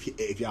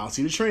if y'all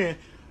see the trend,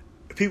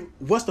 people,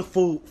 what's the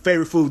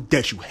favorite food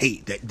that you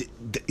hate? That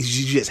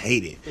you just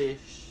hate it? Fish.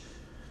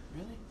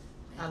 Really?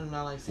 I do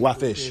not like seafood. Why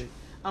fish? Period.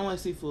 I don't like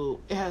seafood.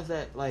 It has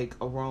that like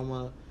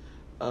aroma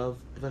of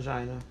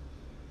vagina.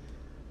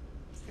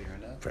 Fair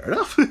enough. Fair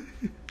enough.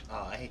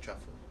 Oh, I hate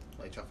truffle.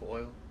 Like truffle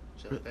oil.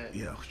 Shit like that.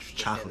 Yeah, Can't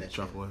chocolate stand that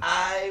truffle.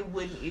 I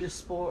wouldn't eat a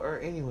spore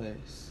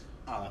anyways.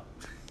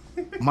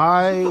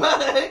 My,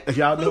 But if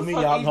y'all know me,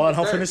 y'all know what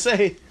I'm finna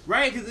say.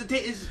 Right, because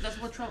that's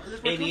what truffle.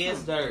 That's what it truffle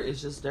is dirt.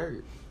 It's just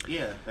dirt.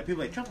 Yeah, like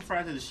people like truffle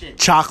fries are the shit.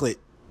 Chocolate.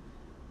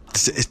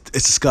 It's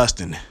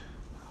disgusting.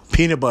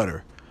 Peanut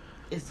butter.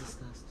 It's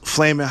disgusting.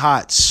 Flaming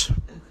Hots. Okay.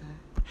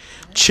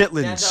 Now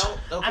Chitlins.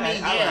 don't. Okay, I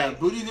mean, all yeah, right.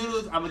 booty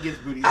noodles. I'm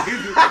against booty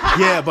noodles.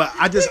 Yeah, but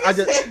I just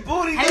Said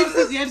booty Have you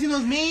noodles. seen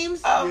those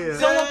memes? Oh,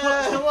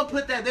 Yeah. Someone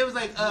put that. There was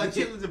like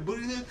chitlins and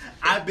booty noodles.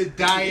 I've been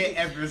dying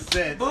ever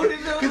since. Booty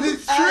noodles. Because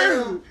it's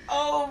true.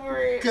 I'm over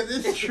it.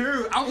 Because it's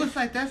true. I was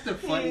like, that's the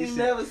He funny ain't shit.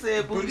 never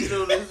said booty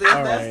noodles.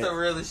 All That's right. the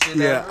realest shit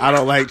yeah, ever. I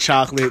don't like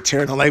chocolate.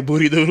 Taryn don't like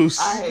booty noodles.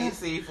 I hate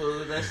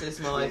seafood. That shit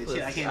smell like Shit,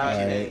 pussy. I can't I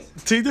imagine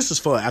hate. See, this is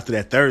fun. After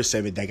that third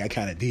segment, that got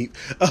kind of deep.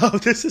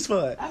 This is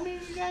fun. I mean,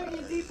 you gotta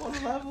get deep on the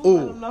level. Ooh,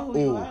 Let them know who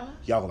you ooh, are.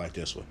 y'all gonna like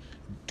this one.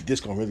 This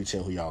gonna really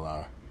tell who y'all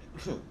are.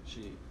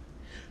 Shit.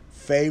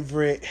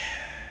 Favorite.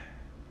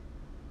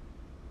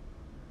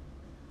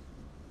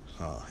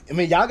 I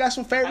mean, y'all got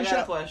some favorite. I got a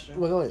show- question.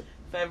 Well, go ahead.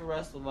 Favorite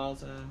wrestler of all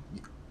time?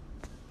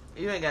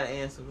 You ain't got to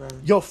answer, bro.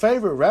 Your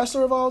favorite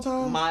wrestler of all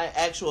time? My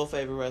actual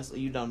favorite wrestler.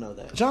 You don't know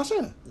that. John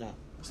Cena, No.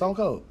 Stone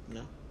Cold,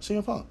 No.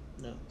 CM Punk.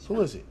 No.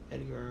 Who is it?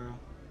 Eddie Guerrero.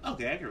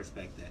 Okay, I can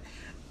respect that.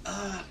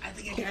 I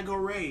think I gotta go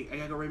Ray. I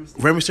gotta go Ray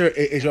Mysterio. Rey Mysterio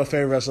is your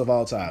favorite wrestler of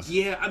all time.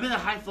 Yeah, I've been a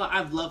high fly.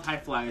 I've loved high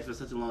flyers for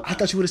such a long time. I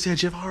thought you would have said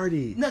Jeff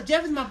Hardy. No,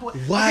 Jeff is my boy.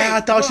 Wow,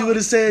 I thought you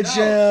would've said Jeff.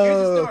 Here's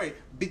the story.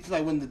 Because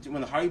like when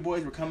the Hardy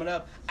Boys were coming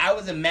up, I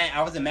was a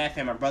Matt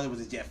fan. My brother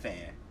was a Jeff fan.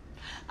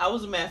 I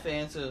was a Matt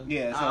fan too.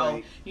 Yeah, so, Oh,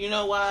 like- you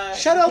know why?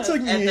 Shout out to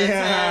Because at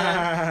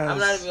that time, I'm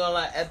not yes. even gonna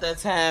lie. At that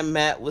time,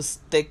 Matt was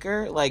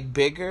thicker, like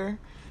bigger.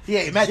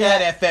 Yeah, Matt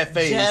had that fat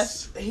face.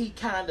 Jeff, he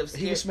kind of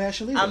scared. He was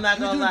smashing leader. I'm not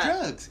He was gonna doing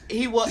lie. drugs.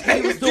 He was was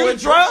doing doing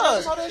drugs,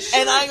 drugs, all that shit.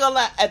 and I ain't gonna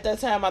lie. At that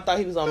time, I thought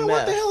he was on Man, meth.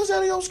 what the hell is that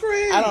on your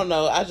screen? I don't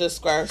know. I just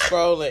started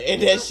scrolling,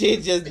 and that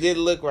shit just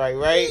didn't look right.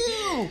 Right?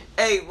 Ew.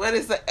 Hey, what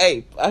is it?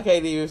 Hey, I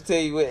can't even tell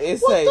you what it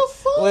What say. the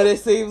fuck? When it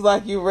seems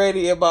like you're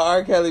ready in my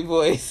R. Kelly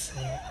voice.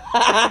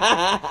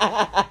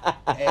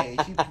 Hey,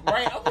 she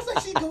right. I was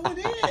like, she going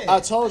in. I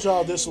told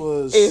y'all this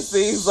was. It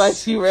seems like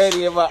she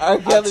ready in my R. I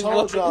Kelly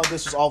told voice. y'all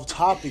this was off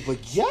topic, but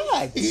yeah,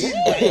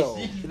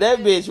 damn. That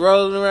bitch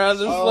rolling around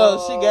the floor.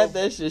 She got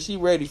that shit. She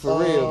ready for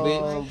real,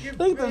 bitch.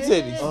 Look at them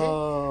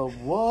titties.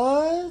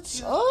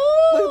 What?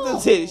 Look at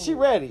them titties. She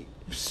ready.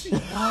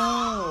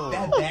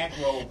 That back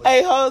roll.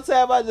 Hey, whole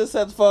time I just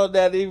set the phone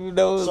down, even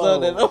though it was on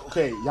that.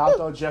 Okay, y'all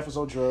thought Jeff was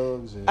on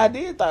drugs. And... I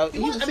did thought He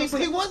was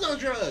on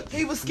drugs.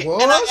 He was scared.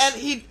 Was?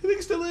 And he I think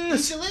he still He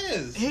is. still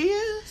is. he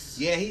is.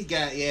 Yeah, he's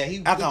got. Yeah,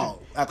 he.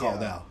 Alcohol Yeah.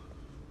 now.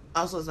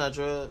 Also, it's not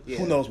drugs. Yeah.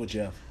 Who knows with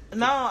Jeff?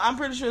 No, I'm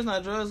pretty sure it's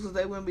not drugs because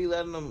they wouldn't be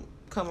letting them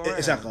come around.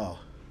 It's alcohol.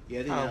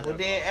 Yeah, Oh, well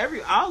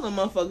then all the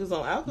motherfuckers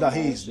on alcohol. No,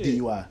 he's shit.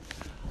 DUI.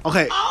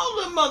 Okay. All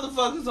the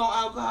motherfuckers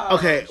on alcohol.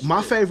 Okay, shit.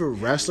 my favorite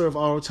wrestler of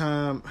all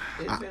time.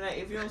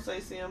 If you don't say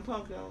CM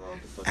Punk, I don't know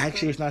what the fuck.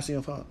 Actually, it's not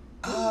CM Punk.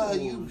 Oh,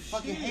 you shit.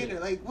 fucking hater!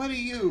 Like, what are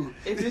you?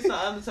 If it's an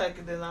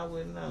Undertaker, then I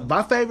wouldn't know.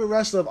 My favorite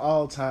wrestler of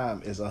all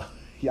time is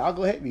y'all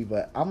go hate me,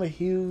 but I'm a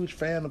huge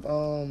fan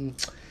of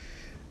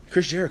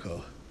Chris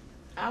Jericho.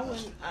 I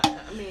wouldn't. I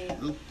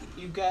mean,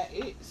 you got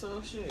it.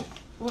 So shit.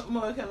 What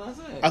more can I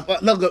say?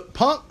 Look,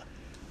 Punk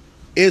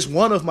is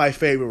one of my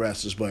favorite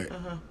wrestlers, but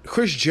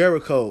Chris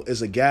Jericho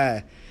is a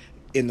guy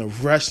in the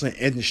wrestling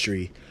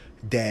industry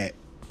that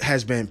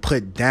has been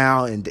put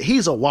down, and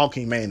he's a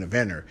walking main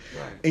eventer.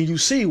 Right. And you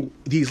see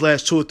these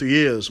last 2 or 3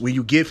 years when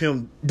you give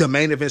him the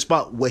main event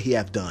spot, what he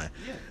have done.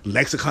 Yeah.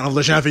 Lexicon of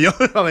Le Champion,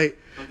 like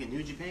Fucking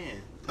New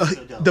Japan.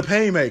 the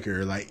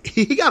Painmaker, like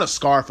he got a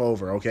scarf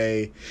over,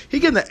 okay? He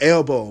getting an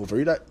elbow over.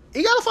 He got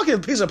a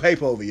fucking piece of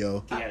paper over,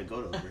 yo. He gotta go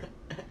over it.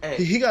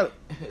 Hey, He got.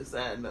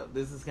 side note,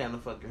 this is kind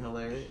of fucking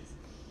hilarious.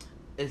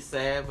 It's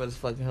sad, but it's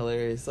fucking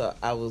hilarious. So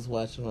I was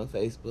watching on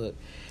Facebook.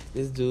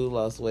 This dude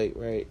lost weight,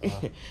 right?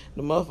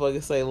 The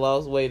motherfucker say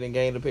lost weight and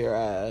gained a pair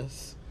of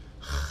eyes.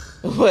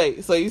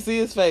 Wait, so you see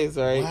his face,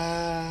 right?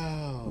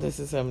 Wow. This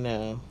is him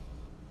now.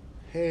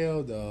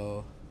 Hell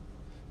no.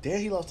 Damn,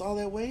 he lost all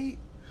that weight?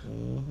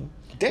 Mm-hmm.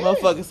 Damn.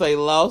 Motherfucker say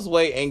lost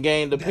weight and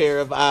gained a pair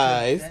of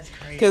eyes. That's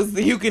crazy. Because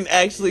you can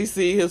actually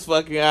see his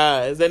fucking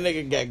eyes. That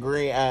nigga got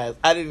green eyes.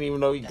 I didn't even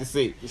know he could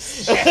see.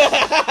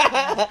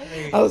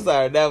 I'm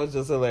sorry, that was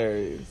just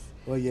hilarious.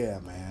 Well, yeah,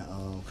 man.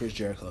 Chris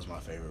Jericho is my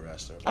favorite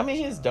wrestler. I mean,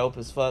 he's dope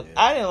as fuck. Yeah.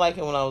 I didn't like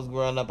him when I was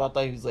growing up. I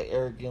thought he was an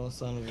arrogant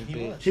son of a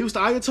bitch. He was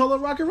the Ayatollah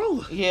of rock and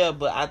roller. Yeah,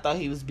 but I thought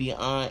he was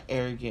beyond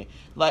arrogant.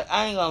 Like,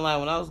 I ain't gonna lie,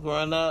 when I was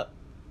growing up,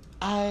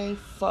 I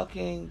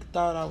fucking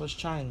thought I was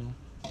China.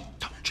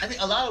 I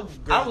think a lot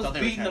of girls I was thought they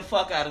were beating the China.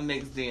 fuck out of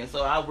niggas then,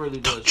 so I really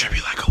was. Treat me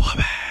like a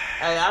woman.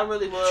 Hey, I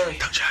really was.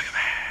 Don't jug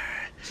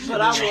me.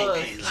 But I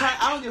was.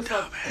 I don't give a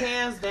fuck.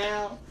 Hands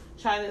down,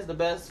 China is the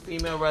best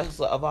female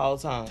wrestler of all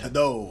time.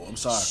 No, I'm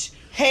sorry.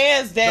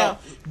 Hands down.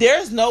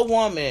 There's no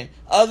woman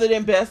other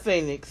than Beth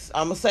Phoenix.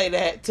 I'm going to say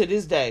that to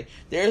this day.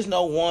 There's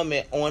no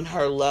woman on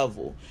her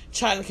level.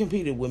 China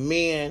competed with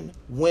men,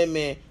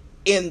 women,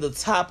 in the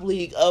top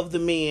league of the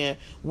men,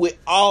 with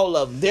all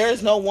of them.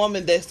 There's no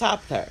woman that's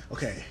topped her.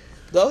 Okay.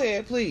 Go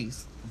ahead,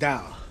 please.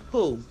 Down.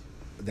 Who?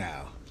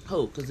 Down.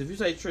 Who? Because if you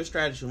say Trish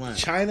Stratus, you lying.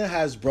 China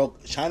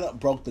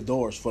broke the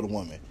doors for the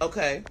woman.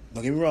 Okay.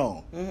 Don't get me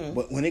wrong. Mhm.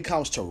 But when it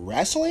comes to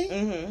wrestling,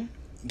 Mm-hmm.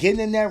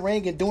 getting in that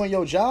ring and doing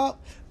your job,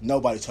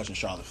 nobody's touching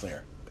Charlotte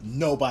Flair.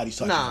 Nobody's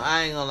touching No, her.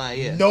 I ain't gonna lie.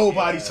 Yeah.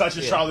 Nobody's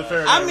touching Charlotte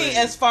Flair. in I that mean, ring.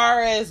 as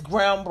far as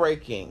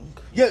groundbreaking.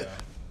 Yeah.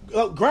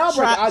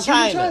 Groundbreaker, I give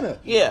you China.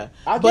 Yeah.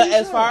 I give But you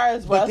as China. far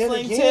as But then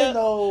wrestling again, tip,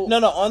 though-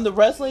 no, on the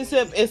wrestling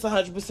tip, it's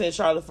 100%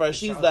 Charlotte Flair.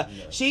 She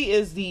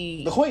is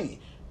the The queen.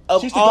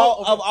 of She's the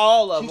all goat. of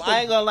all of She's them. the- I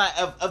ain't gonna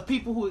lie, of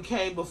people who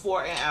came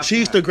before and after.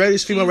 She's her. the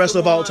greatest female She's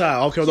wrestler the of all one- time. I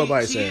don't care what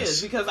nobody she says.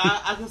 is, because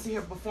I can see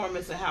her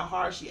performance and how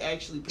hard she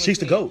actually put She's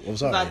the in. GOAT. I'm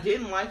sorry. 'Cause I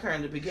didn't like her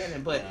in the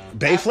beginning, but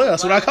Bay Flair,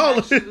 that's what I call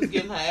her. She was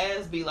getting her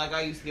ass beat like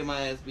I used to get my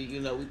ass beat.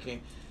 You know, we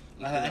can.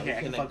 I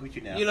can fuck with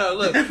you now. You know,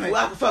 look, well,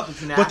 I can fuck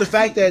with you now. But the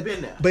fact that,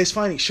 been there. but it's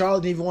funny,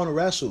 Charlotte didn't even want to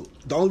wrestle.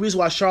 The only reason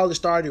why Charlotte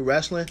started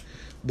wrestling,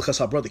 because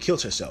her brother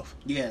killed herself.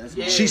 Yeah, that's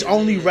Yeah. She's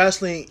only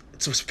wrestling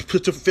to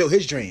fulfill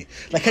his dream.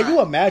 Like, can you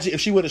Right. imagine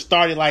if she would have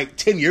started like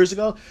 10 years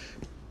ago?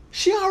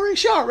 She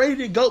already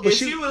did GOAT, but If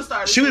she would have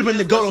started, she would have been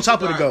the 10 GOAT on years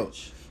top ago, of the GOAT.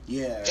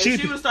 Yeah. If She-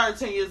 she would have started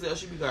 10 years ago,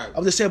 she'd be garbage.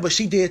 I'm just saying, but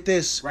she did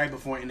this. Right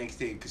before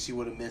NXT, because she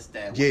would have missed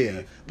that.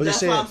 Yeah, but That's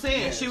they what I'm said,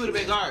 saying. Yeah, She would have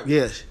been garbage.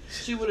 yes.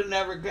 She would have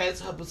never got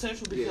to her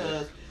potential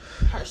because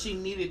she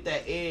needed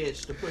that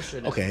edge to push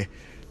her. There. Okay,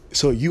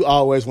 so you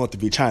always want to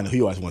be China. Who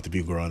you always want to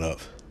be growing up?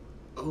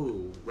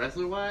 Oh,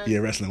 wrestler wise? Yeah,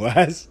 wrestling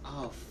wise.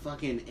 Oh,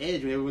 fucking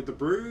Edge, remember with the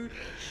Brood?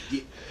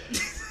 Yeah.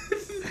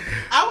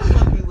 I was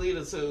going to be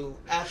leader too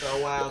after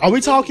a while. Are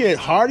we talking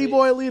Hardy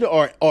Boy leader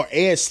or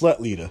Ed Slut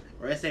leader?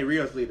 Or let's say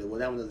Rio's leader. Well,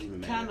 that one doesn't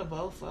even matter. Kind of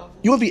both of them.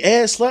 You want to be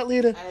Ed Slut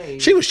leader? Hey.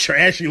 She was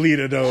trashy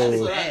leader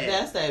though.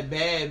 That's that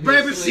bad bitch.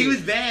 Right, but she leader.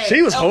 was bad.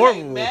 She was Okay,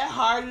 horrible. Matt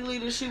Hardy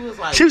leader, she was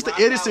like She was the rock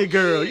innocent out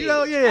girl, edge. you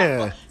know,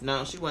 yeah.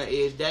 No, she wasn't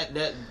edge.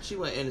 That she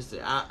wasn't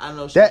innocent. I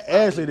know she That was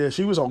Ashley there,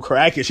 she was on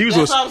cracking. She was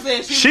That's doing, what I'm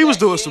saying. she was that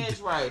doing edge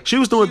some. right. She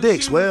was doing She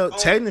dicks. was Well, on-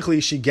 technically,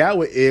 she got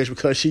with Edge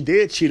because she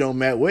did cheat on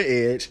Matt with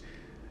Edge.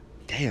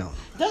 damn.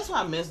 That's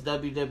why I miss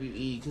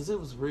WWE because it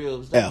was real. It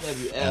was F,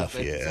 WWF F,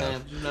 at yeah. the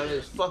time. You know, they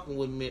was fucking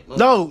with me.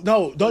 No,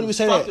 don't even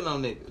say that. Fucking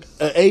on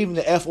niggas. Even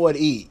the F or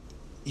the E,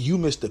 you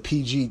missed the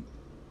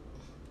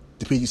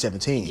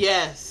PG-17.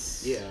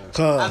 Yes. Yeah.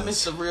 I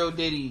miss the real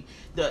Diddy.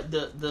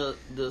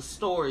 The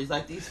stories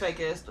like these fake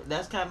ass.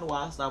 That's kind of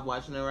why I stopped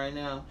watching it right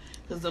now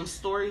because them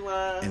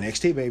storylines.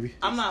 NXT baby.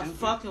 I'm not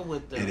fucking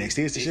with them. NXT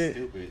is the shit.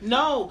 Stupid.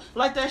 No,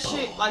 like that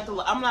shit. Like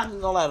I'm not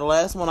gonna lie. The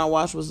last one I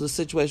watched was the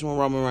situation with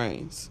Roman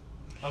Reigns.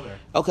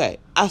 Okay,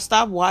 I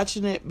stopped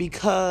watching it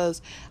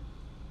because,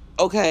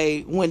 when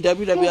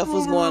WWF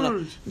was going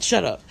on,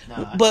 shut up.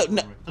 But he's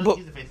the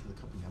face of the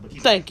company now, but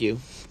thank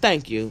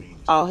you.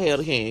 All hail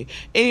the king.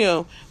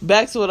 And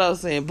back to what I was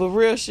saying, but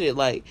real shit,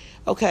 like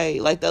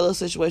that little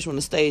situation when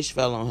the stage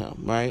fell on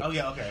him, right? Oh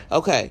yeah,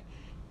 Okay.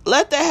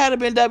 Let that had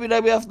been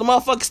WWF, the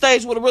motherfucking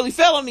stage would have really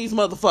fell on these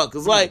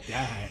motherfuckers. Like,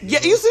 died, yeah,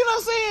 you see what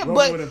I'm saying?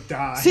 Roman would have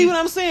died. See what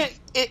I'm saying?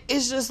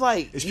 It's just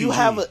like It's you PG.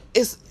 have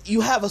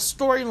a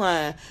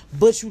storyline,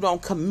 but you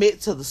don't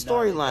commit to the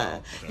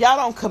storyline. Y'all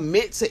don't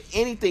commit to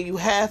anything. You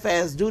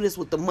half-ass do this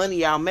with the money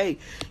y'all make.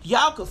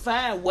 Y'all could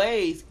find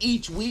ways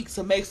each week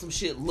to make some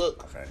shit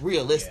look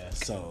realistic. Yeah,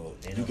 so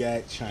you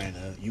got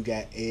China, you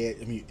got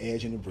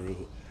Edge and the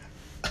Brood.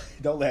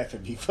 Don't laugh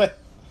at me, but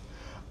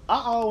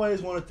I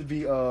always wanted to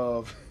be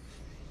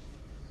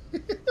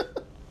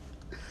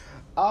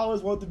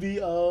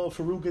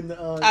Farouk and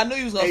I knew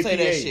you was gonna say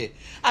that APA. shit.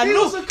 I knew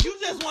you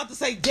just want to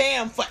say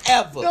damn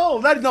forever.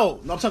 No, I'm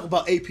talking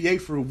about APA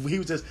Farouk. He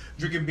was just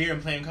drinking beer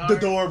and playing cards. the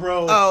door,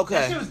 bro. Oh,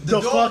 okay.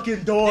 The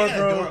fucking door, They got a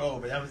bro. door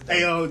over. That was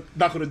Hey,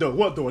 knock on the door.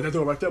 What door? That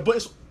door right there. But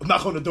it's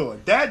knock on the door.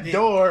 That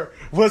door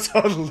was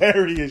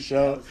hilarious,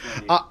 yo.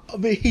 I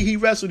mean, he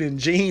wrestled in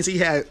jeans. He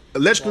had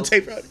electrical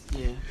tape.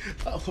 Yeah.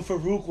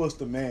 Farouk was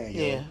the man,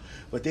 yo. Yeah.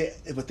 But then,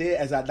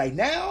 as I like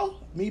now,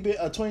 me being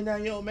a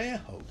 29-year-old man.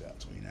 Oh God,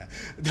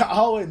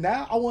 29.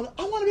 Now I want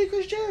to be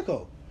Chris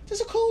Jericho.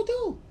 Just a cool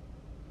dude.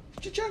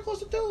 Chris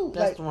Jericho's a dude.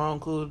 That's the wrong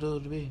cool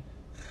dude to be.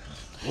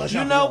 Let's You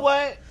not know be wrong.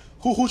 what?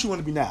 Who you want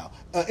to be now?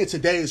 In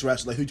today's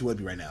wrestler, who you want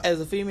to be right now?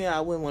 As a female, I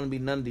wouldn't want to be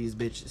none of these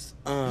bitches.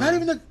 Not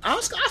even the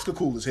Oscar. Oscar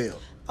cool as hell.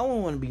 I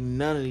wouldn't want to be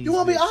none of these. You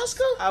want to be bitches.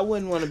 Oscar? I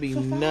wouldn't want to be For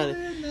none.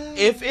 falling now.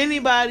 If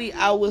anybody,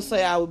 I would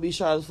say I would be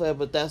Charlotte Flair,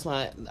 but that's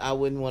not. I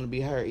wouldn't want to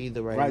be her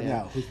either Right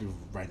now, who's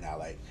right now,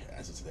 like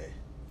as of today?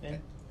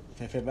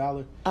 Finn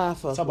Balor. I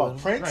fuck Talk about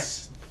with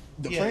Prince,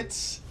 Right. the Yeah.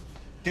 Prince.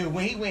 Dude,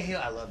 when he went heel,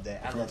 I love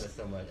that. I love that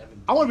so much.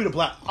 I want to be the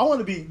black. I want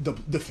to be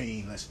the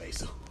Fiend. Let's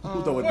face it.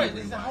 Who don't want to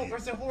be Bray Wyatt?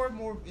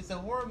 It's a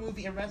horror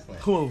movie in wrestling.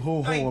 Who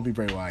want Like- to be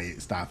Bray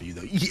Wyatt? Stop you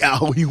though. Yeah,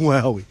 you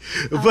wowie.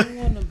 I But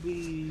want to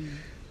be.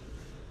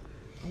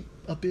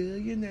 a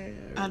billionaire.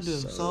 I do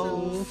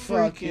so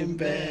freaking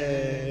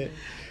bad.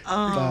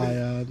 Buy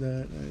all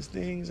the nice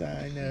things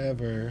I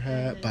never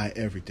had. Buy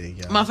everything,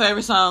 y'all. My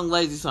favorite song,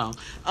 Lazy Song.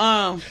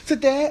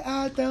 Today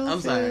I don't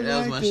I'm sorry, feel that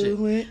was like my shit.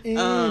 doing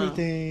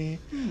anything.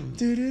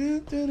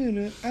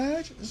 Do-do-do-do-do-do.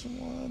 I just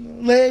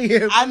wanna lay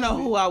here. I know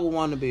who I would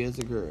want to be as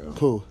a girl.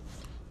 Who?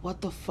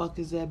 What the fuck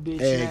is that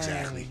bitch?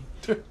 Exactly.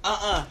 name?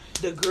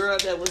 The girl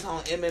that was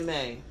on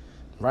MMA.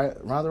 Right,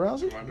 Ronda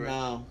Rousey?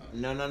 No.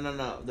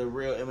 The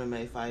real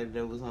MMA fighter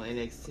that was on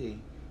NXT.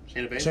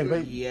 Shayna Baszler? Shayna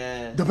Baszler.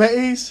 Yeah. The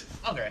Bays?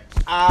 Okay.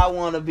 I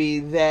want to be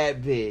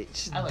that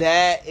bitch. I like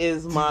That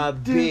is my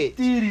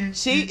bitch.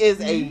 She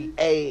is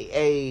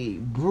a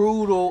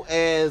brutal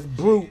ass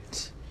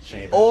brute.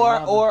 Shayna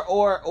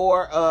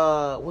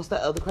Or what's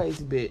that other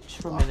crazy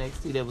bitch from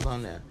NXT that was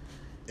on there?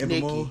 Ember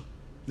Nikki. Moon?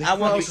 I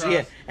want to Cross. be,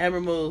 yeah,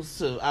 Amber Moon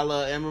too. I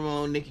love Amber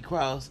Moon, Nikki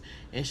Cross,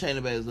 and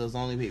Shayna Baszler. Those the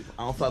only people.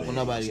 I don't fuck with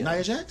nobody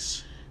else. Nia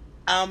Jax?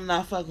 I'm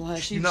not fucking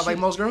with her. You not like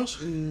most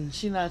girls?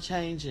 She not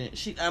changing.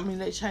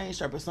 They changed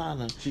her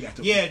persona. She got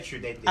the Yeah, true.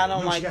 They did. I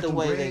don't she like got the them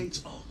way they.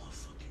 braids. Oh my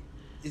fucking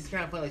It's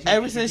kind of funny. Like,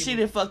 Ever since she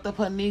done fucked up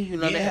her knee,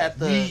 they Yeah, had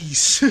the.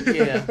 knees.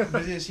 Yeah.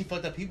 But then she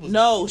fucked up people's.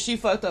 No, she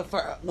fucked up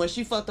when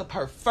she fucked up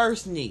her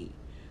first knee.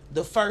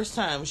 The first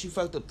time when she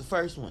fucked up the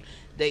first one,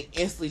 they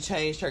instantly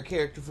changed her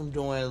character from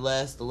doing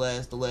last to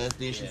last to last.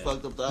 Then she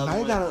fucked up the other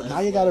one. Now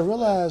you gotta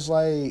realize,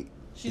 like,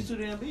 She's too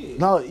damn big.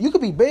 no, you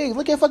could be big.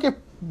 Look at fucking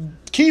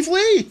Keith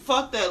Lee.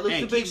 Fuck that. Look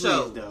Hey, at the Big Keith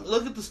Show. Lee's dope.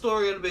 Look at the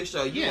story of the Big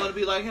Show. You Yeah. want to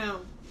be like him?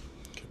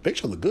 Big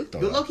Show look good though.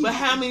 Good luck. But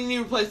how many knee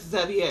replacements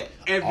have he had?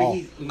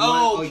 Every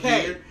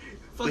Okay. year.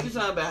 Fuck you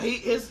talking about?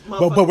 His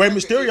But Rey motherfucking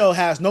Mysterio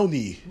has no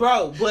knee.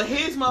 Bro, but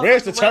his motherfucking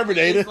Where's the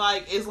Terminator?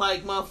 It's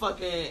like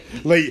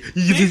motherfucking Like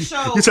Big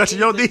Show you touching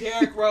your is the knee?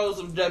 Derrick Rose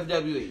of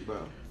WWE, bro.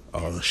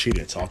 Oh, she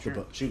done talked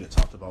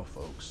about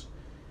folks.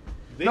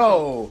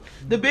 No,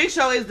 The Big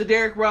Show is the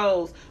Derrick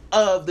Rose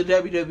of the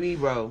WWE,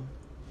 bro.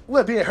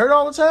 what, being hurt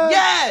all the time?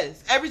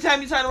 Yes! Every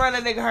time you turn around,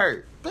 that nigga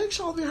hurt. Big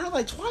Show been hurt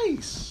like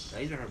twice.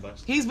 He's her bunch.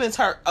 He's been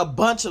hurt a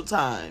bunch of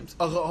times.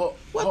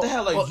 What the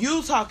hell are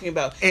you talking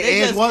about? And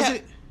They Edge just was kept-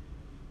 it?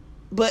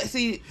 But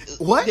see,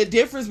 What? the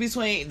difference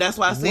between that's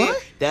why I said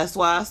What?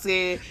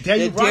 that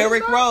you right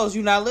Derrick about? Rose.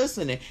 You're not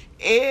listening.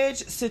 Edge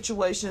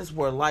situations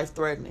were life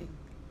threatening.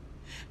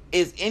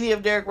 Is any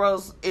of Derrick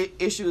Rose's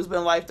issues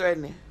been life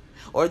threatening,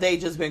 or they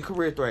just been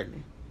career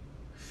threatening?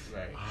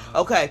 Right.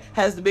 Okay,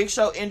 has the Big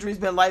Show injuries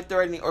been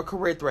life-threatening or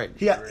career-threatening?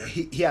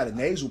 He had a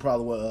nasal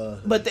problem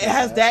with. But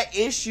has that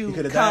issue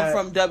could've come died.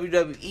 from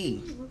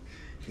WWE?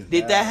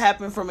 Did that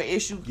happen from an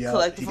issue Yeah,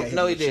 collected he got from? hit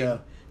No, he with a didn't.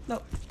 shell.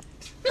 No.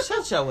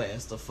 Shut your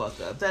ass the fuck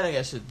up. That ain't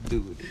got shit to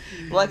do with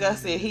it. Like I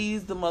said,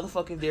 he's the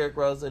motherfucking Derrick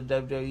Rose of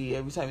WWE.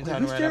 Every time he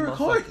turn around,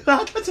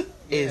 that motherfucker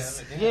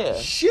is yeah.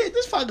 Shit,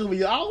 this fucking gonna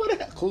be all with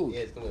that. Cool. Yeah,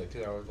 it's gonna be like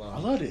 2 hours long. I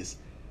love this.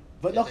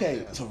 But Yeah, okay,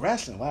 yeah. so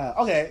wrestling. Wow.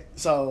 Okay,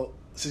 so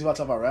since you want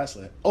to talk about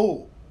wrestling,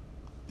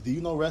 do you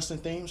know wrestling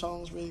theme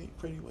songs really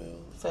pretty well?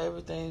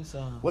 Favorite theme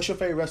song. What's your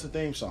favorite wrestling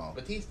theme song?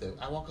 Batista,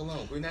 I Walk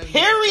Alone. We're not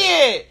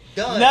Period.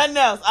 Done. Nothing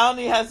else. I don't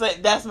even have to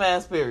say that's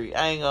man's period.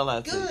 I ain't gonna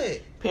lie to you.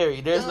 Good.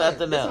 Period. There's Done.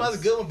 nothing This else. one's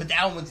a good one, but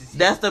that one just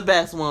That's the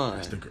best one.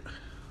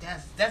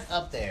 that's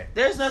up there.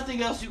 There's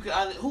nothing else you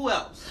can. Who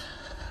else?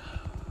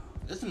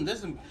 There's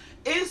some.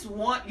 It's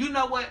one. You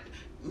know what?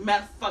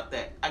 Fuck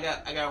that. I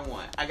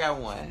got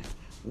one.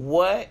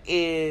 What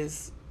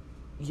is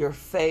your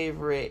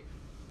favorite?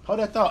 Hold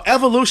that thought.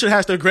 Evolution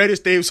has the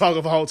greatest theme song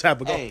of all time.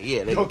 But go, Hey,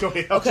 yeah. go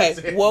ahead.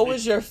 Okay. What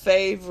was your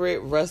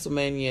favorite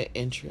WrestleMania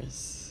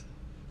entrance?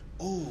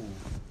 Ooh.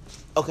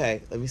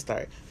 Okay, let me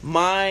start.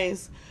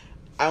 Mine's.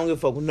 I don't give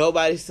a fuck what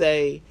nobody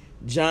say.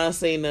 John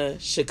Cena,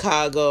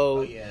 Chicago.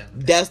 Oh, yeah.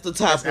 That's the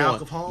top That's Al one.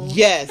 Capone?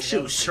 Yes.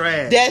 Shit was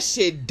trash. That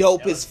shit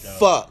dope That as was dope.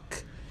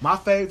 fuck. My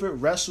favorite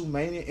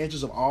WrestleMania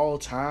entrance of all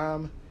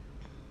time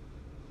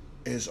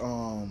is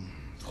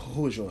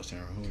who is yours,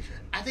 Taryn? Who is yours?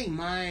 I think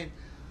mine.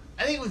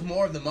 I think it was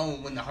more of the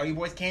moment when the Hardy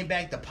Boys came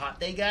back, the pop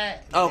they got.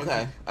 Okay,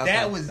 That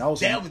okay. was That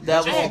was I a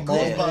had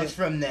moment. goosebumps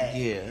from that.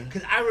 Yeah.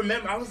 Because I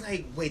remember, I was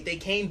like, wait, they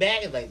came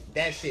back? And like,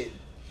 that shit,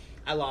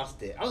 I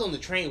lost it. I was on the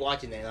train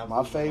watching that. And I was My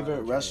losing favorite mind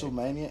on the train.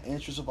 WrestleMania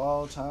entrance of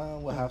all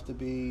time would have to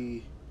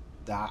be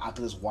that I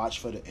could just watch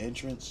for the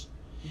entrance.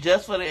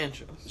 Just for the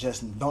entrance.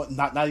 Just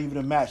not even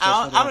a match. Just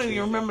I for the don't entrance.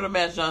 even remember the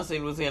match John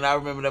Cena was in. I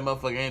remember that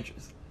motherfucking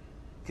entrance.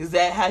 Cause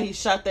that how he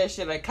shot that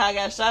shit, like Kai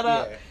got shot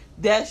up. Yeah.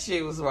 That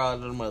shit was raw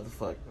to the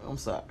motherfucker. I'm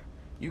sorry.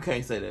 You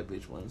can't say that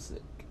bitch wasn't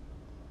sick.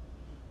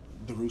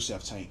 The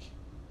Rusev tank.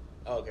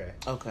 Okay.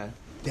 Okay.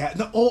 That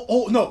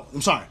no. No.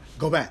 I'm sorry.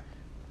 Go back.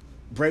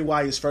 Bray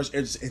Wyatt's first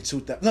entrance in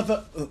 2000.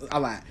 No, I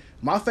lied.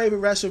 My favorite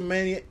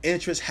WrestleMania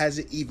entrance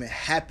hasn't even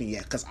happened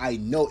yet because I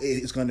know it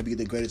is going to be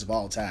the greatest of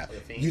all time. The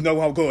Fiend? You know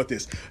where I'm going with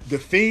this. The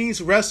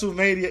Fiend's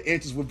WrestleMania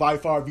entrance will by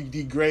far be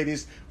the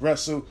greatest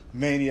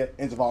WrestleMania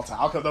entrance of all time.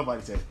 I'll come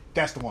nobody say it.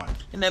 That's the one.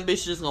 And that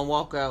bitch just gonna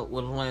walk out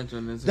with a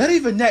lantern in his Not hand.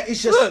 even that.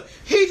 It's just Look,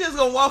 he just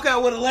gonna walk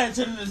out with a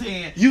lantern in his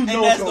hand. you and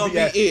know that's it's gonna be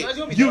it. It's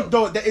gonna be You dope.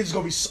 know that it's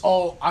gonna be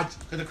all. Because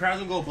the crowd's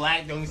gonna go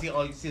black. The only see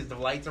all you see is the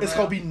lights around. It's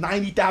gonna be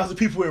 90,000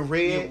 people in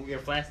red. your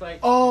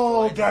flashlight.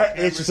 Oh, Lights, that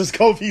cameras. entrance is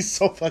gonna be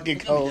so fucking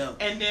It's gonna be cool.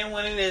 dope. And then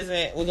when it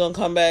isn't, we're gonna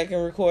come back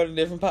and record a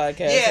different podcast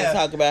Yeah. and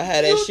talk about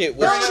how that shit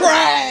was know-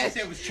 trash. That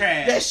shit was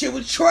trash. That shit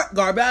was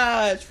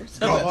garbage.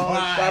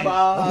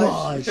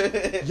 Garbage.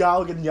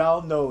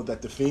 Y'all know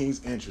that the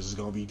Fiend's entrance is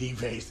gonna be the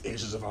best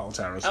entrance of all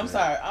time. I'm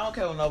sorry. I don't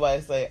care what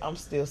nobody say. I'm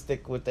still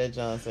sticking with that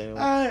John Cena.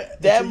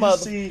 That That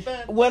mother-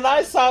 When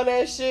I saw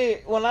that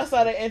shit, when I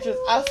saw that entrance,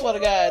 I swear to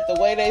God,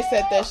 the way they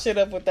set that shit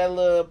up with that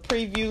little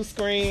preview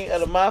screen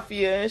of the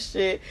Mafia and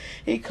shit,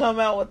 he come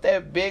out with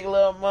that big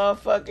little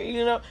motherfucker,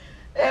 you know.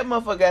 That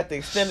motherfucker got the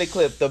extended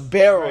clip, the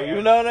barrel,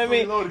 you know what I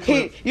mean? Fully loaded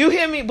clip. You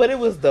hear me? But it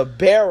was the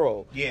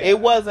barrel. Yeah. It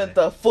wasn't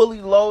the fully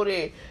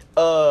loaded,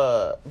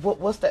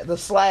 what's that? The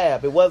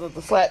slab. It wasn't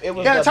the slab. It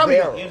was Yeah, the Tommy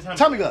barrel. gun.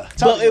 Tommy gun.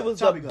 But it was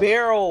the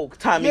barrel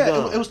Tommy Yeah,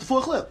 gun. it was the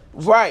full clip.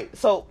 Right.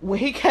 So when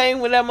he came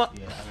with that, Yeah, I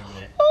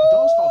remember that.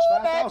 Those cost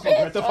that $5,000 on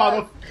Grand Theft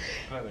Auto.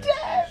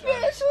 that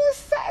bitch was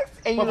sexy.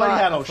 And you But know, he I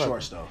had no fuck-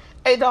 shorts though.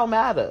 It don't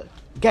matter.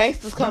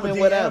 Gangsters come in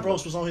Dean whatever.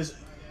 Ambrose was on his.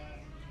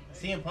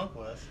 CM Punk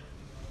was.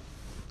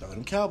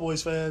 Them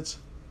Cowboys fans,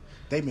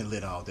 they been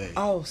lit all day.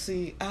 Oh,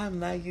 see, I'm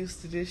not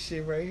used to this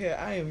shit right here.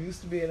 I am used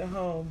to being at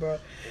home, bro.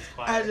 It's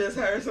quiet. I just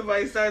heard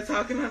somebody start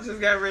talking. I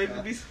just got ready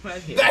to be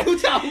somebody Who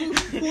else.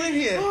 who in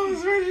here? I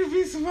was ready to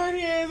be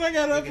somebody else. I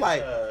got up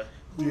like,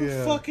 who the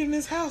Yeah. fuck in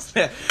this house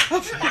now?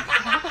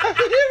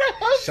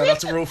 Shout out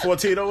to Rule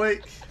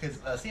 1408. Because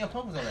CM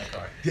Punk was on that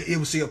card. Yeah, it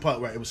was CM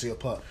Punk, right? It was CM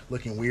Punk,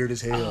 looking weird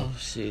as hell. Oh,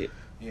 shit.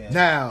 Yeah.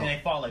 Now- And they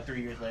fought like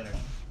 3 years later.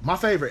 My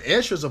favorite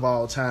entrance of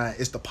all time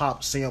is the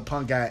pop CM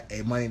Punk got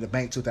a Money in the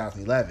Bank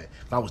 2011.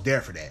 I was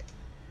there for that.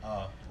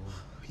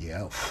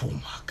 Yeah. Oh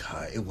my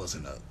God, it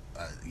wasn't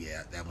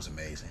yeah, that was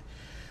amazing.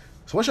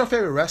 So, what's your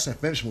favorite wrestling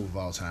finish move of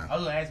all time? I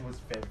was gonna ask you what's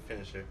your favorite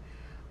finisher.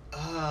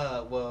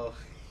 Well,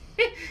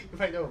 you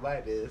probably know what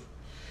mine is.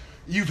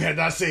 You better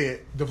not say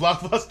it. The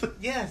Blockbuster.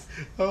 Yes.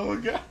 Oh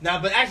my God. No,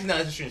 but actually, no,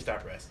 it's a string star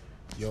press.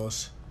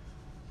 Yours.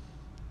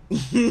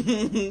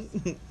 You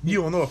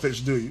don't know a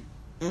finish, do you?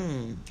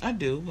 I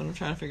do, but I'm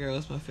trying to figure out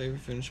what's my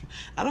favorite finisher.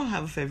 I don't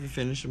have a favorite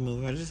finisher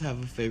move. I just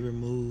have a favorite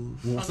move.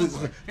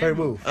 Favorite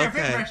move. Okay.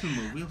 Favorite wrestling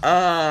move.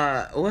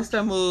 What's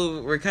that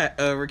move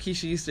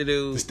Rikishi used to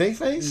do? The steak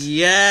face.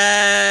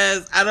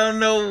 Yes, I don't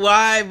know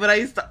why, but I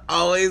used to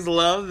always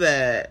love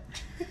that.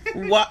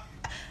 What?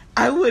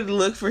 I would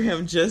look for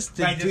him just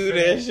to Right, just do for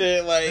that him.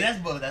 shit. Like,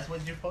 That's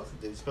what you're supposed to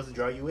do. It's supposed to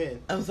draw you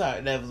in. I'm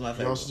sorry, that was my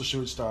favorite. Yours is the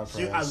shooting star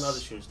press. I love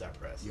the shooting star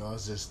press.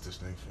 Yours is the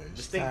stink face.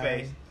 The stink Sorry.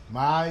 face.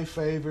 My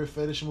favorite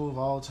finish move of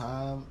all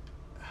time.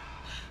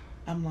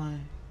 I'm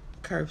lying.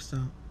 Curb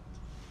stomp.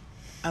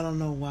 I don't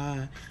know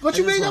why. What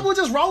you mean? That was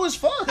just raw as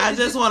fuck. I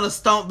just want to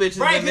stomp bitches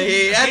Right, in the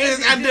head.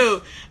 I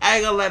do. I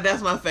ain't gonna lie.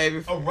 That's my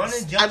favorite. A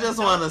running jump. I just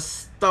want to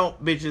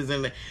stomp bitches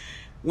in the.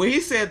 When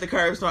he said the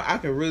curb stomp, I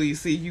could really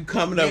see you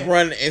coming up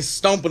running and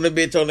stomping the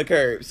bitch on the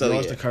curb. So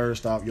yours yeah. the curve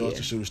stop. Yours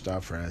the shooting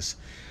star press.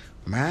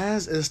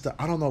 Mine's is the.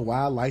 I don't know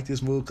why I like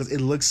this move because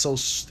it looks so.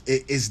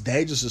 It's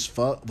dangerous as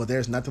fuck, but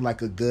there's nothing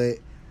like a good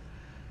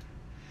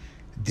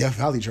Death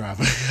Valley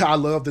driver. I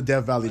love the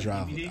Death Valley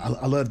driver.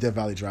 I love the Death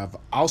Valley driver.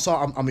 Also,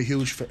 I'm a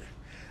huge fan.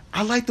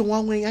 I like the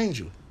One Wing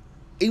Angel.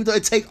 Even though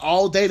it take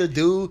all day to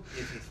do,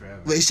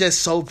 but it's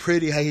just so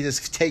pretty how he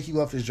just take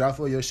you off his drop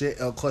for your shit.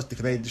 Of course, the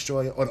Canadian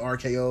Destroyer or the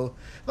RKO.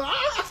 But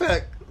I feel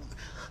like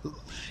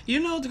You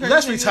know what the crazy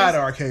let's thing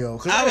retire is? the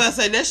RKO. I was gonna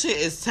say that shit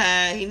is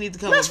time. He needs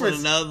to come up with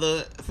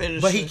another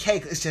finisher. But he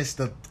can't. It's just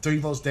the 3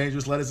 most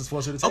dangerous letters in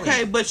sports entertainment.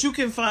 Okay, but you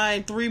can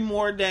find 3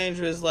 more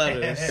dangerous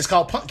letters. It's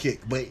called punt kick,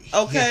 but he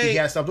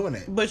got to stop doing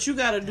that. But you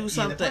got to do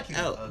something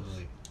else.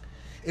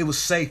 It was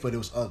safe, but it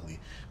was ugly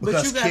But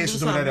because you got to do kids were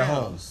doing something that at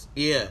home. else.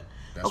 Yeah.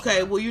 That's okay,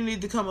 right. well, you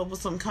need to come up with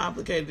something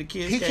complicated the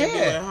kids He can't do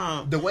at can.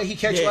 home. The way he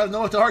catch you out of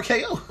nowhere with the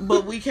RKO.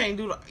 But we can't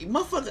do the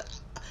motherfucker.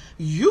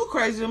 You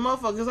crazy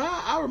motherfuckers.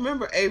 I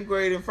remember 8th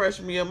grade and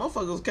freshman year,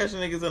 motherfuckers was catching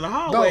niggas in the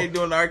hallway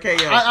doing the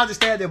RKO. I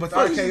understand that, but the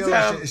Fuck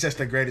RKO you, is just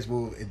the greatest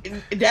move.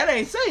 That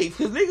ain't safe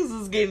because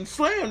niggas is getting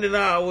slammed in the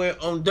hallway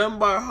on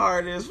Dunbar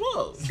hard as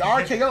well. The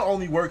RKO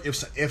only work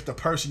if the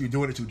person you're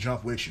doing it to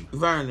jump with you.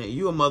 Vernon,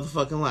 you a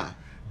motherfucking lie.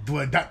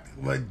 But that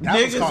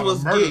Niggas was called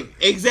was a murder. getting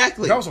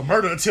exactly. That was a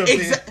murder attempt.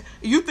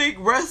 You think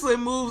wrestling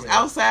moves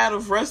outside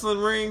of wrestling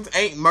rings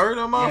ain't murder,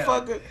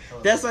 motherfucker? Yeah.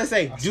 That's what I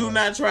say. Do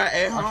not try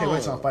at home. I can't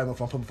wait till I fight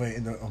if I'm putting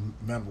in the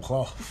mandible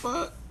claw.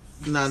 Fuck.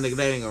 Nah, nigga,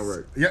 that ain't gonna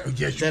work. Yeah,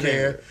 yes, you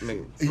that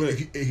can.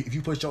 If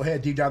you put your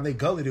head deep down their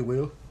gullet, it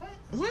will.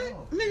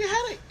 What? Nigga,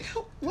 how they...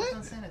 What?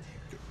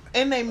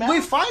 In their mouth?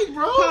 We fight,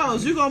 bro.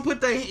 Pause. You gonna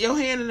put your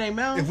hand in their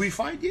mouth? If we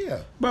fight,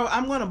 yeah. Bro,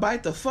 I'm gonna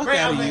bite the fuck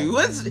out of you.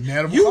 What's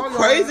mandible you claw,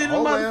 crazy?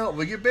 Oh, well,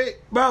 we get big.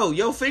 Bro,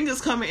 your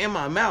fingers coming in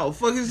my mouth.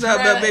 Fuck is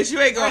up, bitch. You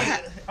ain't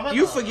gonna...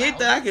 You forget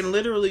that I can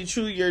literally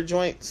chew your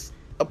joints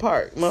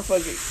apart.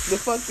 Motherfucker, the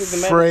fuck is the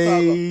matter?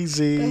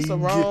 Crazy. That's the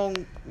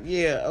wrong...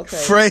 Yeah,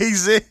 okay.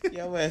 Crazy.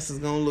 Your ass is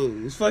gonna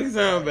lose. Fuck you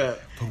talking about?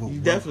 You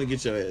definitely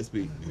get your ass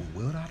beat.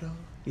 Will I though?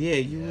 Yeah,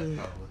 you would.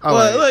 All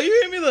right. Look, you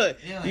hear me? Look,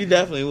 you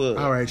definitely would.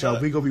 All right, y'all.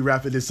 We gonna be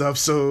wrapping this up.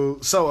 So,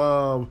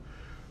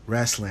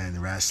 wrestling.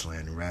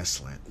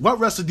 What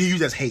wrestler do you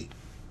just hate?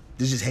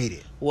 You just hate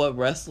it. What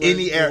wrestler?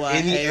 Any era,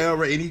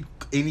 any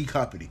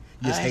company.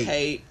 You just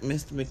hate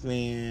Mr.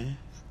 McMahon.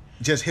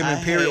 Just him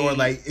and period, or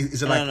like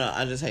is it like? No,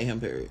 I just hate him.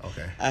 Period.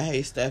 Okay. I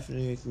hate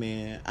Stephanie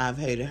McMahon. I've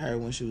hated her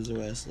when she was a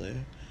wrestler.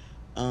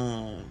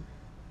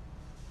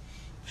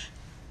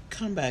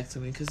 Come back to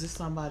me because it's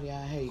somebody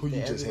I hate. Who you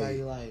that just everybody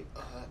hate? like.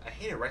 I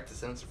hated Right to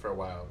Censor for a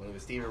while when it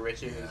was Steven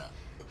Richards.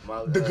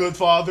 Yeah. The Good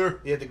Father.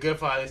 Yeah, the Good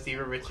Father,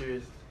 Steven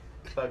Richards,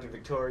 fucking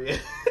Victoria.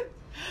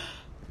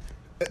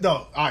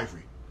 No,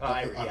 Ivory.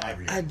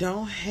 Ivory. I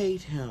don't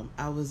hate him.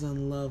 I was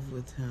in love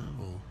with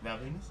him. Val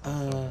Venus? I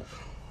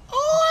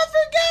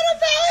forgot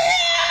about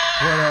him.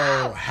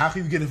 Well, how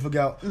can you get it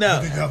forgot?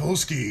 No.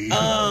 Gavoski.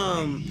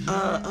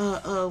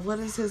 What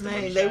is his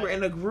name? They were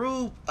in a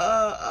group.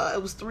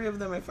 It was 3 of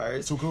them at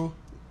first. Too cool.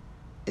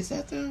 Is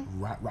that them?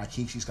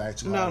 Rakishi's guy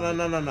too.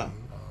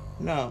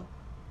 No.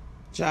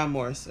 John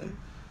Morrison.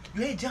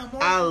 You hate John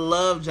Morrison? I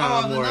love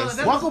John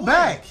Morrison. Welcome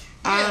back.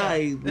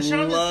 I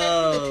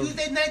love the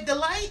Tuesday Night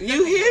Delight.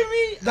 You hear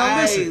me? No,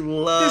 listen. I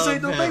love This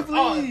ain't no him.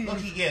 make-believe.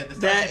 Okay, yeah. The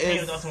That Starship Pain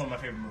is- was also one of my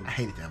favorite movies. I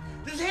hated that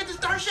movie. Did you hate the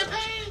Starship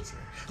Pain?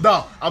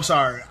 No, I'm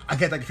sorry. I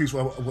get that confused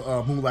with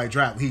Moonlight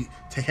Drop. He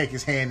take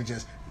his hand and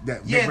just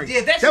that.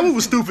 That movie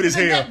was stupid as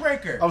hell. Net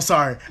breaker. I'm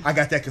sorry. I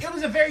got that It confused.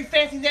 was a very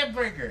fancy net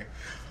breaker.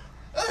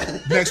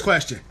 Next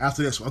question.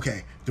 After this one,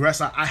 okay. The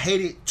rest I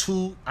hated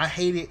too. I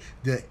hated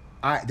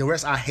the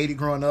rest I hated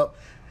growing up.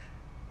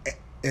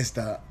 It's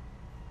the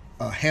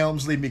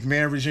Helmsley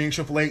McMahon regime,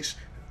 Triple H.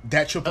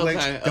 That Triple H,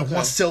 the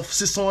one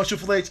self-sits on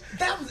Triple H.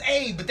 That was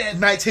A, but that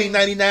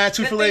 1999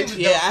 Triple H.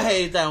 Yeah, I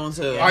hated that one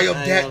too. I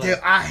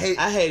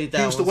hated that.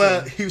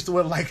 He used to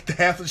wear like the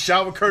half of the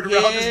shower curtain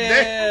around his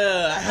neck.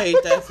 Yeah, I hate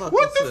that fucking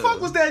What the too.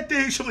 fuck was that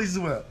thing Triple H used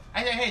to wear?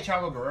 I hated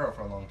Chavo Guerrero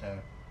for a long time.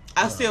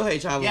 I still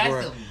hate Chavo Yeah, I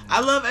Guerrero. still-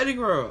 I love Eddie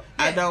Guerrero.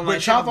 I don't When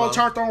like Chavo Chavo.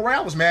 turned on Raw,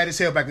 I was mad as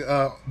hell back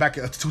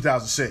in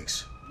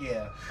 2006.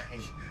 Yeah,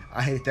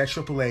 I hated that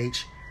Triple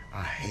H.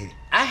 I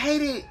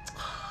hated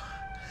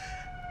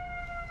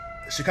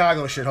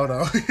Chicago shit. Hold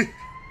on. The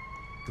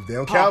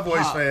damn Cowboys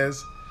Pop.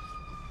 fans.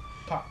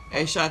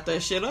 They shot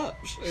that shit up.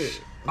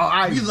 Shit.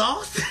 Oh, You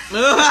lost?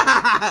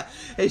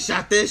 They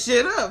shot that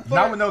shit up.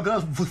 Not with no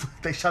guns.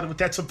 They shot it with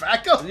that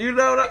tobacco. You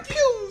know that?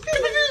 Pew,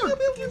 pew, pew,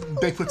 pew, pew.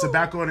 They put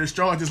tobacco in their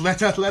straw and just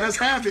let us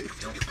have it.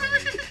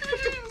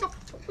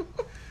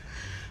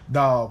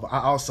 No, I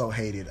also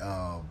hated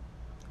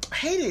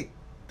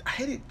I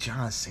hated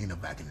John Cena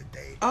back in the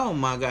day. Oh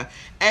my god.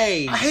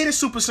 Hey, I hated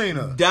Super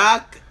Cena.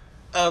 Doc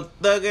of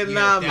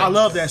Thugonomics. I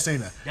love that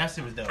Cena. That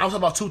shit was dope. I was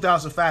talking about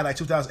 2005, like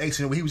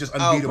 2018, where he was just Oh,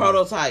 unbeatable.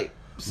 Prototype.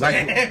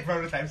 Like,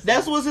 Prototypes.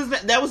 That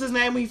was his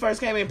name when he first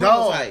came in.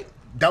 no, Prototype.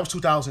 that was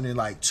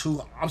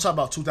 2002. I'm talking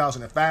about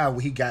 2005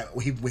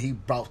 when he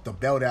brought the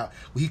belt out.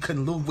 When he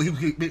couldn't lose.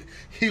 When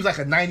he was like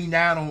a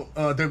 99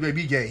 on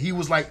WWE game. He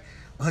was like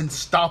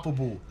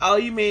unstoppable. Oh,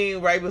 you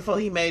mean right before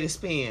he made a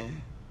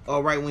spin,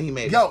 or right when he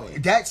made? Yo, a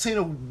spin? that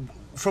Cena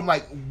from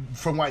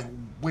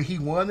when he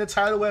won the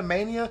title at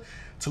Mania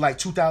to like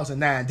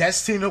 2009. That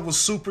Cena was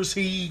super.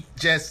 He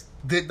just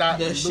did not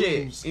The lose.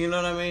 shit. You know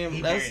what I mean?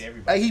 He That's, buried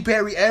everybody. He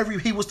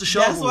buried he was the show.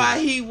 that's why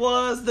he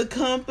was the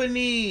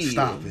company.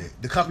 Stop it.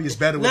 The company is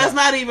better. Let's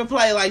without- not even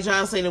play like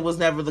John Cena was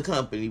never the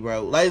company,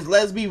 bro.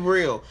 Let's be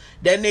real.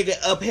 That nigga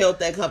upheld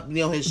that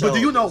company on his shoulders. But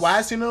do you know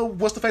why Cena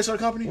was the face of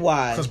the company?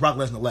 Why? Because Brock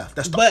Lesnar left.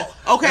 That's the, But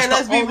okay, that's the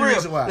let's be only real.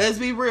 reason why. Let's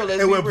be real.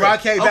 Let's And be when real.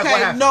 Brock came back, okay,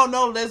 what happened?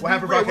 no, let's What be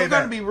happened real. when Brock We're came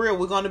gonna back? be real.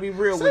 We're gonna be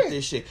real Say with it.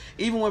 this shit.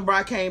 Even when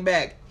Brock came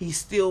back, he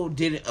still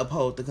didn't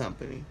uphold the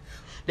company.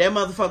 That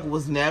motherfucker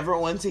was never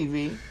on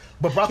TV.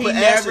 But Brock He put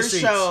ass in never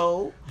seats.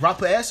 showed. Brock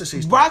put ass in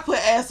seats. Brock put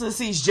ass in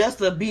seats just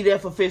to be there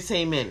for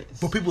 15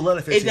 minutes. But people love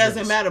it. 15 It doesn't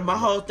minutes. matter. My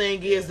whole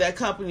thing is that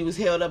company was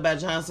held up by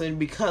Johnson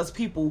because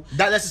people.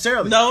 Not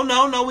necessarily. No,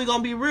 we're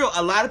gonna be real.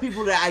 A lot of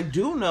people that I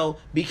do know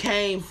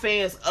became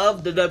fans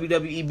of the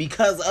WWE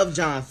because of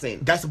John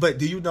Cena. But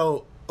do you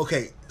know?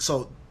 Okay,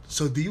 so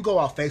do you go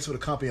out face with a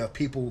company of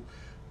people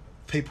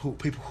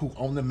who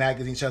own the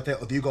magazines out there,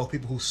 or do you go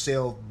people who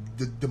sell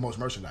the most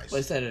merchandise?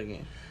 Let's say that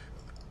again.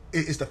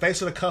 It's the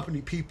face of the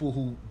company, people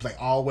who like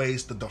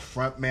always the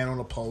front man on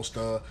the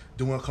poster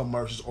doing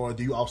commercials, or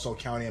do you also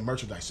count in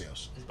merchandise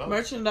sales? It's both.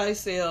 Merchandise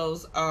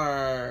sales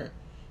are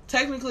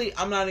technically.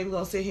 I'm not even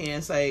gonna sit here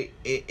and say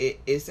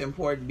it's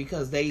important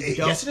because they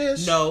don't. Yes, it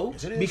is. No,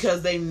 Yes, it is.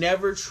 because they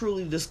never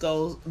truly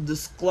disclose.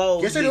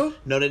 Yes, they do.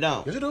 No, they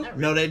don't. Yes, they do.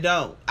 No, they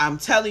don't. I'm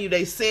telling you,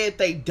 they said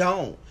they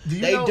don't. Do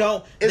you They know-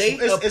 don't.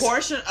 it's- A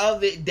portion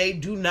of it they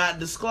do not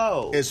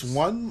disclose.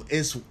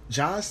 It's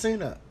John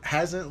Cena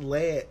hasn't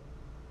led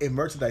in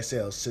merchandise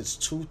sales since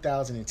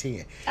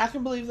 2010. I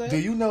can believe that. Do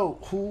you know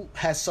who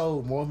has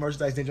sold more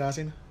merchandise than John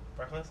Cena?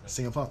 Brock Lesnar.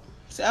 CM Punk.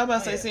 See, I was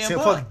about to say CM CM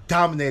Punk. Punk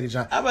dominated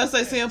John. I was about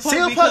to say CM Punk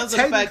CM because of the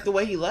technic- fact the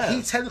way he left.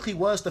 He technically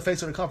was the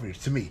face of the company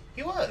to me.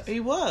 He was. He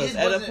was It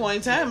at a wasn't- point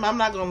in time. I'm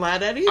not gonna lie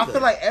that either. I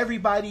feel like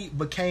everybody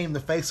became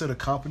the face of the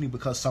company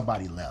because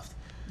somebody left.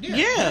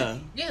 Yeah.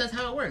 Yeah, that's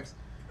how it works.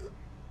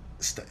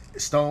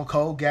 Stone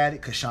Cold got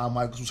it because Shawn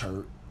Michaels was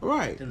hurt.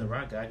 right. Then the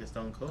Rock guy gets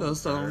Stone Cold. Because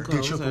Stone Then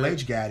Cold Triple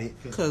H got it.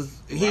 because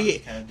The he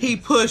Rock kinda he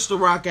did. pushed the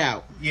Rock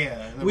out.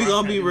 Yeah. the We Rock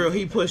gonna be kinda real. did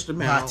He that. pushed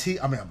him out.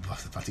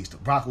 Batista.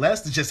 Brock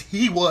Lesnar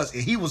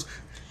he was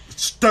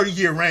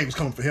 30-year reign was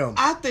coming for him.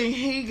 I think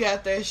he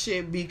got that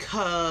shit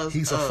because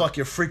He's a of-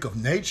 fucking freak of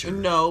nature.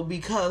 No,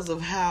 because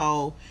of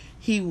how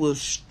he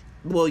was.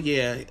 Well,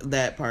 yeah,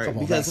 that part Come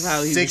on, because of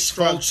how he was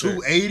 6'4", structured.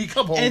 280.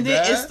 Come on, And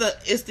then man.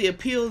 it's the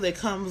appeal that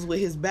comes with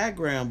his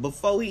background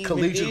before he even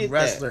Collegiate did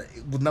wrestler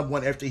that. was number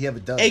one after he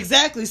ever done.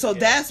 Exactly. So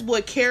that's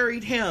what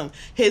carried him.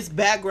 His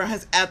background,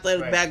 his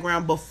athletic Right.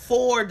 background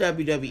before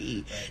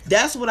WWE.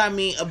 That's what I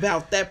mean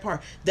about that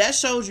part. That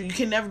shows you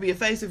can never be a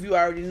face if you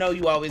already know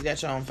you always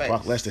got your own face.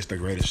 Brock Lesnar's the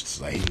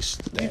greatest. Like, he's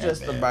You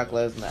just the Brock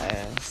Lesnar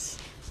ass.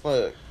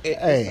 Look, Hey, it's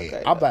okay,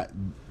 I'm though. about.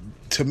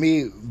 To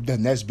me, the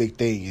next big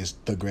thing is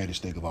the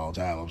greatest thing of all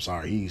time. I'm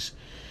sorry,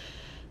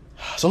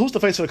 So who's the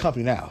face of the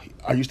company now?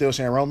 Are you still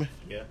saying Roman?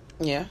 Yeah.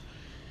 Yeah.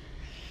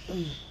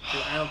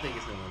 I don't think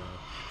it's no one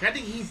else. I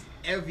think he's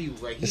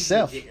everywhere. He's It's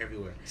Seth. legit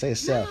everywhere. Say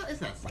it's No, Seth.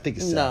 it's not I Seth. think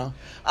it's Seth. No,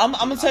 I'm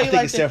gonna tell I you think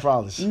like it's that. Seth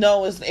Rollins.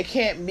 No, it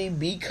can't be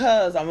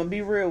because I'm gonna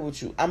be real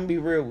with you.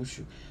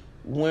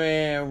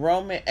 When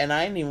Roman, and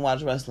I ain't even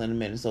watched wrestling in a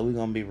minute, so we're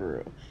gonna be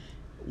real.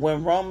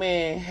 When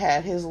Roman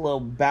had his little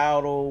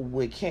battle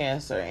with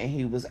cancer and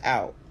he was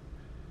out,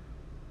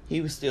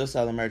 he was still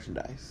selling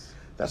merchandise.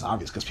 That's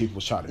obvious because people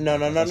was trying to. No.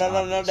 That's They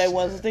obvious.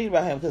 wasn't thinking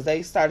about him because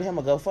they started him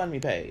a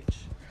GoFundMe page.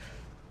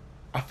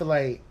 I feel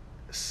like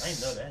I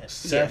didn't know that.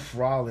 Seth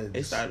Rollins.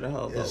 They started the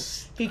whole go.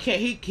 is- He can't.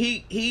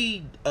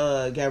 He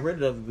got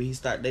rid of it,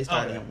 but they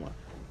started Okay. him one.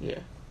 Yeah.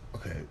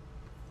 Okay,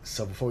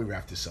 so before we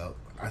wrap this up,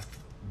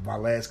 my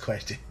last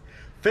question: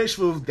 fish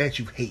move that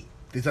you hate.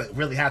 It's like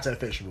really hot to the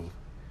fish move.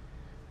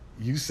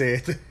 You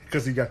said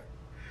because you got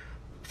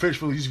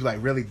fish move. You just be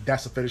like, really?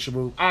 That's a finisher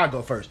move. I'll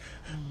go first.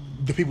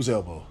 The people's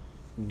elbow.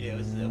 Yeah, it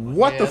was his elbow.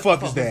 What the Yeah,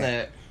 fuck is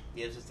that?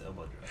 Yeah, it's just the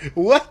elbow drop.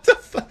 What the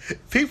fuck?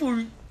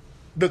 People,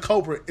 the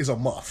Cobra is a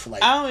muff.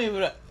 Like I don't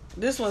even.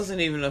 This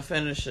wasn't even a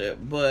finisher,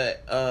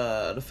 but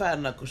the fat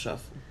knuckle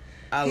shuffle.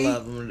 I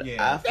love him. Yeah.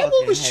 I that fucking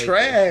move was hate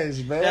trash,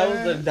 it. man. That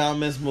was the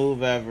dumbest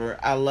move ever.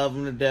 I love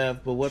him to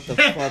death, but what the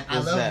fuck I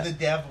was love that? the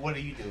death. What are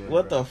you doing?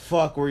 What bro? the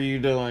fuck were you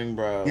doing,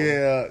 bro?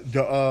 Yeah,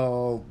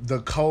 the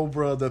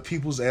Cobra, the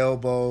people's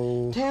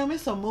elbow. Damn,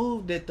 it's a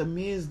move that the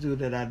Miz do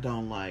that I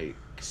don't like.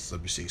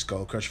 Let me see,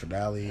 Skull Crush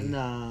finale.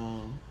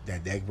 No.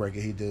 That neck breaker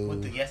he do.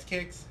 With the yes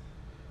kicks?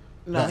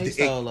 No, he's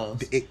the solo.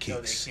 The It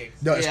Kicks.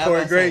 Kicks. No, it's Yeah,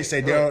 Corey I'm Graves say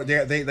about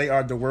to they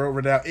are the world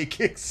renowned It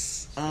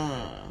Kicks.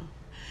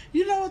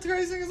 You know what the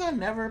crazy thing is? I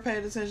never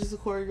paid attention to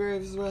Corey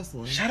Graves'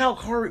 wrestling. Shout out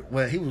Corey.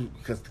 Well, he was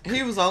because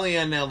He was only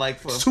in there like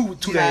for two 5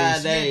 days. Yeah,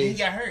 he days.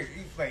 got hurt.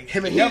 He's like,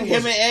 Him and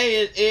Him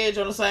and Edge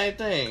on the same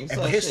thing. So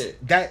but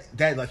shit.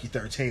 that Lucky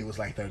 13 was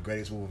like the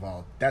greatest move of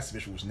all. That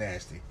submission was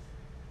nasty.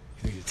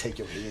 You need to take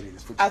your head and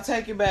just put I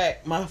take it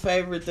back. My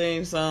favorite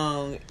theme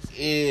song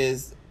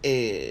is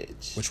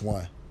Edge. Which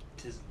one?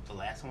 just the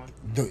last one.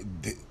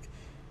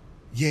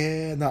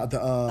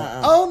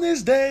 On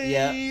this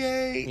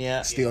day.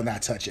 Yeah. Still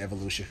not touch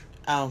Evolution.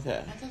 I don't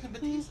care. That's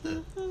Batista.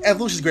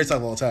 Evolution's the greatest song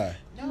of all time.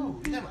 No,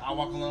 you never. I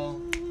walk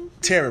alone.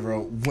 Terry,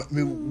 bro.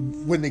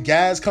 When the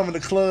guys come in the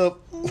club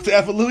with the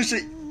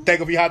Evolution, they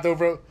gonna be hot though,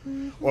 bro.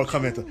 Or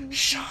come into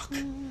Shock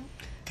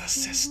the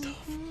System.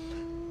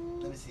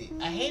 Let me see.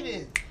 I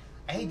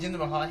hate Jinder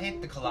Mahal. I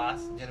hate the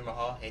Colossus. Jinder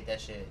Mahal. Hate that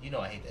shit. You know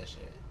I hate that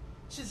shit.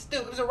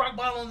 It was a rock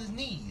bottom on his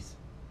knees.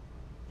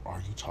 Are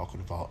you talking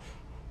about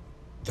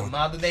The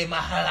modern day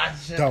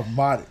Maharaja. the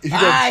mod? If you go,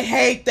 I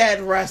hate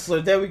that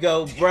wrestler. There we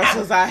go.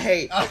 Wrestlers I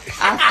hate. I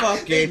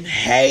fucking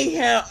hate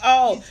him.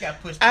 Oh, He's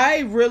got pushed. I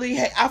really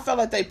hate. I felt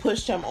like they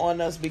pushed him on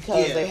us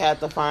because Yeah. they had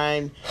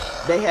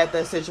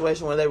that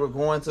situation where they were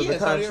going to the Yeah,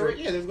 so they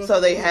country, were going so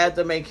to they the- had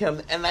to make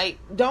him. And they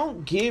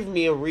don't give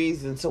me a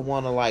reason to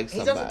want to like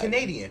He's somebody. also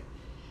Canadian.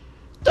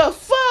 The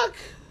fuck?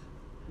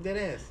 That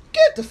is.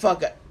 Get the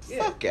fuck out.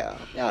 Yeah. Fuck y'all.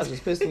 Y'all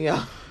just pissing me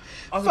off.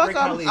 Also, Fuck, Great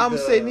I'm Khali,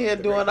 sitting here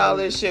the doing Great all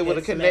Khali this shit with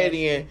a gets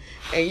Canadian,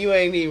 and you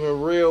ain't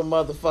even real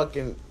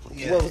motherfucking.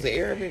 Yeah. What was it,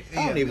 Arabic? I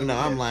don't Yeah, even know.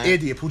 I'm yeah. lying.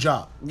 India,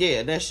 Punjab.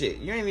 Yeah, that shit.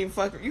 You ain't even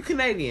fucking. You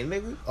Canadian,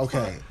 nigga.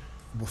 Okay,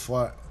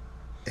 before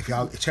if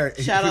y'all if Shout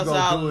you out to gonna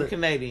all do the it,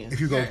 Canadians. if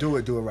you gonna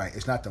Yeah. do it right.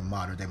 It's not the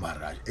modern day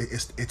Maharaja.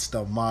 It's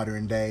the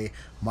modern day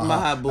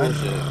Maha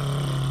bullshit.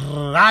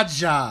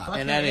 Raja Fuck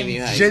And him that ain't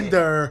even how you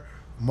Jinder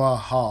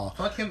Mahal.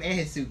 Fuck him and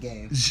his suit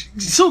game.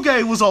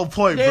 Suge was on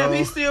point, Damn, bro.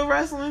 he's still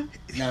wrestling?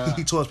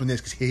 He told us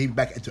meniscus. He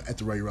back at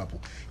the Royal Rumble.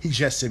 He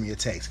just sent me a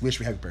text. Wish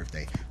me happy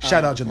birthday.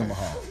 Shout out Jinder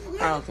Mahal.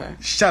 Oh, okay.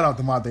 Shout out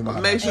to modern day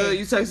Mahal. Make sure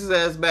you text his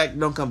ass back.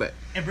 Don't come back.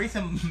 And bring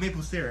some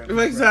maple syrup.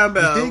 Make time The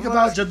about. thing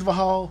about Jinder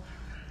Mahal,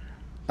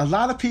 a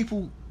lot of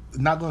people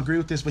not gonna agree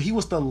with this, but he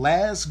was the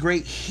last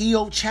great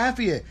heel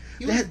champion.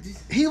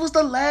 He was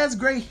the last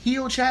great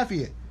heel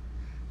champion.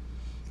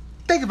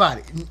 Think about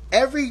it.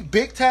 Every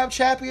big time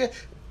champion,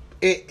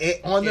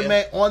 on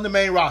the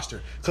main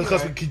roster,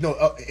 because Right. you know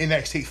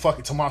NXT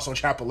fucking Tommaso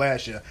Ciampa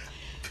last year.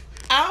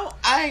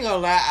 I ain't gonna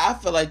lie. I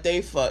feel like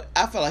I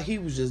feel like he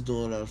was just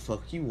doing what the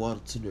fuck he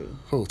wanted to do.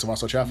 Who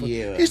Tommaso Ciampa?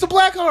 Yeah. He's the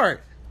Blackheart.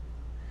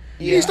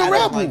 Yeah, He's the I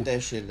don't rebel. like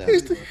that shit though.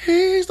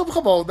 He's the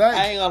come on, I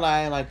that. ain't gonna lie.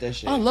 I ain't like that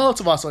shit. I love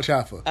Tommaso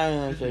Ciampa. I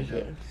ain't like that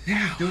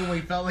shit. Doing what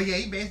he felt like. Yeah,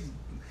 he basically.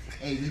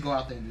 Hey, just go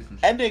out there and do some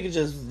shit. That nigga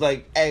just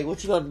like, hey,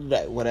 what you gonna do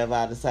that? Whatever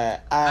I decide.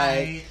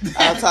 Aight.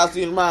 I'll talk to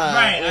you tomorrow.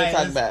 Right, We'll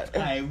talk about it.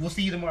 Alright, we'll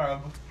see you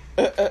tomorrow.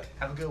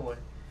 Have a good one.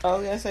 Oh,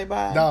 yeah, say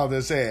bye. No, I'm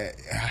just saying.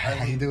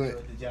 How you do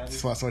it? Did y'all do-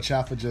 Tommaso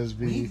Ciampa just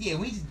When be. he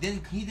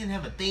didn't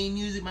have a theme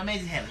music. My man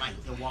just had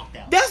lights and walked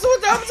out. That's what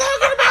I'm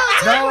talking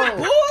about.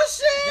 No.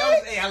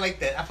 Bullshit. Hey, I like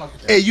that. I fuck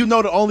with that. Hey, you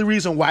know the only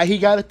reason why he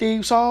got a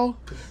theme song?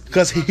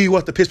 Because he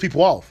wanted to piss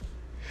people off.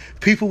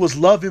 People was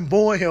loving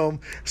booing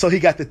him, so he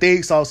got the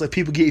theme song so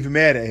people get even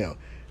mad at him.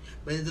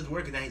 But it doesn't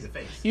work, and now he's a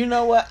face. You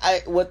know what?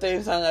 What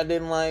theme song I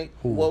didn't like?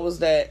 Who? What was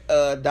that?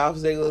 Dolph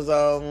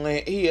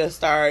Ziggler's he had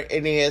started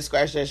and then he had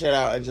scratched that shit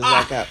out and just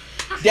walk out.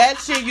 That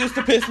shit used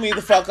to piss me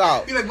the fuck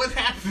off. Be like, what's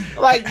happening?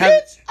 Like, bitch,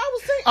 I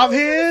was thinking. I'm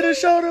here to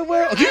show the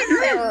world.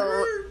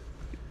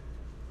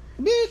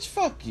 Bitch,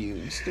 fuck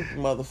you stupid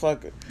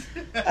motherfucker.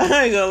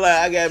 I ain't gonna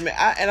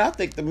lie, I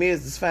think the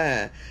Miz is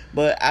fine,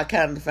 but I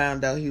kind of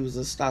found out he was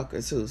a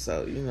stalker too.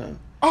 So you know,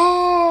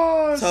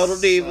 Oh, Total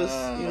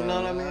Divas. You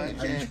know what I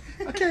mean?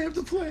 I came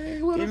to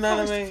play. What You a know what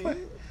I first mean? to play.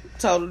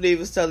 Total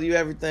Divas tell you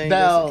everything.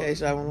 Now, just in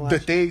case y'all want to the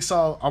watch. theme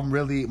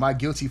song, my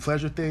guilty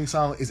pleasure theme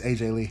song is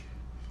AJ Lee.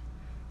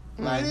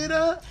 Light it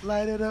up,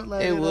 light it up,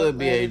 light it It up. would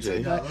be light it AJ.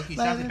 up, No, light Loki, it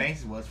Sasha up.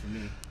 Banks was for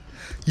me.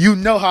 You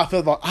know how I feel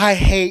about. I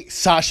hate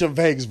Sasha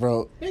Banks,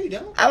 bro. No, you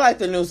don't. I like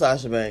the new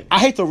Sasha Banks. I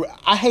hate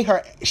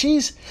her.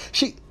 She.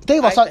 Think I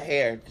about like the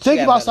hair. She Think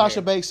got about better Sasha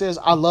hair. Banks is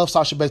I love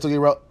Sasha Banks. Don't get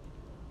me wrong.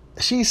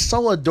 She's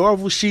so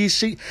adorable. She's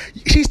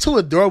too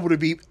adorable to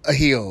be a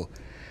heel.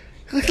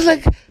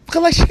 Like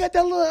she got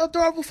that little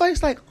adorable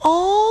face. Like,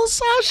 oh,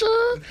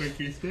 Sasha.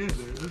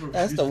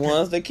 That's the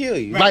ones that kill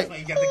you. Right, Like- like,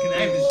 you got the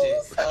conniving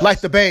shit.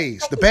 Like the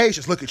beige. The beige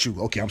just look at you.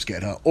 Okay, I'm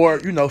scared, huh? Or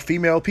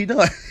female P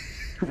Dunn,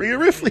 Rhea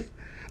Ripley,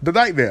 the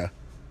Nightmare.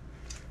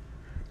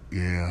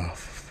 Yeah.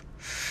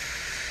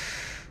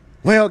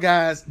 Well,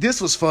 guys, this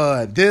was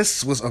fun.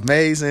 This was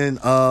amazing.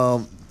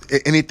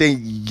 Anything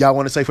y'all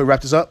want to say before we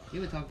wrap this up? You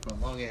were talking for a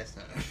long ass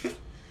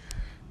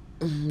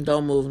time.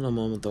 Don't move no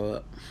more. I'm gonna throw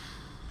up.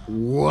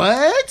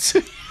 What?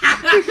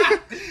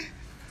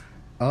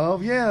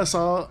 Yeah,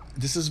 so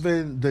this has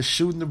been the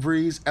Shooting the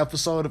Breeze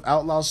episode of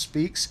Outlaw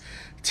Speaks.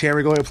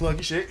 Terry, go ahead and plug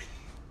your shit.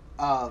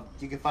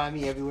 You can find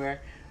me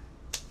everywhere.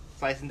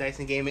 Slice and Dice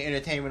and Gaming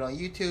Entertainment on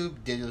YouTube,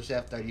 Digital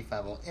Chef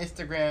 35 on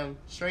Instagram,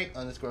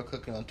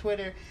 straight_cooking on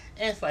Twitter,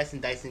 and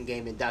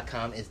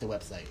sliceanddiceandgaming.com is the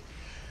website.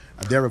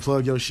 Dara,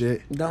 plug your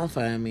shit. Don't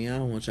find me. I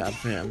don't want y'all to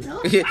find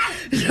me.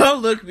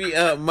 Don't look me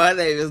up. My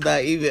name is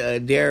not even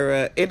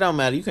Adara. It don't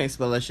matter. You can't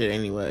spell that shit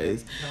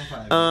anyways.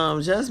 Don't find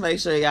me. Just make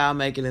sure y'all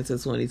make it into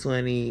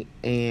 2020,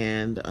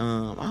 and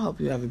I hope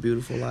you have a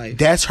beautiful life.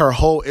 That's her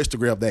whole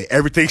Instagram day.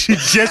 Everything she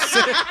just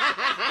said.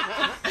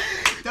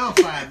 Don't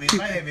find me.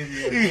 My name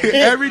is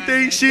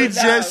Everything she But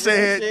nah, just real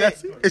said.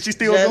 shit. Is she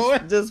still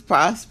going? Just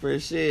prosper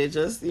shit.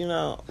 Just, real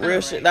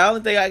Alright. shit. The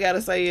only thing I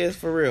gotta say is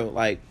for real,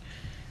 like,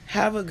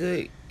 have a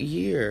good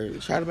year.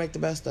 Try to make the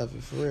best of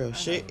it, for real.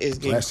 Shit is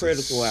getting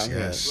Blessings, critical out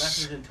yes.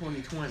 Blessings in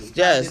 2020.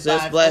 Yes, just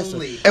Vibes blessings.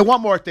 only. And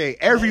one more thing.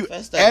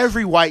 Manifestation.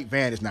 Every white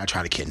van is not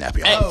trying to kidnap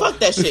you. here. Hey, fuck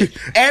that shit.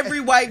 Every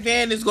white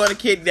van is going to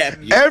kidnap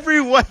you. Every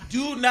white.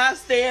 Do not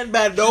stand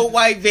by no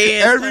white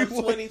vans Every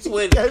from white-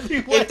 2020. every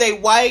white- If they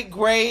white,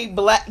 gray,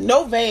 black,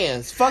 no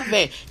vans. Fuck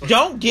van.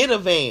 Don't get a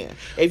van.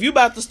 If you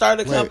about to start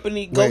a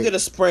company, go get a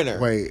Sprinter.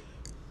 Wait.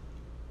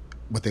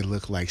 But they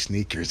look like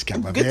sneakers.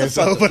 Got my Get the vans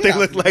fuck on, up. but they Get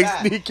look out. like Bye.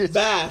 sneakers.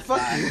 Bye.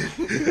 Fuck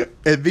you.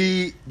 And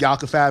me, y'all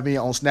can find me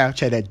on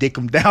Snapchat at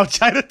Dickum Down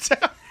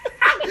Chinatown.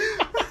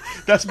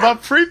 That's my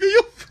preview.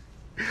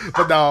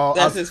 But no,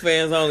 That's his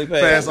fans only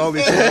page. fans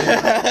only.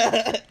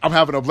 I'm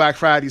having a Black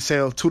Friday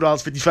sale,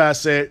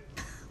 $2.55.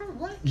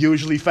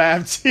 Usually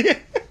 $5.10.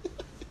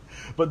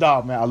 But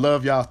no, man, I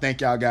love y'all.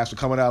 Thank y'all guys for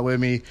coming out with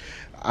me.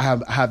 I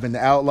have been the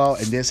Outlaw,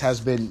 and this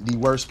has been the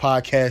worst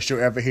podcast you'll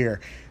ever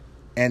hear.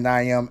 And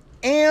I am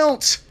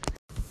out.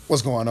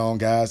 What's going on,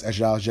 guys? As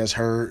y'all just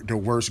heard, the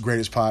worst,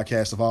 greatest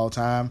podcast of all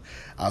time.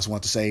 I just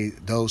want to say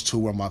those two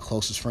were my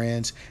closest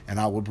friends, and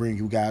I will bring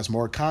you guys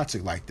more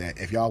content like that.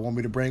 If y'all want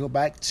me to bring them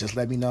back, just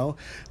let me know.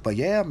 But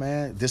yeah,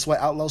 man, this is what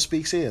Outlaw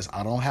Speaks is.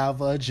 I don't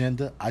have an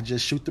agenda. I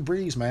just shoot the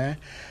breeze, man.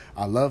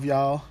 I love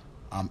y'all.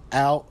 I'm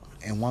out.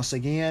 And once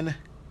again,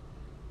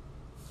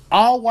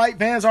 all white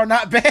bands are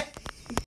not bad.